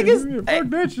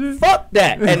 Niggas, fuck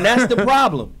that. And that's the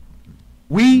problem.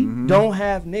 We don't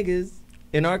have niggas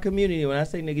in our community. When I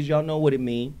say niggas, y'all know what it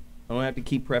mean. I don't have to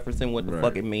keep preferencing what the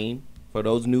fuck it mean. For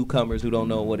those newcomers who don't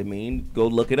know what it mean, go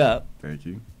look it up. Thank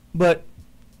you. But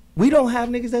we don't have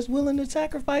niggas that's willing to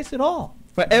sacrifice it all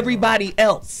for everybody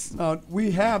else.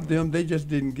 We have them. They just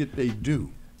didn't get their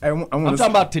due. I'm talking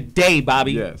about today,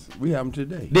 Bobby. Yes, we have them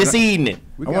today. This evening.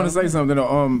 I want to say something.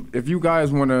 If you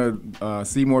guys want to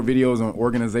see more videos on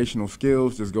organizational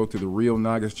skills, just go to the Real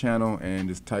Nagas channel and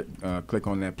just click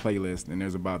on that playlist. And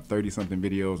there's about 30-something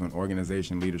videos on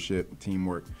organization, leadership,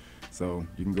 teamwork. So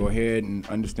you can go ahead and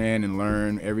understand and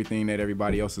learn everything that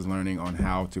everybody else is learning on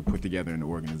how to put together an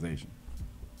organization.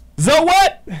 So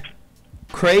what?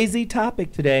 Crazy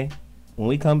topic today. When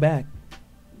we come back,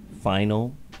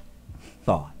 final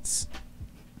thoughts.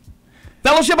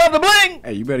 Fellowship of the Bling.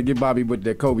 Hey, you better get Bobby with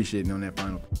that Kobe shit on that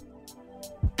final.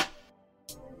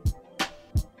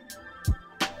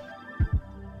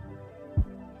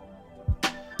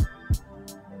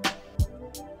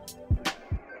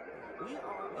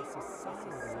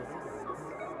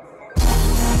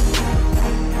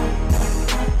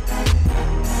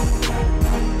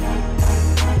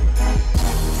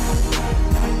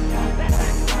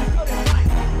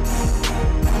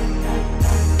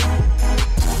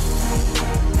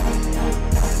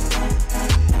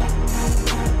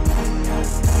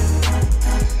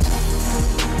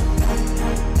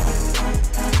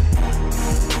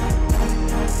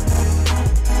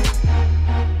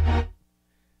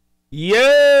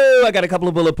 Yo, I got a couple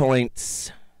of bullet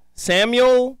points.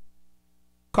 Samuel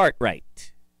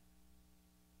Cartwright,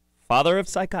 father of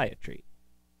psychiatry,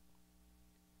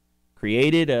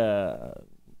 created a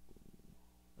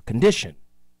condition,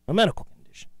 a medical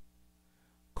condition,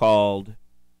 called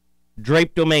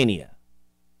drapetomania,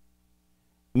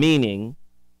 meaning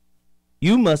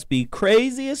you must be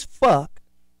crazy as fuck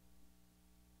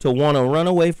to want to run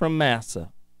away from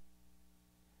massa.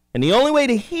 And the only way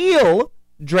to heal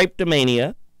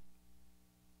drapetomania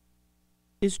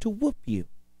is to whoop you.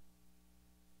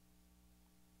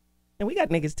 And we got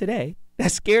niggas today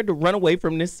that's scared to run away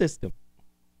from this system.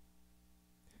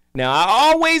 Now, I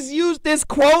always use this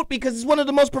quote because it's one of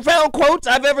the most profound quotes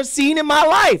I've ever seen in my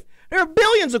life. There are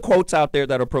billions of quotes out there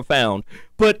that are profound.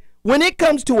 But when it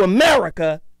comes to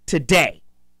America today,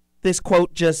 this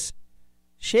quote just,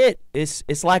 shit,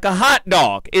 it's like a hot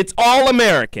dog. It's all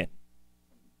American.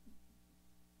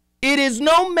 It is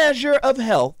no measure of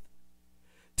health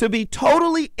to be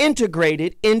totally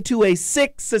integrated into a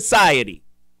sick society.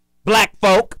 Black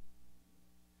folk.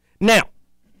 Now,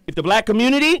 if the black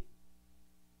community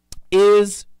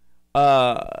is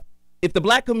an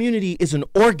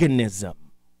organism,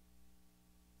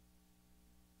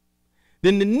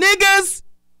 then the niggas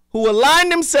who align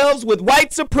themselves with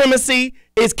white supremacy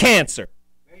is cancer.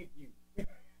 Thank you.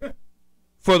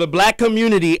 For the black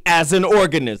community as an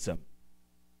organism.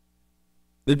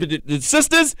 The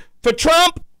sisters, for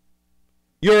Trump,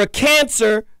 you're a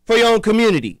cancer for your own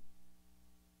community.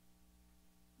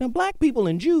 Now, black people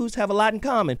and Jews have a lot in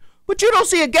common, but you don't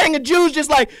see a gang of Jews just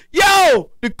like,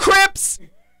 yo, the Crips.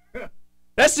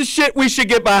 That's the shit we should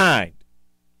get behind.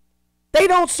 They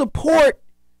don't support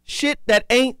shit that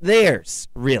ain't theirs,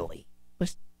 really.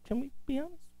 Can we be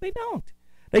honest? They don't.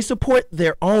 They support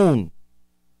their own.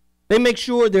 They make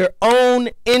sure their own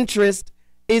interest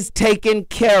is taken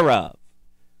care of.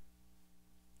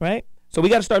 Right? So we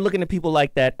got to start looking at people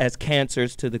like that as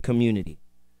cancers to the community.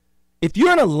 If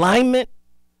you're in alignment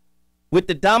with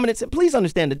the dominant, please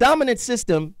understand, the dominant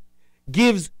system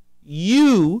gives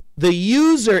you, the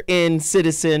user end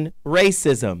citizen,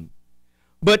 racism.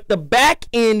 But the back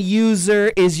end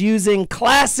user is using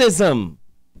classism.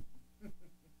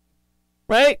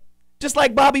 Right? Just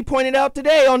like Bobby pointed out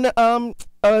today on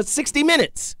the 60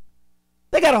 Minutes.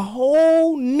 They got a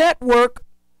whole network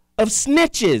of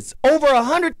snitches, over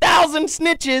 100,000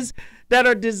 snitches that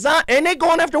are designed, and they're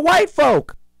going after white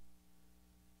folk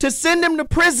to send them to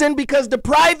prison because the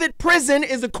private prison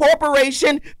is a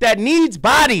corporation that needs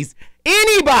bodies.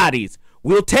 Any bodies.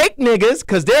 We'll take niggas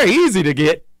because they're easy to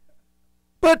get.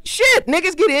 But shit,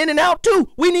 niggas get in and out too.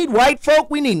 We need white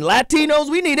folk. We need Latinos.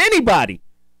 We need anybody.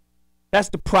 That's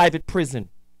the private prison.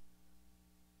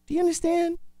 Do you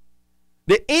understand?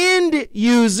 The end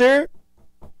user,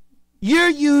 you're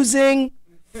using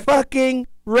fucking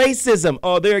racism.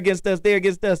 Oh, they're against us. They're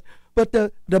against us. But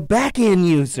the back end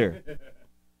user,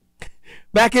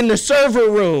 back in the server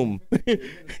room,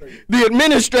 the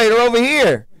administrator over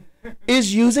here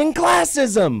is using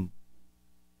classism.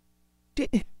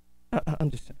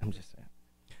 I'm just saying.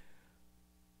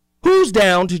 Who's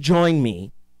down to join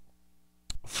me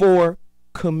for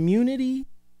community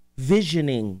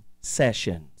visioning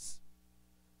sessions?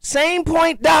 Same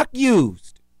point Doc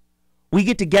used. We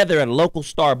get together at a local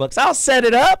Starbucks. I'll set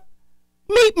it up.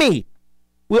 Meet me.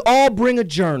 We'll all bring a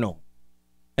journal.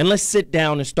 And let's sit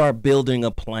down and start building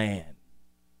a plan.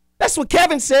 That's what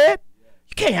Kevin said.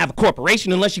 You can't have a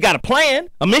corporation unless you got a plan,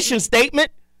 a mission statement.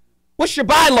 What's your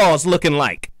bylaws looking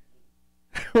like?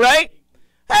 Right?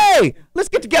 Hey, let's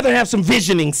get together and have some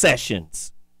visioning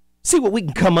sessions. See what we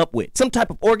can come up with. Some type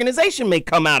of organization may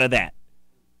come out of that.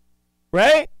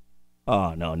 Right?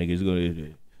 Oh, no,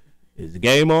 niggas, is the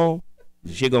game on?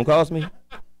 Is the shit gonna cost me?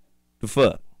 The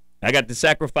fuck? I got to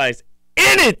sacrifice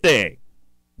anything.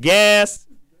 Gas,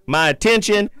 my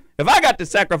attention. If I got to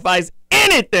sacrifice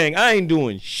anything, I ain't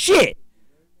doing shit.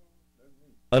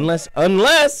 Unless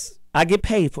I get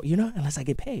paid for, unless I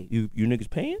get paid. You niggas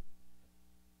paying?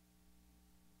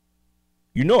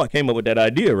 You know I came up with that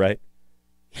idea, right?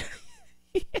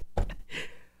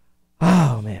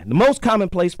 Oh, man. The most common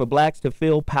place for blacks to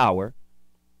feel power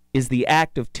is the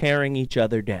act of tearing each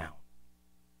other down.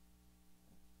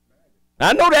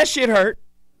 I know that shit hurt.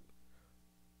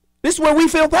 This is where we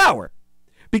feel power.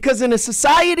 Because in a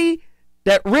society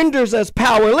that renders us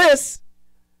powerless,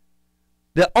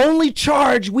 the only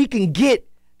charge we can get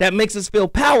that makes us feel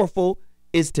powerful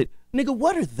is to, nigga,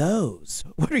 what are those?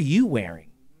 What are you wearing?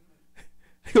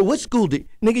 What school did,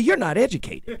 nigga, you're not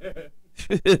educated.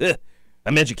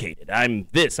 I'm educated. I'm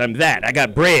this, I'm that. I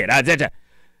got bread.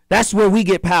 That's where we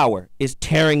get power, is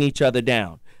tearing each other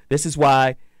down. This is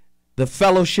why the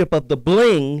fellowship of the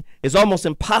Bling is almost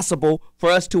impossible for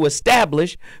us to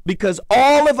establish, because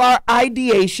all of our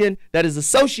ideation that is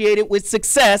associated with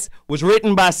success was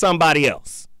written by somebody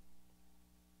else.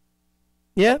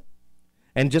 Yeah?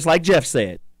 And just like Jeff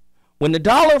said, when the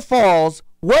dollar falls,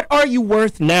 what are you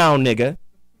worth now, nigga?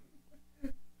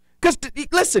 Because,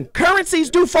 listen,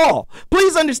 currencies do fall.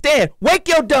 Please understand. Wake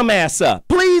your dumb ass up.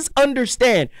 Please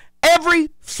understand. Every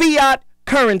fiat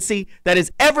currency that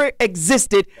has ever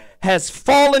existed has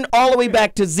fallen all the way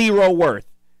back to zero worth.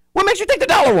 What makes you think the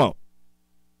dollar won't?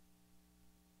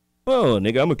 Oh,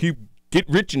 nigga, I'm going to get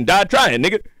rich and die trying,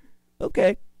 nigga.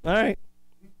 Okay, all right.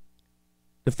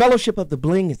 The fellowship of the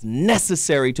Bling is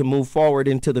necessary to move forward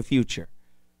into the future.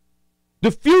 The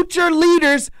future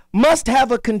leaders must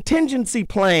have a contingency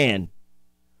plan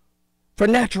for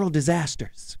natural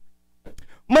disasters.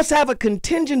 Must have a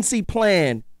contingency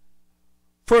plan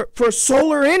for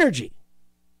solar energy.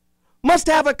 Must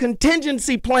have a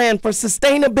contingency plan for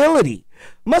sustainability.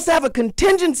 Must have a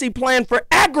contingency plan for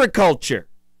agriculture.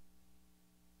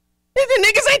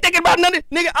 Niggas ain't thinking about nothing.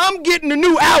 Nigga, I'm getting a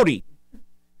new Audi.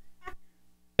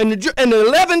 And the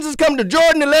 11s is coming, the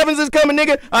Jordan 11s is coming,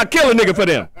 nigga. I'll kill a nigga for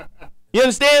them. You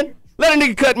understand? Let a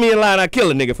nigga cut me in line, I'll kill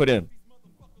a nigga for them.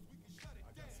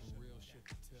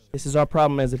 This is our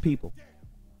problem as a people.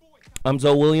 I'm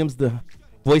Zoe Williams, the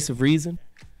voice of reason.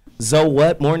 Zoe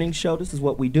What Morning Show, this is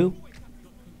what we do.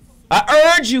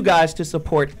 I urge you guys to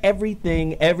support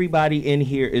everything everybody in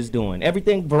here is doing.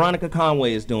 Everything Veronica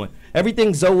Conway is doing.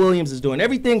 Everything Zoe Williams is doing.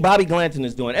 Everything Bobby Glanton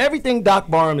is doing. Everything Doc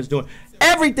Barham is doing.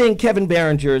 Everything Kevin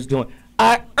Barringer is doing.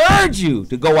 I urge you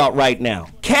to go out right now.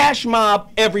 Cash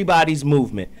mob everybody's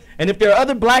movement. And if there are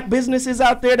other black businesses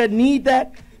out there that need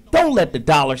that, don't let the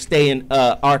dollar stay in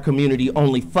our community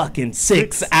only fucking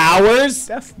 6 hours.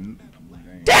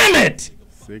 Damn it!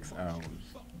 6 hours.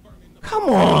 Come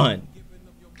on.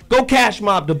 Go cash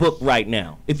mob the book right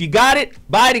now. If you got it,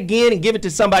 buy it again and give it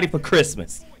to somebody for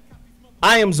Christmas.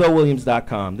 I am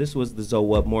ZoeWilliams.com. This was the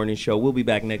Zoe Up Morning Show. We'll be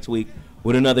back next week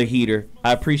with another heater.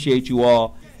 I appreciate you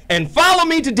all. And follow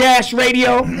me to Dash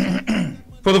Radio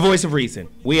for the voice of reason.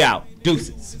 We out.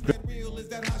 Deuces.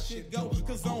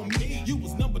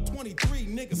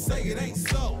 Say it ain't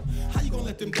so. How you gonna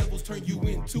let them devils turn you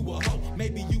into a hoe?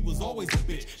 Maybe you was always a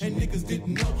bitch and niggas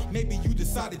didn't know. Maybe you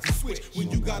decided to switch when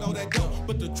you got all that dough.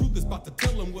 But the truth is about to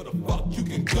tell them where the fuck you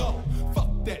can go.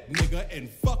 Fuck that nigga and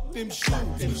fuck them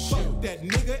shoes. Fuck that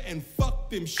nigga and fuck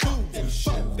them shoes.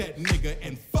 Fuck that nigga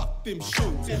and fuck them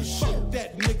shoes. Fuck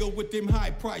that nigga with them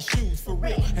high price shoes for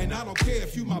real. And I don't care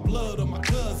if you my blood or my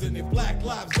cousin. If black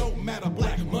lives don't matter,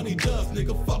 black money does,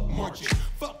 nigga. Fuck marching.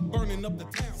 Fuck burning up the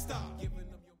town. Stop giving up.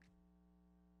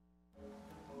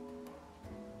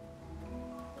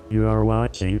 You are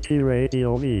watching T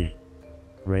Radio V,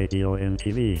 Radio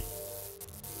MTV.